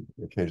 3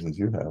 occasions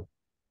you have,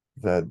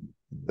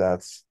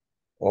 that's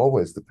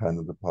always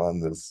dependent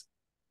upon this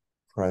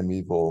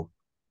primeval,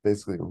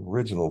 basically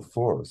original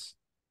force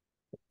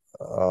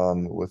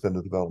within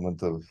the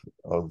development of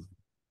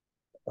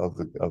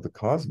the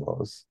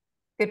cosmos.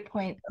 Good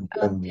point.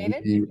 And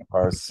David? we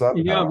are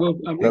somehow,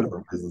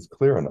 whatever is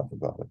clear enough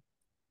about it.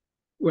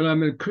 Well,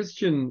 I'm a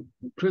Christian,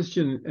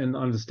 and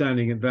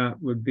understanding of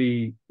that would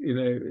be,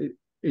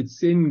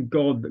 it's in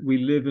God that we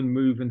live and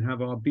move and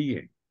have our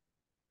being.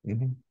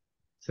 Mm-hmm.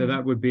 So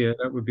that would be a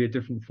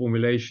different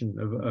formulation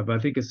of I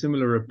think a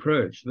similar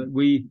approach that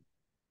we,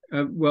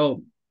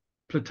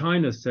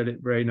 Plotinus said it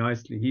very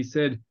nicely. He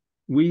said,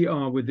 we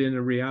are within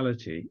a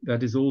reality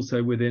that is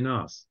also within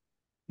us.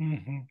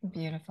 Mm-hmm.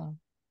 Beautiful.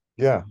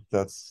 Yeah,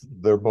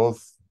 they're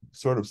both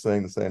sort of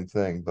saying the same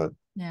thing, but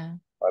yeah,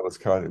 I was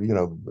kind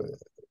of,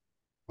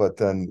 but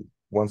then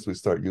once we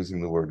start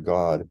using the word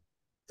God,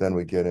 then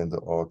we get into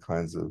all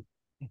kinds of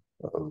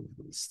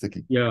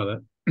sticky. Yeah,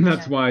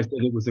 that's why I said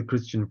it was a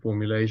Christian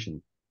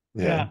formulation.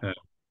 Yeah. But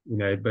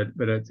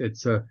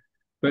it's a,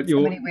 but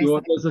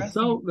there's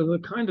a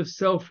kind of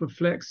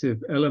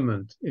self-reflexive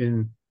element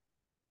in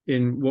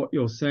what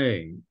you're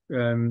saying,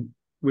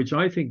 which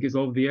I think is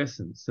of the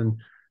essence. And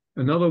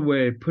another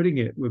way of putting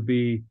it would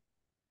be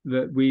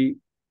that we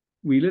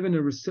live in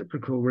a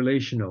reciprocal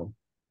relational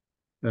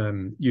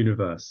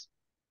universe,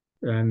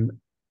 and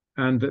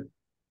that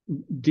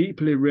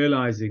deeply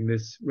realizing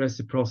this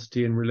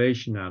reciprocity and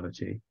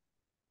relationality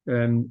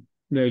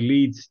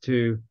leads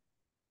to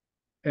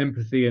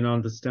empathy and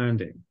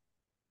understanding,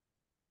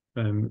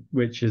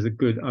 which is a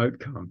good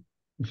outcome,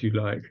 if you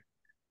like,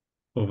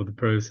 of the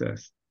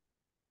process.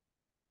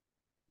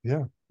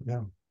 Yeah.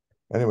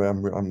 Anyway,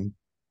 I'm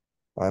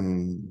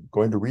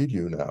going to read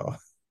you now.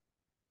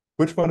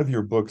 Which one of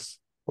your books,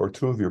 or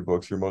 2 of your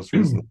books, your most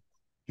recent,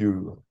 this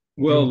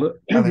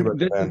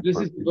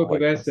is the book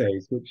of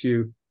essays, which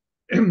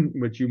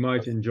you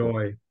might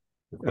enjoy,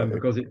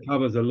 because it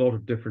covers a lot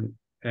of different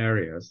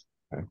areas.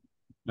 Okay.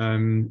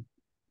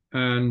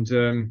 And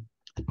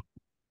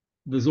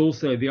there's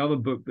also the other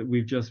book that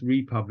we've just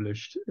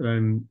republished,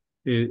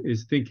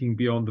 is Thinking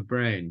Beyond the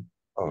Brain.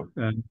 Oh.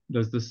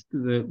 There's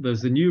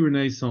the New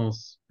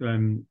Renaissance,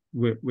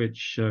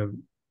 which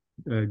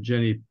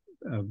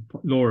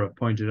Laura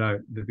pointed out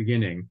at the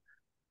beginning.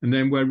 And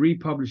then we're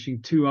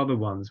republishing 2 other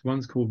ones.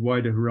 One's called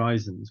Wider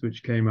Horizons,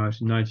 which came out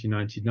in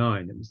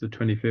 1999. It was the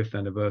 25th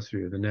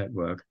anniversary of the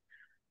network.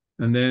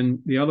 And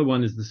then the other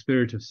one is The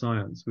Spirit of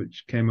Science,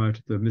 which came out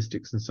at the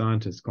Mystics and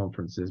Scientists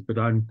conferences. But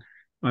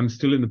I'm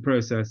still in the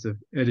process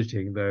of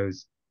editing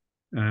those,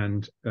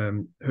 and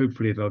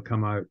hopefully they'll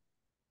come out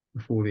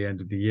before the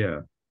end of the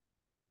year.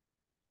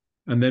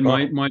 And then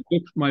Wow.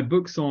 my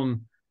books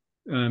on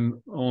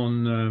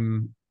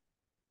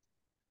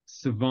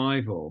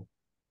survival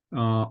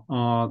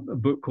are a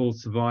book called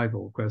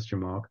Survival ?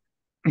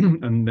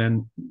 And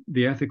then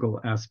the ethical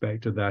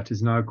aspect of that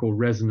is now called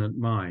Resonant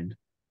Mind,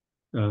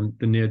 the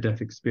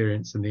near-death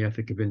experience and the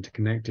ethic of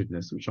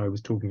interconnectedness, which I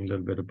was talking a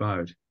little bit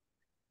about.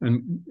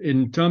 And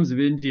in terms of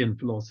Indian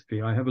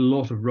philosophy, I have a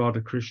lot of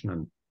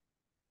Radhakrishnan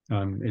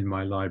in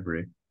my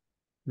library.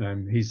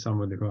 He's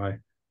someone who I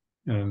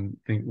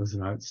think was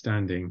an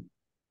outstanding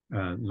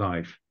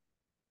life.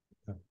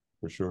 Yeah,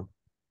 for sure.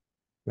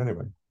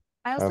 Anyway,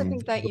 I also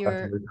think that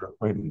your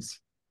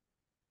acquaintance.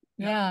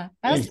 Yeah,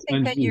 I also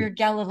think that your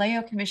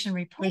Galileo Commission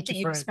report that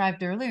you Fred.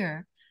 described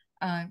earlier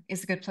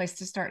is a good place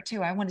to start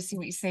too. I want to see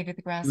what you say to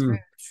the grassroots.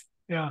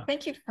 Yeah.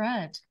 Thank you,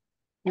 Fred.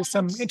 There's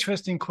some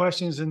interesting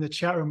questions in the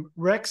chat room.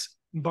 Rex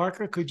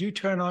Barker, could you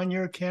turn on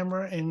your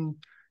camera and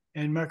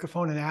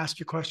microphone and ask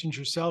your questions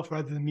yourself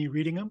rather than me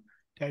reading them?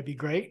 That'd be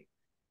great.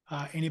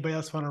 Anybody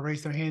else want to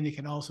raise their hand? They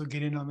can also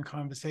get in on the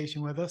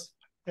conversation with us.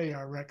 There you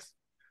are, Rex.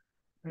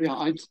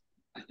 Yeah,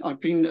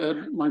 I've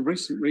been, my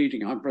recent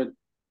reading, I've read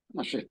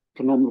actually a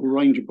phenomenal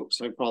range of books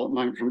so far at the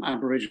moment, from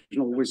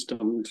Aboriginal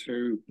wisdom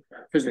to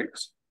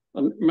physics.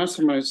 And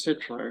Massimo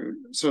Citro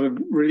sort of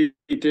really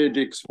did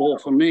explore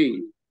for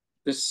me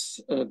this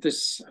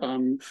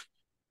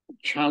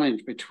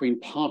challenge between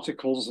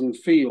particles and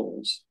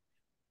fields.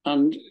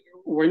 And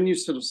when you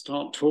sort of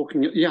start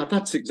talking, yeah,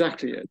 that's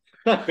exactly it.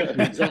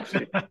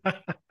 Exactly.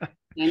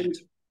 And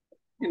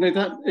you know,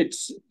 that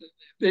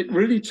it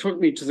really took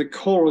me to the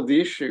core of the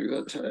issue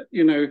that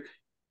you know,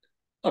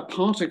 a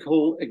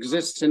particle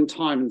exists in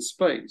time and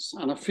space,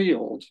 and a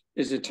field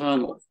is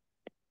eternal.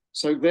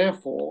 So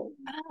therefore,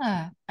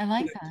 I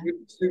like that.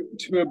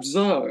 To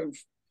observe,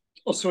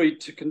 or sorry,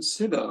 to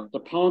consider the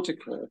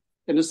particle,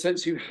 in a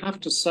sense, you have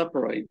to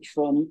separate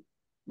from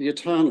the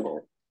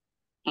eternal.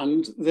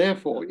 And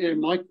therefore, you know,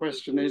 my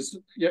question is,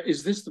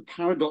 is this the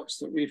paradox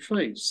that we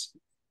face?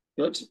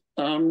 That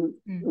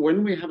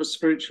when we have a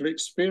spiritual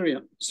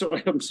experience,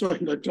 I'm sorry,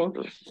 no, John,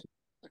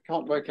 I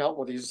can't work out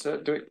what he's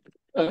doing.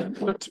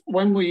 But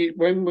when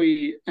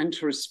we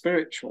enter a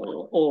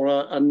spiritual or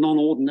a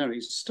non-ordinary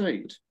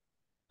state,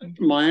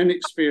 my own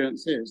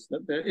experience is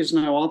that there is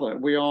no other.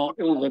 We are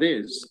all that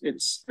is.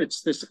 It's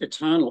this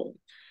eternal,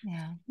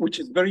 which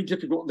is very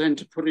difficult then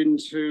to put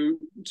into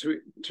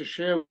to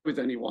share with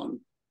anyone,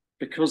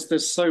 because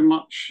there's so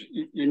much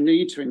you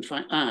need to in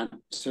fact add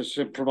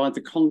to provide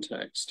the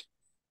context.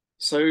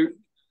 So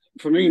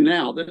for me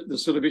now, the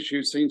sort of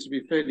issues seem to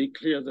be fairly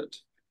clear that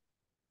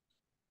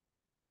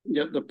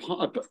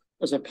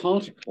as a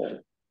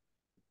particle,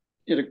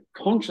 you know,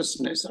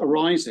 consciousness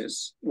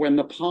arises when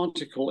the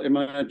particle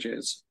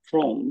emerges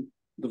from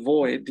the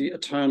void, the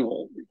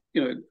eternal,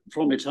 you know,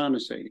 from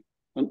eternity,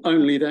 and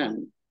only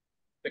then.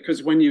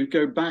 Because when you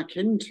go back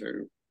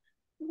into,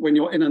 when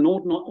you're in an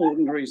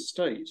ordinary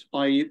state,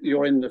 i.e.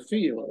 you're in the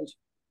field,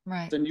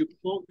 right, then you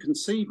can't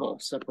conceive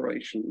of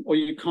separation, or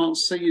you can't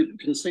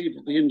conceive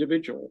of the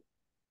individual.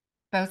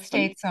 Both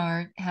states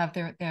have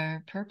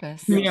their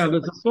purpose. Yeah,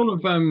 there's a sort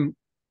of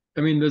I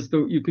mean,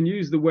 you can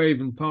use the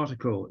wave and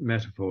particle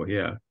metaphor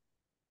here.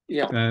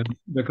 Yeah.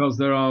 Because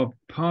there are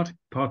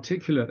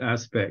particulate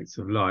aspects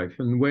of life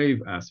and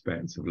wave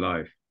aspects of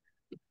life.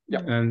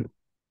 Yeah.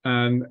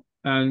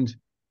 And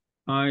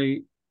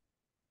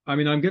I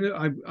mean,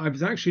 I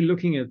was actually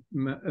looking at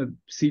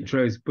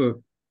Citro's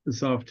book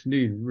this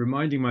afternoon,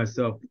 reminding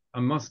myself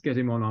I must get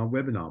him on our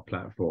webinar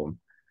platform,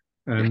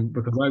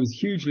 because I was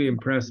hugely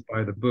impressed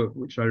by the book,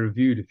 which I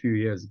reviewed a few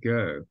years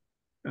ago,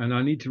 and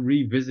I need to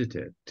revisit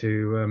it to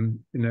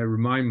you know,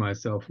 remind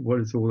myself what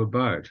it's all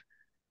about.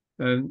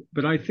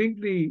 But I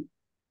think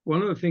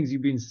one of the things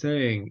you've been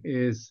saying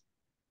is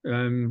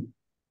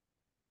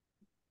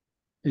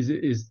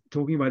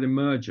talking about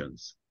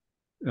emergence.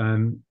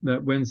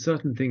 That when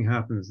certain thing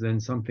happens, then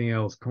something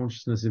else,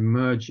 consciousness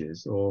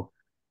emerges, or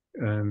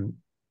and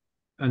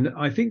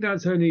I think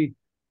that's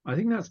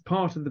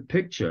part of the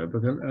picture.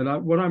 Because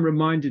what I'm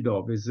reminded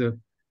of is you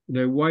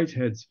know,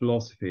 Whitehead's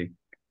philosophy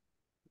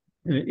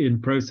in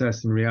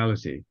Process and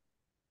Reality,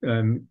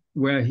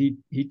 where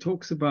he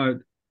talks about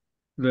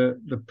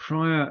the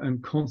prior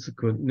and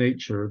consequent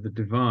nature of the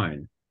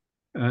divine,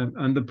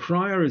 and the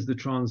prior is the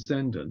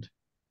transcendent,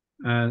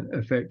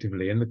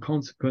 effectively, and the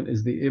consequent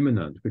is the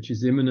immanent, which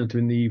is immanent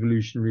in the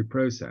evolutionary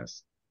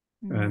process.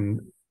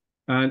 And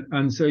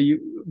so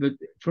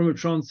from a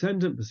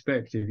transcendent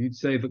perspective, you'd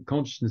say that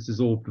consciousness is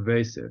all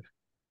pervasive,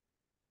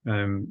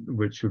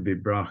 which would be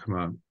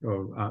Brahma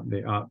or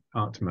the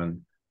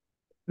Atman.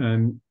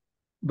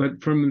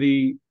 But from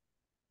the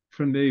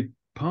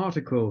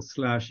particle /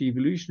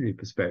 evolutionary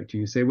perspective,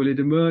 you say, well, it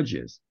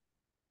emerges.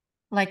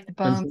 Like the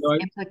bones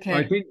implicate.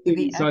 I think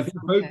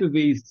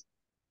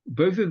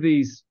both of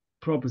these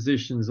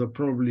propositions are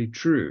probably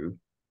true,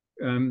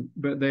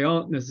 but they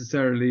aren't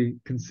necessarily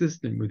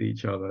consistent with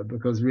each other,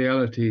 because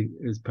reality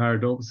is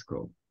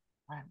paradoxical.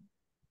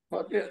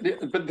 But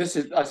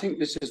I think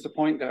this is the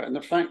point there, and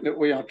the fact that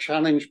we are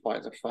challenged by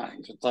the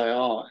fact that they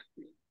are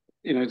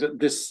that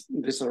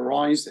this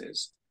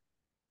arises.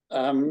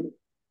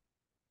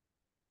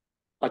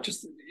 I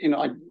just,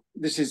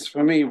 this is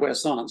for me where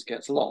science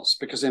gets lost,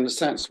 because in a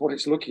sense, what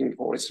it's looking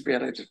for is to be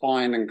able to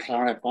define and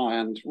clarify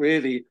and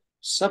really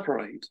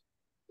separate.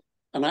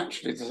 And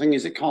actually, the thing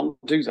is, it can't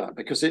do that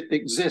because it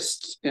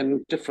exists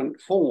in different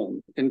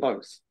form in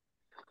both.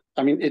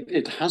 I mean,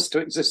 it has to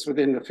exist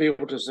within the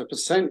field as a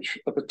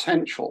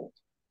potential,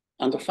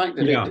 and the fact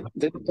that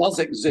it does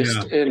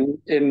exist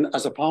in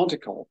as a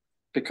particle,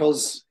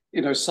 because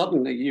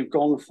suddenly you've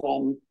gone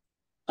from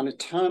an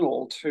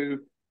eternal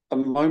to a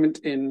moment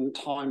in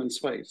time and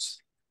space.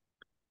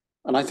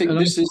 And I think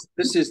this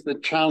is the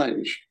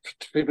challenge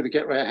for people to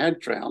get their head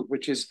around,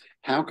 which is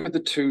how could the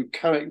two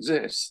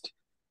coexist?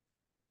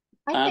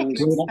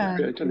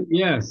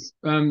 Yes,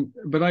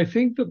 but I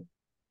think that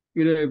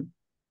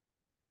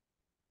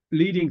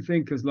leading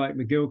thinkers like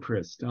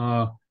McGilchrist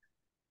are,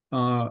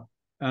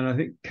 and I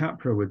think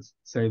Capra would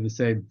say the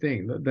same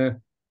thing, that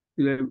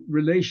the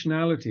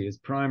relationality is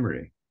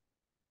primary.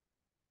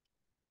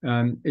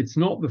 It's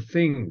not the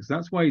things.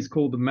 That's why he's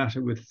called the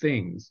matter with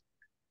things,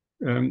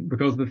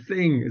 because the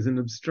thing is an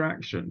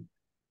abstraction,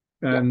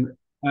 and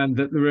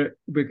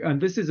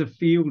this is a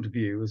field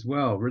view as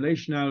well.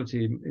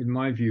 Relationality, in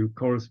my view,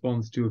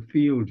 corresponds to a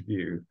field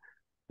view,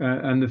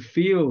 and the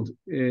field,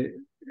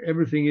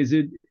 everything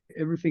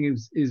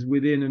is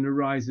within and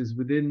arises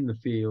within the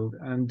field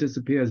and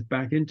disappears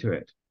back into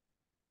it.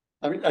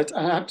 I mean,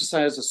 I have to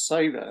say, as a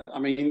sailor, I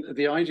mean,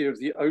 the idea of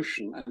the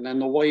ocean and then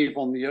the wave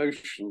on the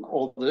ocean,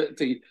 or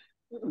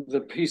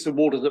the piece of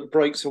water that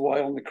breaks away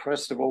on the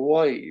crest of a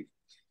wave,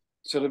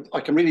 sort of,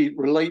 I can really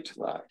relate to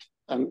that.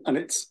 And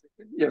it's,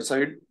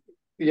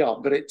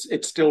 but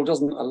it still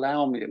doesn't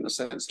allow me, in a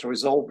sense, to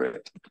resolve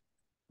it.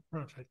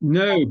 Perfect.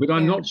 No, but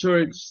I'm not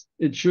sure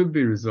it should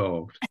be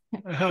resolved.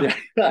 I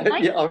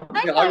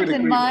would agree.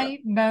 My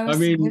most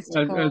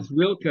mystical... as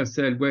Rilke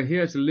said, we're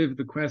here to live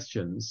the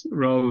questions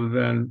rather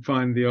than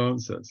find the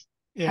answers.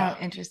 Yeah.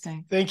 Oh,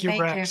 interesting. Thank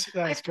you, Rex.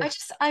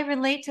 I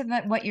relate to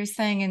that, what you're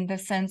saying, in the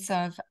sense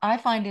of, I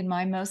find in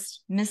my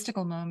most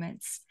mystical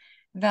moments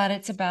that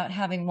it's about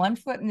having one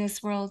foot in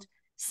this world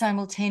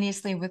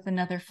simultaneously with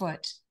another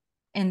foot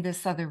in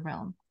this other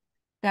realm,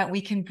 that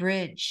we can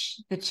bridge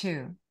the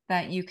two,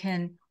 that you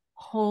can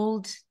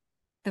hold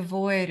the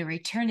void or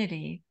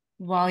eternity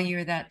while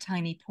you're that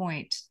tiny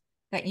point,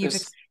 that you've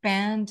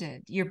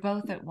expanded. You're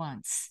both at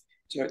once.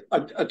 So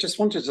I just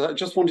wanted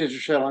to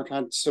share. I've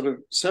had sort of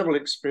several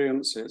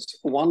experiences.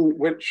 One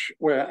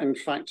where in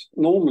fact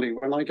normally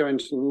when I go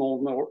into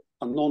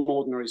a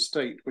non-ordinary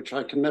state, which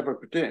I can never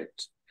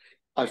predict,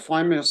 I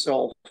find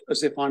myself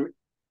as if I'm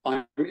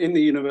in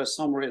the universe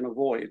somewhere in a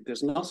void.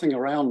 There's nothing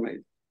around me,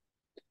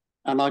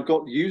 and I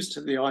got used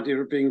to the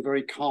idea of being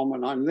very calm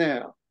when I'm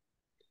there.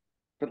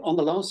 But on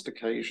the last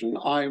occasion,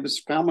 I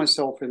found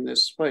myself in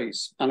this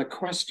space, and a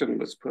question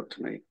was put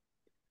to me.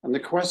 And the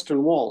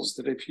question was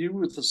that if you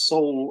were the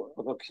soul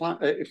of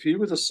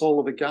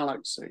a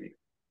galaxy,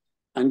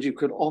 and you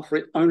could offer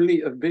it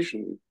only a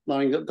vision,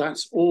 knowing that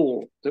that's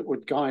all that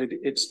would guide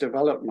its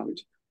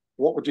development,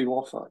 what would you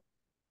offer?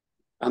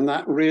 And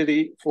that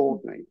really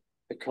floored me,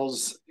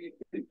 because,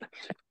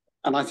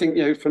 and I think,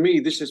 for me,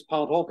 this is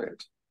part of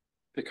it,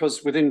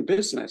 because within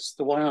business,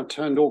 the way I've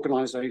turned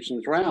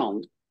organizations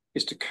around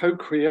is to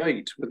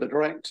co-create with the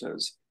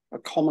directors a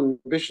common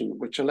vision,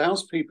 which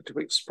allows people to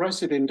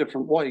express it in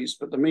different ways,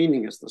 but the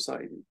meaning is the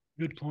same.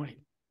 Good point.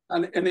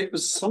 And it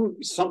was some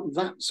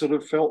that sort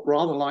of felt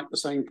rather like the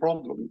same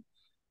problem.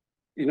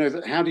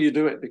 That how do you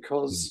do it?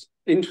 Because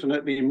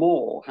infinitely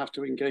more have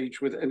to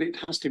engage with it, and it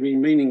has to be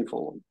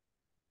meaningful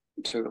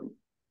to them.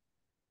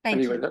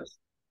 Thank you. That's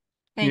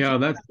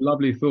a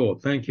lovely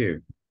thought. Thank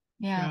you.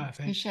 Yeah,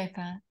 appreciate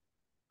that.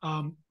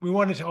 We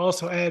wanted to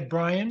also add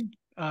Brian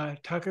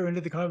Tucker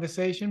into the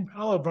conversation.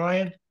 Hello,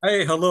 Brian.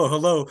 Hey,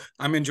 hello.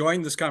 I'm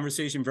enjoying this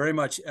conversation very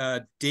much,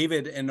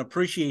 David, and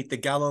appreciate the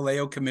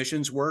Galileo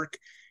Commission's work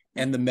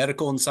and the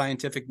Medical and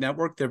Scientific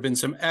Network. There have been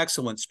some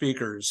excellent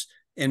speakers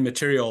and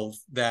material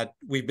that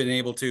we've been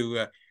able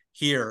to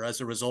hear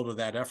as a result of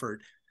that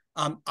effort.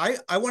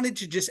 I wanted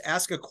to just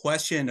ask a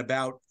question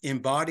about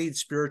embodied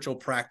spiritual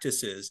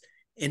practices,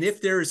 and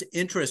if there's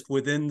interest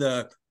within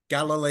the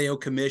Galileo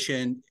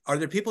Commission, are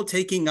there people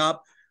taking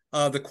up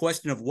the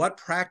question of what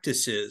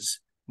practices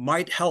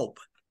might help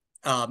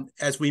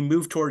as we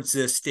move towards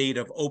this state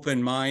of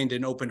open mind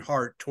and open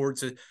heart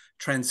towards a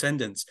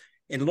transcendence?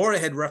 And Laura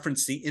had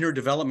referenced the inner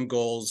development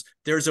goals.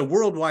 There's a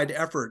worldwide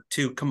effort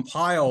to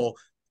compile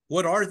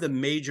what are the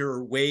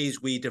major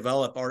ways we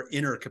develop our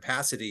inner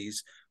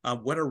capacities.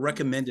 What are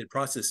recommended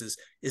processes?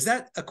 Is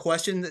that a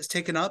question that's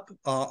taken up?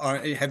 Or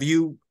have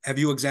you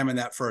examined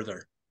that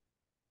further?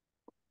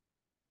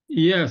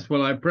 Yes,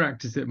 well, I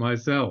practice it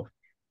myself.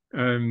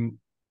 I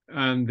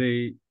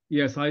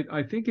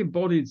think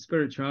embodied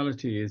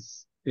spirituality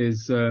is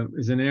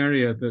an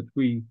area that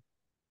we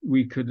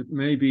could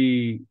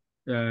maybe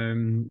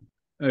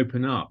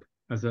open up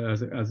as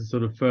a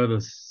sort of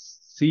further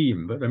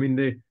seam. But I mean,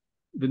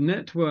 the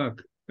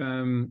network,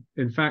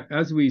 in fact,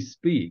 as we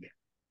speak,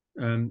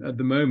 at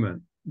the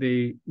moment,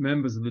 the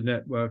members of the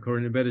network are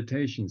in a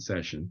meditation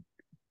session,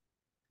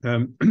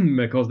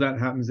 because that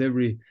happens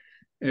every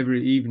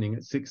evening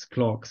at 6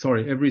 o'clock.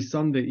 Sorry, every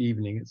Sunday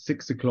evening at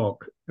 6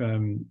 o'clock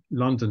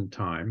London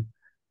time,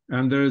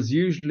 and there's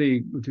usually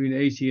between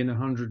 80 and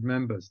 100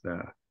 members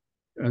there,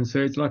 and so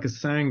it's like a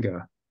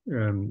sangha,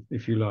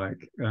 if you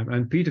like.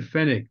 And Peter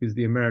Fenwick is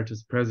the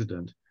emeritus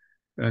president.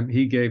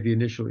 He gave the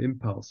initial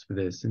impulse for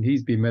this, and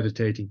he's been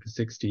meditating for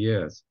 60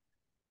 years,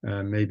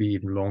 maybe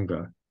even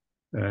longer.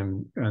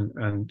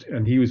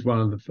 And he was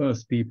one of the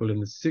first people in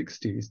the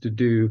 60s to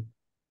do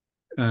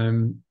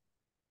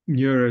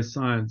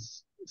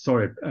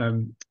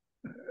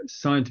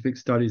scientific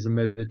studies of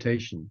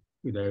meditation,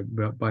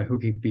 by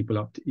hooking people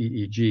up to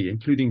EEG,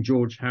 including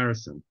George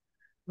Harrison,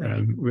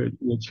 right.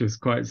 Which was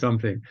quite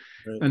something.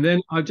 Right. And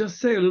then I'll just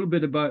say a little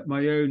bit about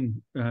my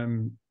own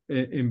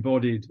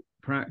embodied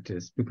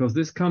practice, because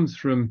this comes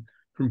from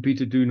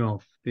Peter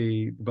Dunov,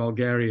 the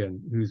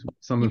Bulgarian, who's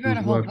some of wrote whose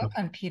a whole work book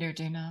on Peter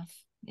Dunov.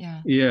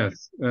 Yeah.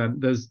 Yes,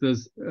 there's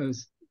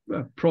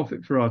a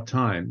Prophet for Our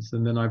Times,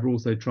 and then I've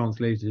also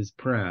translated his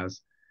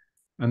prayers,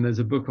 and there's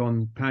a book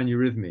on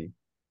paneurythmy.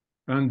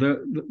 And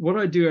what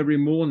I do every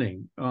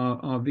morning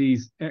are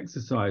these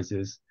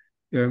exercises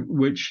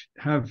which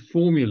have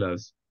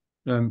formulas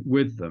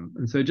with them.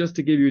 And so, just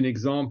to give you an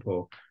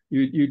example,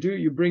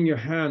 you bring your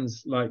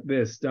hands like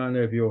this down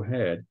over your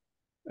head,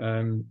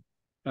 and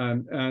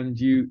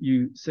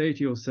you say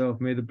to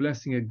yourself, "May the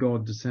blessing of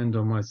God descend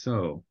on my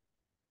soul."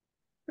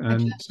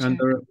 And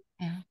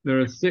there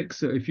are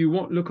 6. If you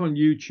look on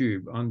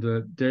YouTube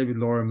under David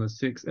Lorimer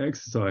 6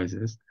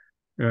 exercises,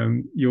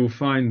 you'll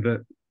find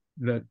that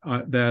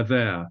they're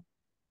there.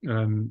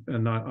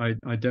 And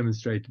I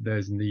demonstrated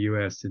those in the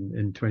US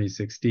in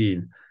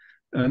 2016,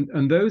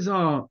 and those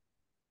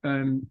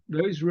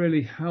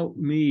really help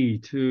me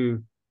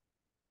to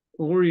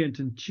orient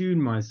and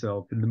tune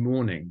myself in the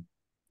morning.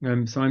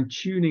 So I'm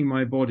tuning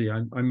my body.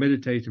 I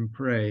meditate and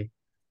pray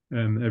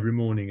every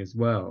morning as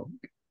well.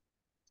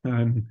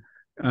 And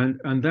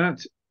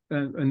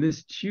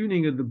this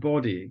tuning of the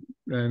body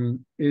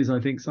is, I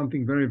think,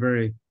 something very,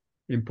 very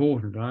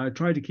important. I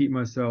try to keep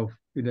myself,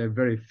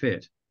 very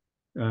fit,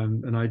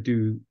 and I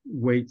do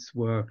weights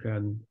work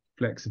and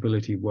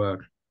flexibility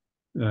work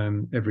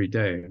every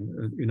day.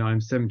 And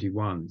I'm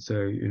 71,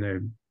 so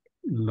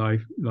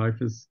life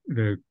is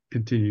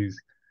continues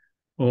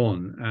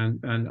on,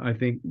 and I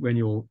think when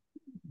you're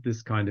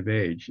this kind of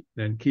age,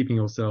 then keeping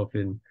yourself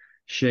in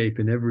shape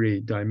in every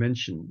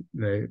dimension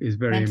is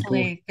very mentally,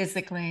 important.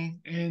 physically,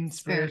 and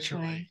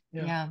spiritually.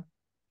 Yeah.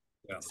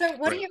 So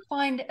what do you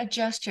find a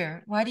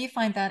gesture? Why do you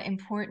find that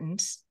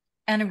important?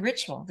 And a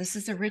ritual. This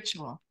is a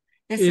ritual.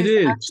 This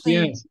is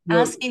actually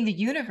asking the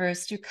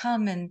universe to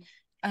come and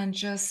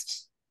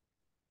just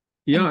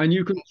and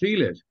you can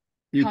feel it.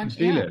 You can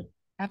feel it.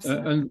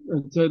 Absolutely.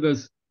 And so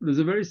there's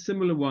a very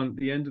similar one at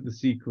the end of the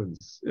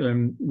sequence,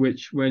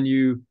 which when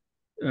the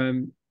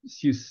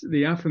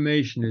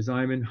affirmation is,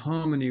 "I'm in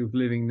harmony with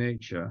living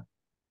nature,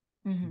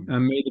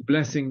 and may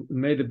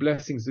the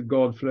blessings of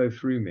God flow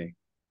through me."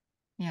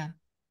 Yeah.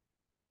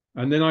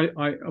 And then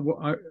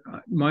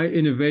my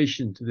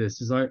innovation to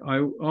this is I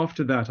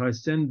after that I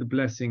send the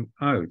blessing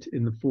out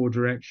in the 4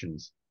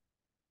 directions,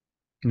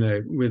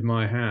 with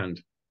my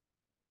hand,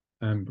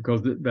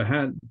 because the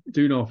hand,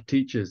 Dunov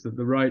teaches that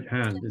the right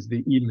hand is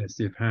the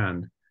emissive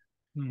hand,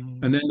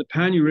 and then the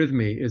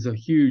paneurythmy is a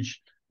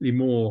hugely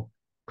more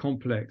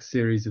complex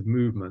series of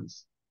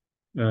movements,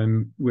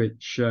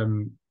 which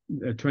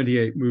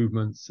 28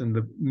 movements, and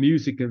the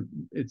music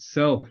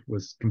itself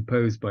was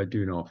composed by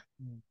Dunov.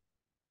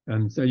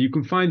 And so you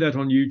can find that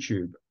on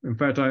YouTube. In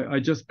fact,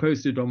 I just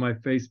posted on my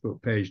Facebook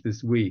page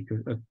this week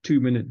a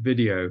 2-minute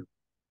video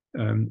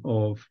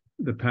of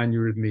the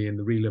paneurythmy in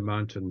the Rila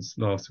Mountains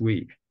last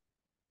week.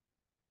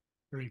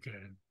 Very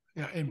good.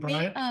 Yeah, and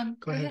Brian,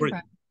 go ahead,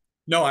 Brian.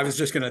 No, I was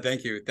just going to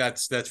thank you.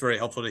 That's very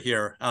helpful to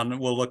hear.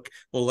 We'll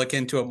look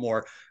into it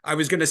more. I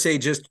was going to say,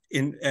 just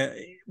in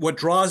what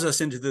draws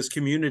us into this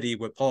community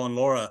with Paul and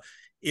Laura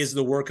is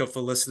the work of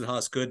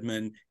Felicitas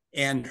Goodman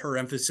and her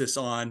emphasis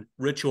on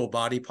ritual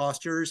body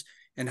postures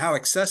and how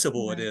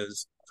accessible it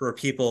is for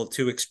people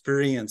to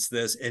experience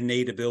this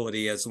innate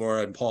ability, as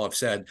Laura and Paul have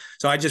said.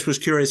 So I just was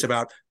curious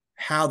about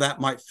how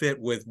that might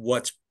fit with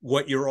what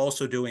you're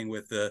also doing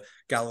with the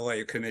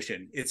Galileo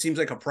Commission. It seems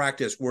like a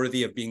practice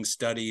worthy of being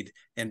studied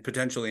and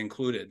potentially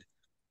included.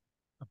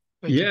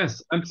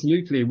 Yes,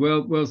 absolutely.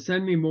 Well,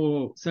 send me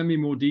more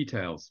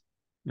details.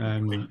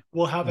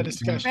 We'll have a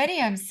discussion. Already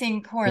I'm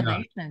seeing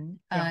correlation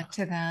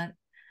to that.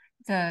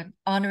 The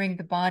honoring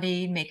the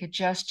body, make a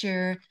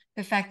gesture,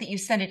 the fact that you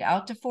send it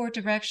out to 4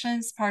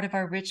 directions. Part of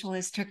our ritual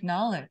is to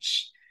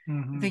acknowledge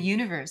the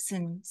universe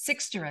in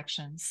 6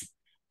 directions.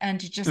 And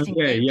to just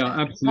engage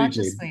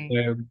consciously,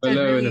 to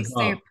really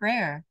say a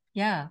prayer.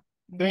 Yeah.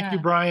 Thank you,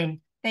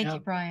 Brian. Thank you,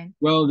 Brian.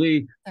 Well,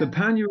 the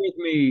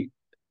paneurythmy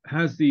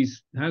has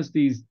these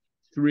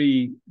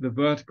 3, the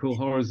vertical,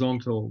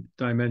 horizontal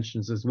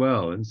dimensions as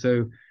well. And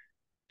so,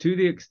 to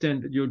the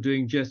extent that you're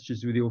doing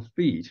gestures with your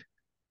feet,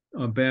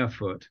 are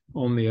barefoot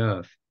on the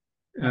earth,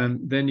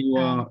 then you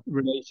are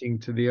relating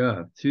to the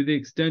earth. To the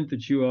extent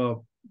that you are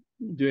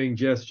doing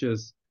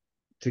gestures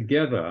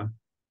together,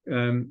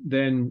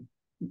 then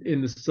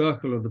in the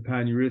circle of the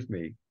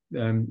paneurythmy,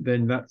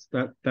 then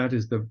that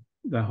is the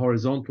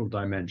horizontal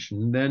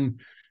dimension.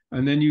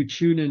 And then you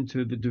tune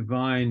into the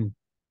divine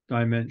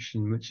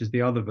dimension, which is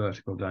the other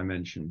vertical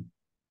dimension.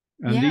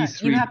 And these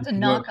three you have to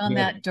knock on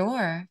together. that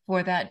door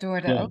for that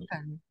door to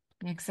open.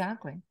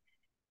 Exactly.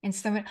 And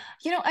so,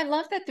 I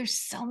love that there's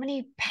so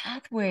many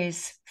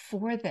pathways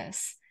for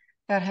this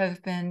that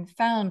have been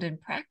found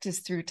and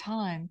practiced through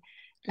time,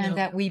 and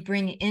that we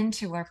bring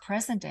into our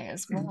present day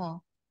as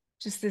well.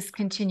 Just this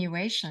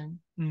continuation.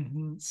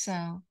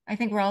 So I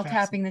think we're all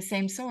tapping the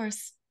same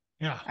source.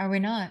 Yeah. Are we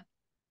not?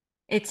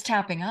 It's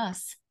tapping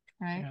us,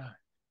 right? Yeah.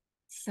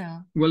 So.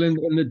 Well,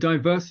 and the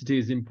diversity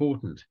is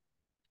important.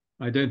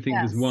 I don't think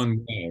there's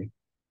one way.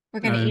 We're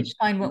going to each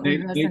find what we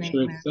resonate nature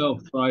with.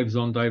 itself thrives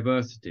on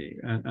diversity,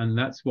 and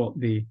that's what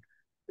the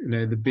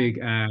big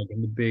ag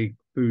and the big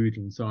food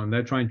and so on,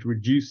 they're trying to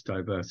reduce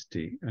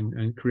diversity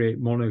and create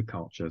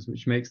monocultures,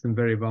 which makes them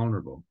very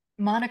vulnerable.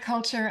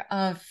 Monoculture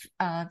of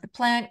the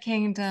plant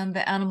kingdom,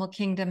 the animal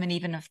kingdom, and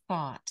even of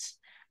thought,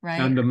 right?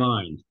 And the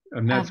mind.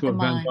 And that's what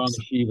Vandana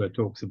Shiva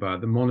talks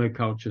about, the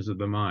monocultures of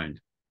the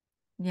mind.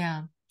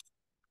 Yeah.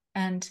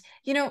 And,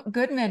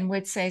 Goodman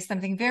would say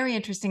something very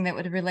interesting that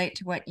would relate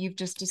to what you've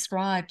just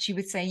described. She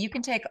would say, you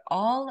can take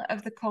all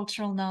of the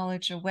cultural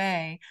knowledge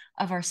away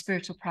of our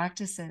spiritual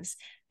practices.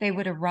 They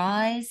would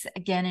arise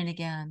again and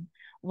again.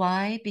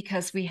 Why?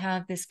 Because we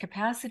have this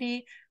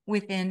capacity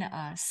within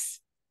us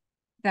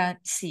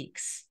that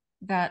seeks,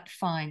 that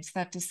finds,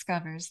 that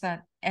discovers,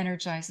 that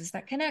energizes,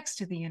 that connects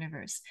to the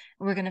universe.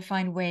 We're going to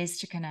find ways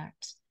to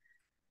connect.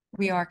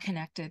 We are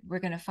connected. We're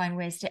going to find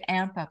ways to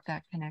amp up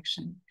that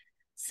connection.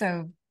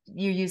 So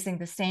you're using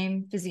the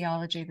same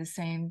physiology, the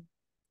same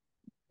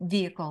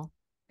vehicle,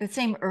 the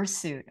same earth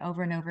suit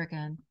over and over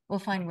again. We'll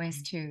find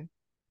ways to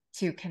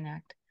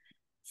connect.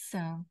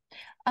 So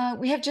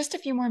we have just a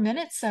few more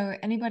minutes. So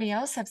anybody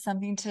else have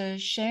something to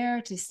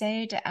share, to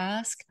say, to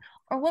ask,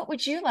 or what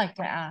would you like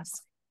to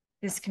ask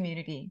this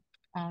community,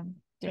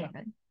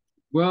 David?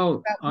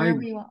 Well, I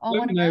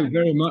don't know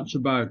very much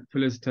about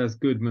Felicitas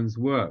Goodman's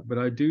work, but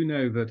I do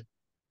know that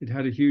it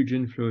had a huge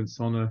influence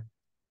on a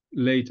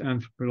late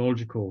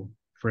anthropological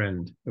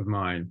friend of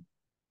mine.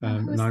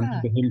 And I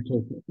remember him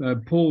talking,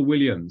 Paul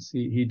Williams.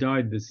 He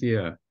died this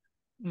year.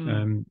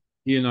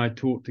 He and I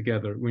taught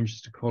together at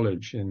Winchester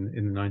College in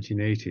the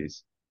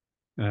 1980s.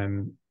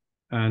 And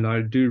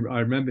I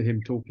remember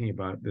him talking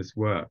about this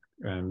work.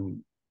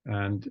 One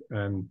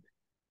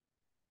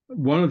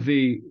of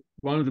the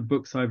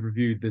books I've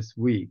reviewed this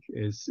week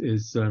is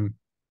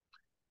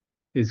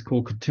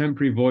called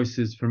Contemporary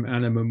Voices from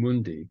Anima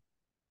Mundi,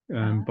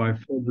 by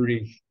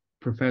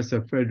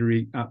Professor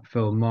Frederick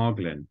Apfel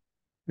Marglin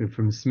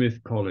from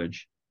Smith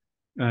College.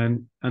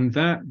 And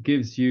that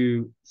gives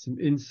you some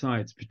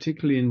insights,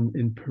 particularly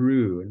in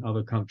Peru and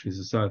other countries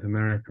of South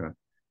America,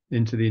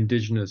 into the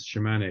indigenous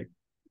shamanic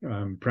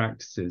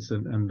practices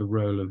and the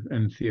role of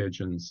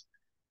entheogens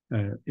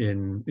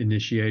in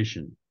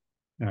initiation.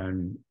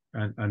 And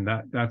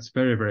that's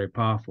very, very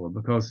powerful,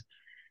 because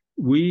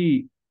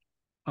the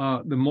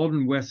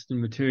modern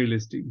Western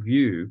materialistic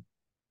view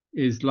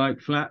is like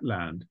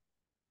flatland.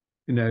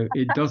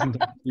 It doesn't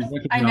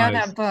recognize. I know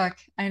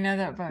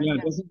that book. Yeah,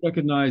 it doesn't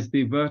recognize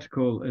the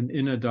vertical and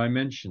inner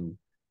dimension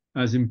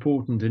as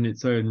important in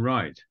its own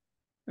right.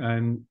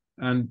 And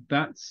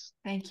that's,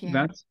 thank you.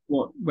 That's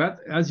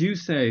as you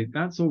say,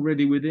 that's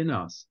already within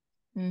us.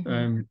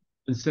 And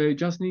so it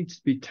just needs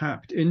to be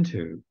tapped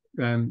into.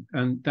 And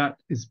that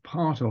is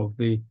part of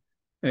the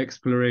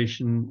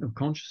exploration of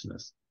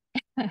consciousness.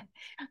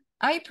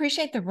 I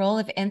appreciate the role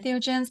of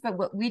entheogens, but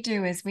what we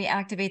do is we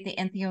activate the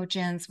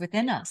entheogens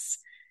within us,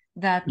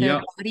 that the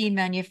body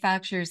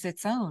manufactures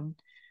its own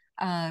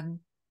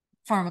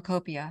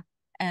pharmacopoeia,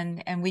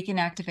 and we can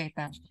activate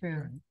that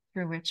through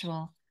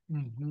ritual,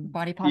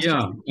 body posture.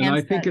 Yeah, and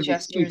I think the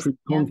sacred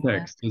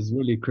context is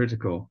really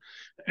critical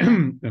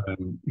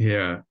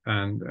here,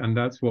 and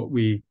that's what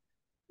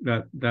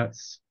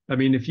that's. I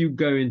mean, if you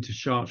go into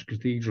Chartres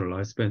Cathedral,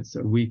 I spent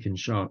a week in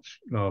Chartres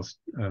last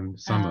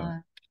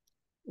summer.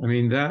 I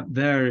mean,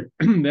 there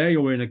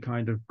you're in a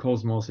kind of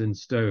cosmos in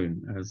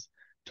stone, as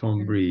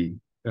Tom Bree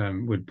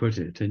would put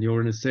it, and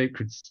you're in a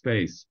sacred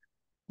space,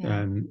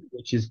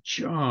 which is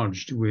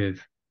charged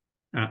with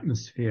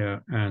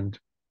atmosphere and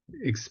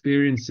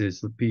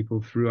experiences of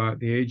people throughout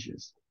the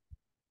ages.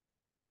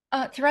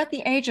 Throughout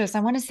the ages, I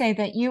want to say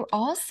that you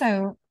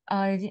also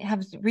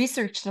have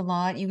researched a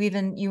lot. You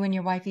and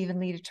your wife even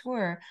lead a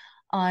tour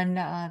on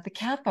the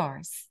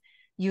Cathars.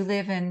 You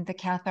live in the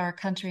Cathar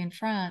country in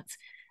France.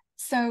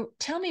 So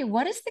tell me,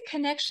 what is the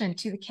connection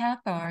to the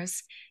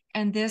Cathars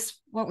and this,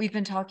 what we've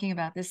been talking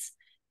about, this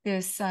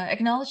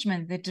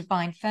acknowledgement, the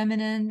divine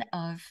feminine,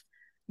 of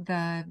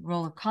the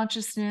role of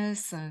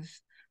consciousness, of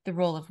the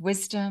role of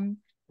wisdom?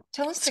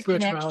 Tell us the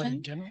connection.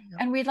 In general,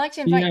 and we'd like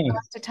to invite you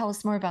to tell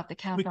us more about the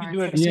Cathars. We can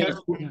do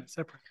it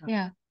separate.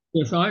 Yeah.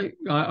 Yes,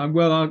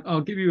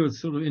 I'll give you a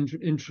sort of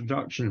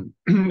introduction,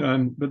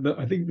 but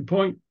I think the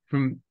point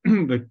from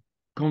the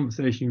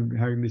conversation we're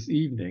having this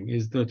evening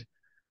is that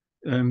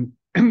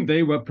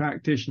they were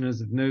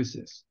practitioners of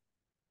gnosis.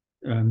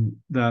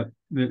 In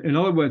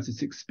other words,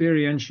 it's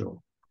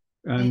experiential,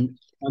 and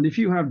if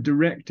you have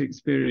direct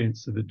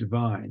experience of the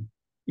divine,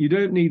 you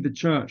don't need the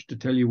church to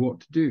tell you what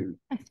to do.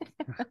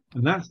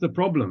 And that's the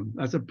problem.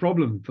 That's a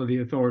problem for the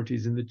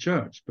authorities in the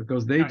church,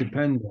 because they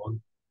depend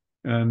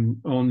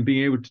on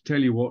being able to tell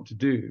you what to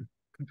do.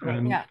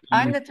 Yeah,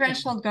 I'm the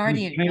threshold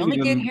guardian. You only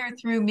get here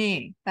through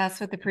me. That's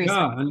what the priest.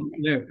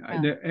 Yeah,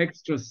 and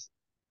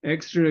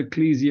extra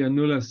ecclesia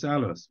nulla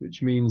salus,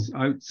 which means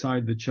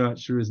outside the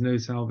church there is no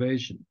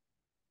salvation.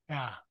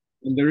 Yeah,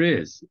 and there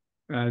is,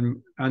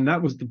 and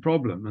that was the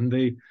problem. And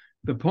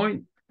the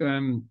point,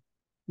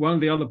 one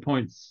of the other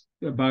points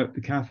about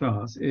the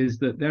Cathars is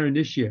that their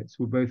initiates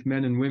were both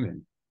men and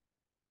women,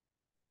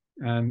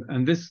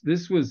 and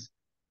this was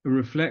a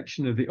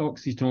reflection of the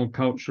Occitan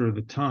culture of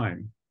the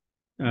time,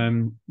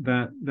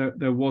 that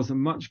there was a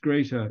much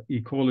greater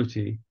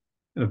equality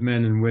of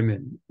men and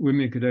women.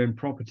 Women could own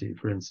property,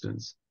 for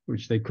instance,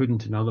 which they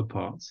couldn't in other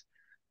parts.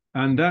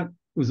 And that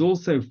was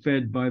also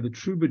fed by the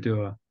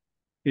troubadour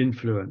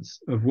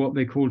influence of what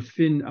they called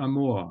fin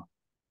amour,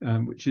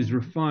 which is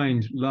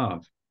refined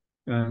love,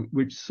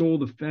 which saw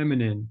the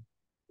feminine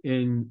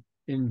in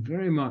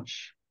very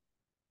much,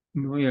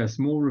 yes,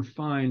 more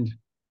refined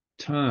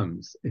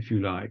terms, if you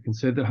like. And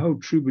so the whole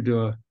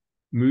troubadour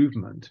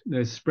movement,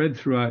 they spread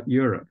throughout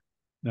Europe,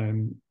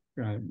 and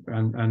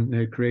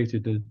they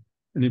created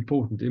an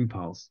important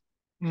impulse.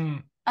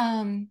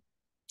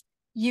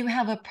 You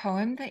have a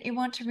poem that you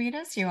want to read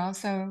us? You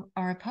also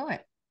are a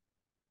poet.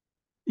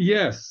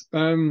 Yes,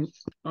 I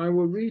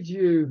will read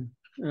you.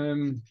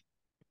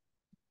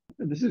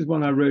 This is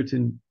one I wrote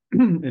in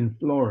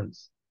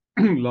Florence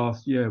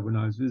last year when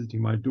I was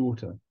visiting my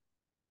daughter,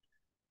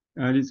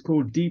 and it's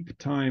called Deep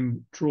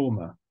Time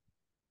Trauma.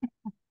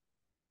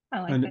 I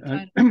like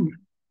that title.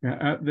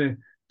 At the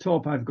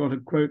top, I've got a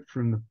quote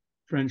from the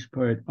French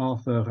poet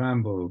Arthur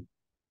Rimbaud,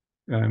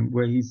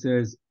 where he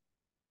says,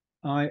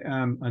 "I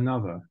am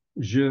another,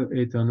 je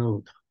est un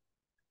autre."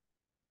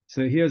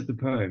 So here's the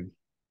poem.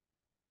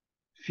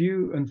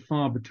 Few and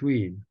far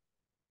between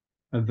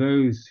are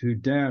those who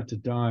dare to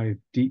dive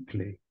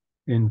deeply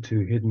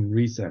into hidden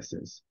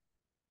recesses,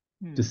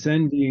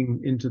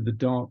 descending into the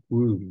dark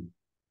womb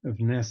of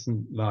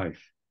nascent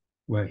life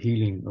where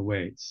healing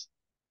awaits.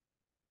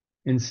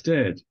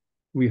 Instead,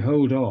 we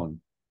hold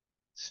on,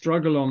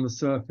 struggle on the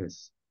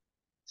surface,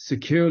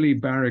 securely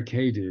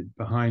barricaded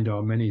behind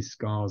our many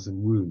scars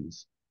and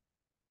wounds.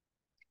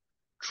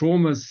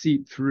 Traumas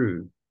seep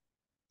through,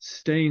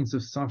 stains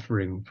of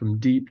suffering from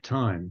deep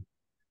time,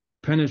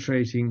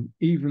 penetrating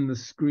even the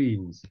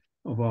screens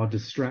of our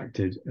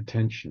distracted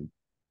attention.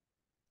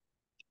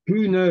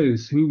 Who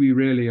knows who we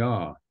really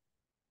are?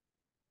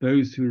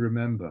 Those who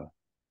remember,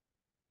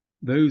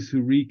 those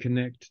who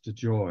reconnect to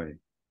joy,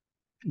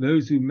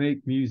 those who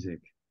make music,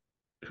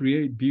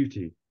 create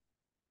beauty,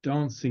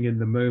 dancing in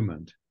the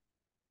moment,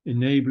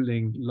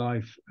 enabling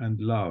life and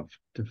love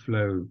to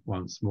flow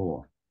once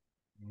more.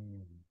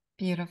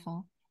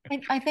 Beautiful.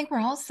 I think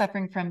we're all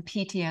suffering from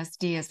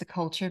PTSD as a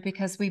culture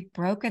because we've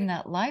broken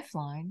that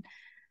lifeline,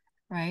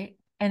 right?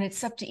 And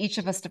it's up to each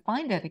of us to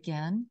find it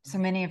again. So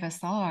many of us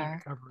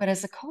are, but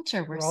as a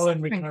culture, we're all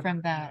suffering from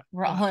that.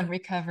 We're all in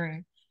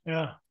recovery.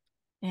 Yeah.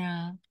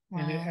 Yeah.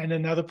 Wow. And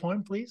another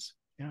point, please.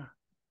 Yeah.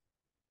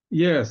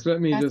 Yes,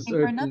 let me just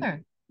open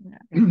another.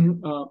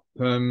 up.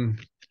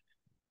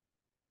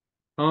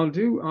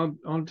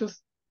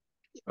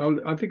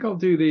 I think I'll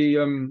do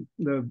the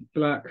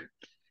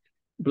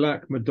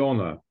Black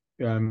Madonna,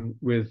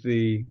 with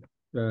the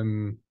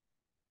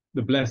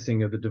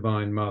blessing of the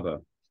Divine Mother.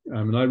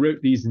 And I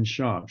wrote these in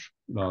Chartres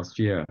last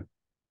year.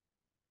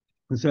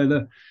 And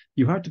so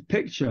you have to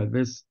picture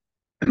this.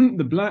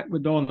 The Black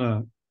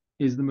Madonna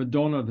is the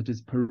Madonna that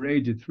is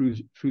paraded through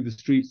the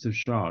streets of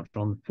Chartres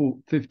on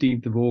the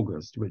 15th of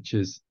August, which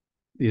is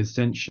the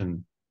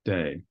Ascension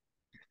Day.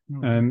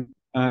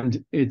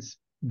 And it's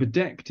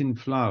bedecked in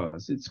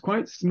flowers. It's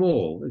quite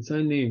small. It's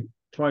only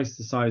twice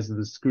the size of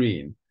the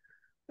screen.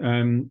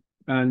 And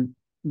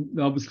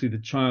obviously the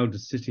child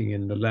is sitting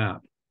in the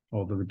lap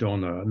of the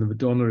Madonna, and the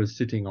Madonna is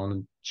sitting on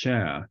a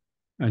chair,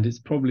 and it's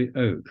probably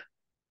oak.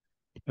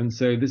 And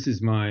so this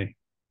is my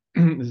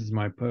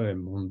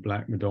poem on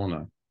Black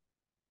Madonna,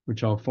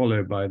 which I'll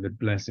follow by the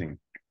blessing.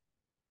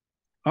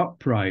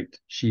 Upright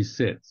she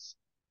sits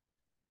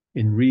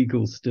in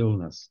regal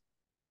stillness.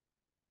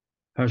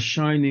 Her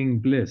shining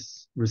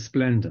bliss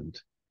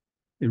resplendent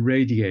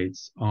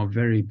irradiates our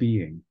very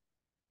being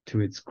to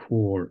its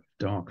core of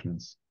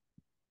darkness.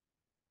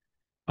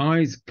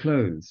 Eyes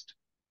closed,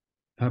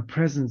 her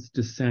presence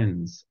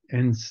descends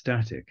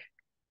ecstatic,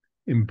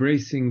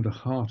 embracing the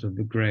heart of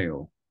the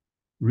Grail,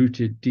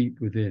 rooted deep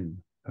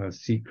within her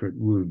secret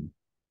womb.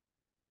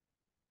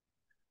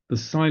 The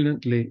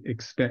silently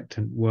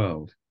expectant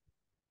world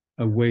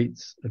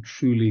awaits a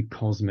truly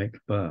cosmic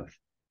birth.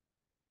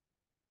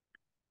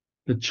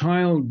 The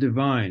child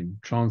divine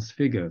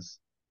transfigures,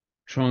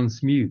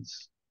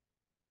 transmutes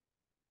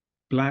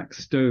black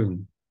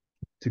stone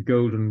to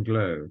golden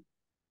glow,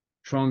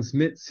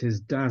 transmits his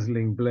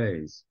dazzling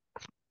blaze,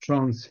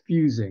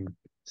 transfusing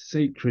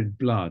sacred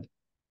blood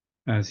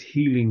as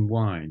healing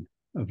wine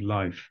of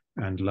life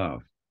and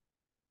love.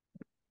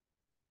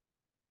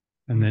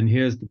 And then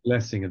here's the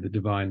blessing of the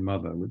Divine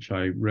Mother, which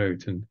I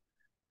wrote, and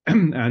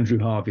Andrew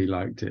Harvey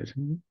liked it,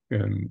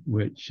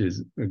 which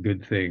is a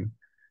good thing.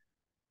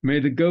 May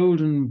the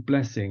golden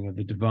blessing of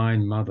the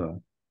Divine Mother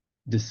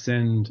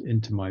descend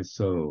into my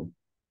soul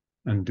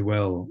and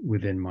dwell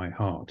within my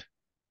heart.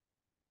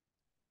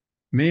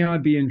 May I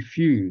be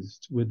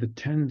infused with the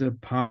tender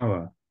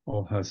power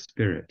of her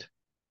spirit.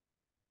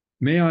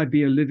 May I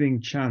be a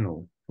living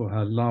channel for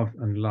her love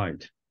and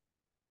light,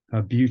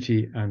 her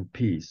beauty and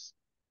peace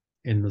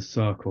in the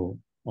circle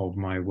of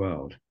my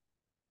world.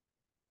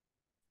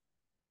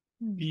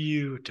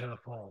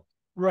 Beautiful.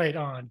 Right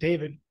on,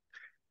 David.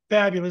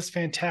 Fabulous,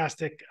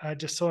 fantastic,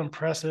 just so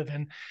impressive.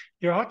 And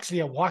you're actually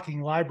a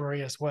walking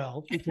library as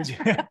well, because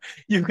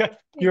you've got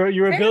your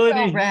Very ability.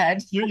 well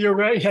read. You're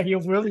right. Yeah,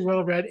 you're really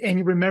well read, and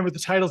you remember the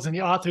titles and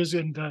the authors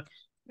and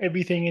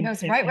everything. It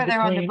knows right where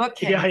they're on the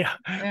bookcase.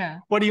 Yeah.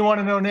 What do you want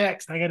to know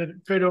next? I got it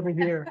right over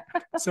here.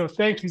 So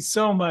thank you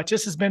so much.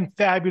 This has been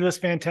fabulous,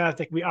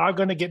 fantastic. We are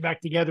going to get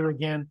back together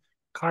again.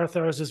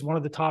 Carthars is one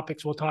of the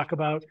topics we'll talk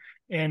about.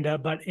 And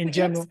but in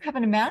general,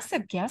 having a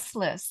massive guest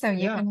list, so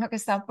you can hook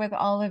us up with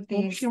all of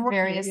these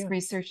various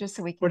researchers,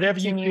 so we can whatever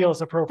you feel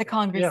is appropriate. The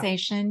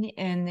conversation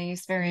in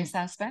these various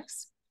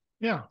aspects.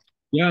 Yeah.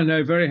 Yeah.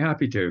 No. Very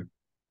happy to.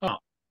 Oh.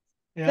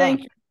 Yeah.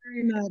 Thank you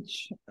very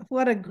much.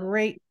 What a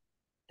great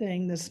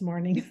thing this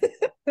morning.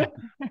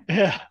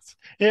 Yes,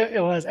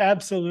 it was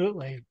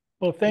absolutely.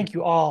 Well, thank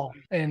you all,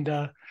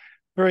 and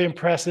very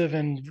impressive.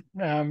 And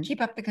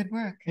keep up the good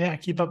work. Yeah,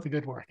 keep up the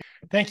good work.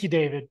 Thank you,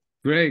 David.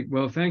 Great.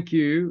 Well, thank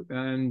you,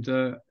 and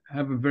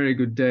have a very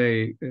good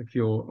day if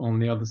you're on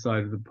the other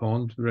side of the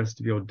pond the rest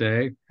of your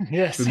day.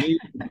 Yes. For me,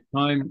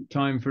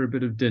 time for a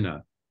bit of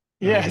dinner.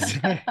 Yes.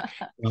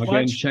 I'll go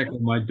and check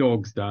on my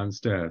dogs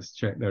downstairs,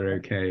 check they're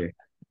okay.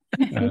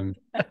 So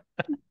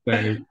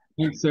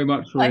thanks so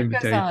much for the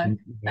invitation.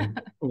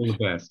 All the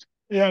best.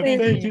 Yeah,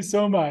 thank you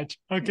so much.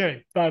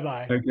 Okay,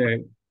 bye-bye.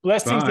 Okay.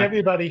 Blessings Bye. to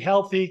everybody,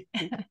 healthy,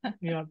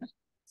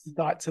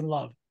 thoughts and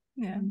love.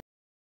 Yeah.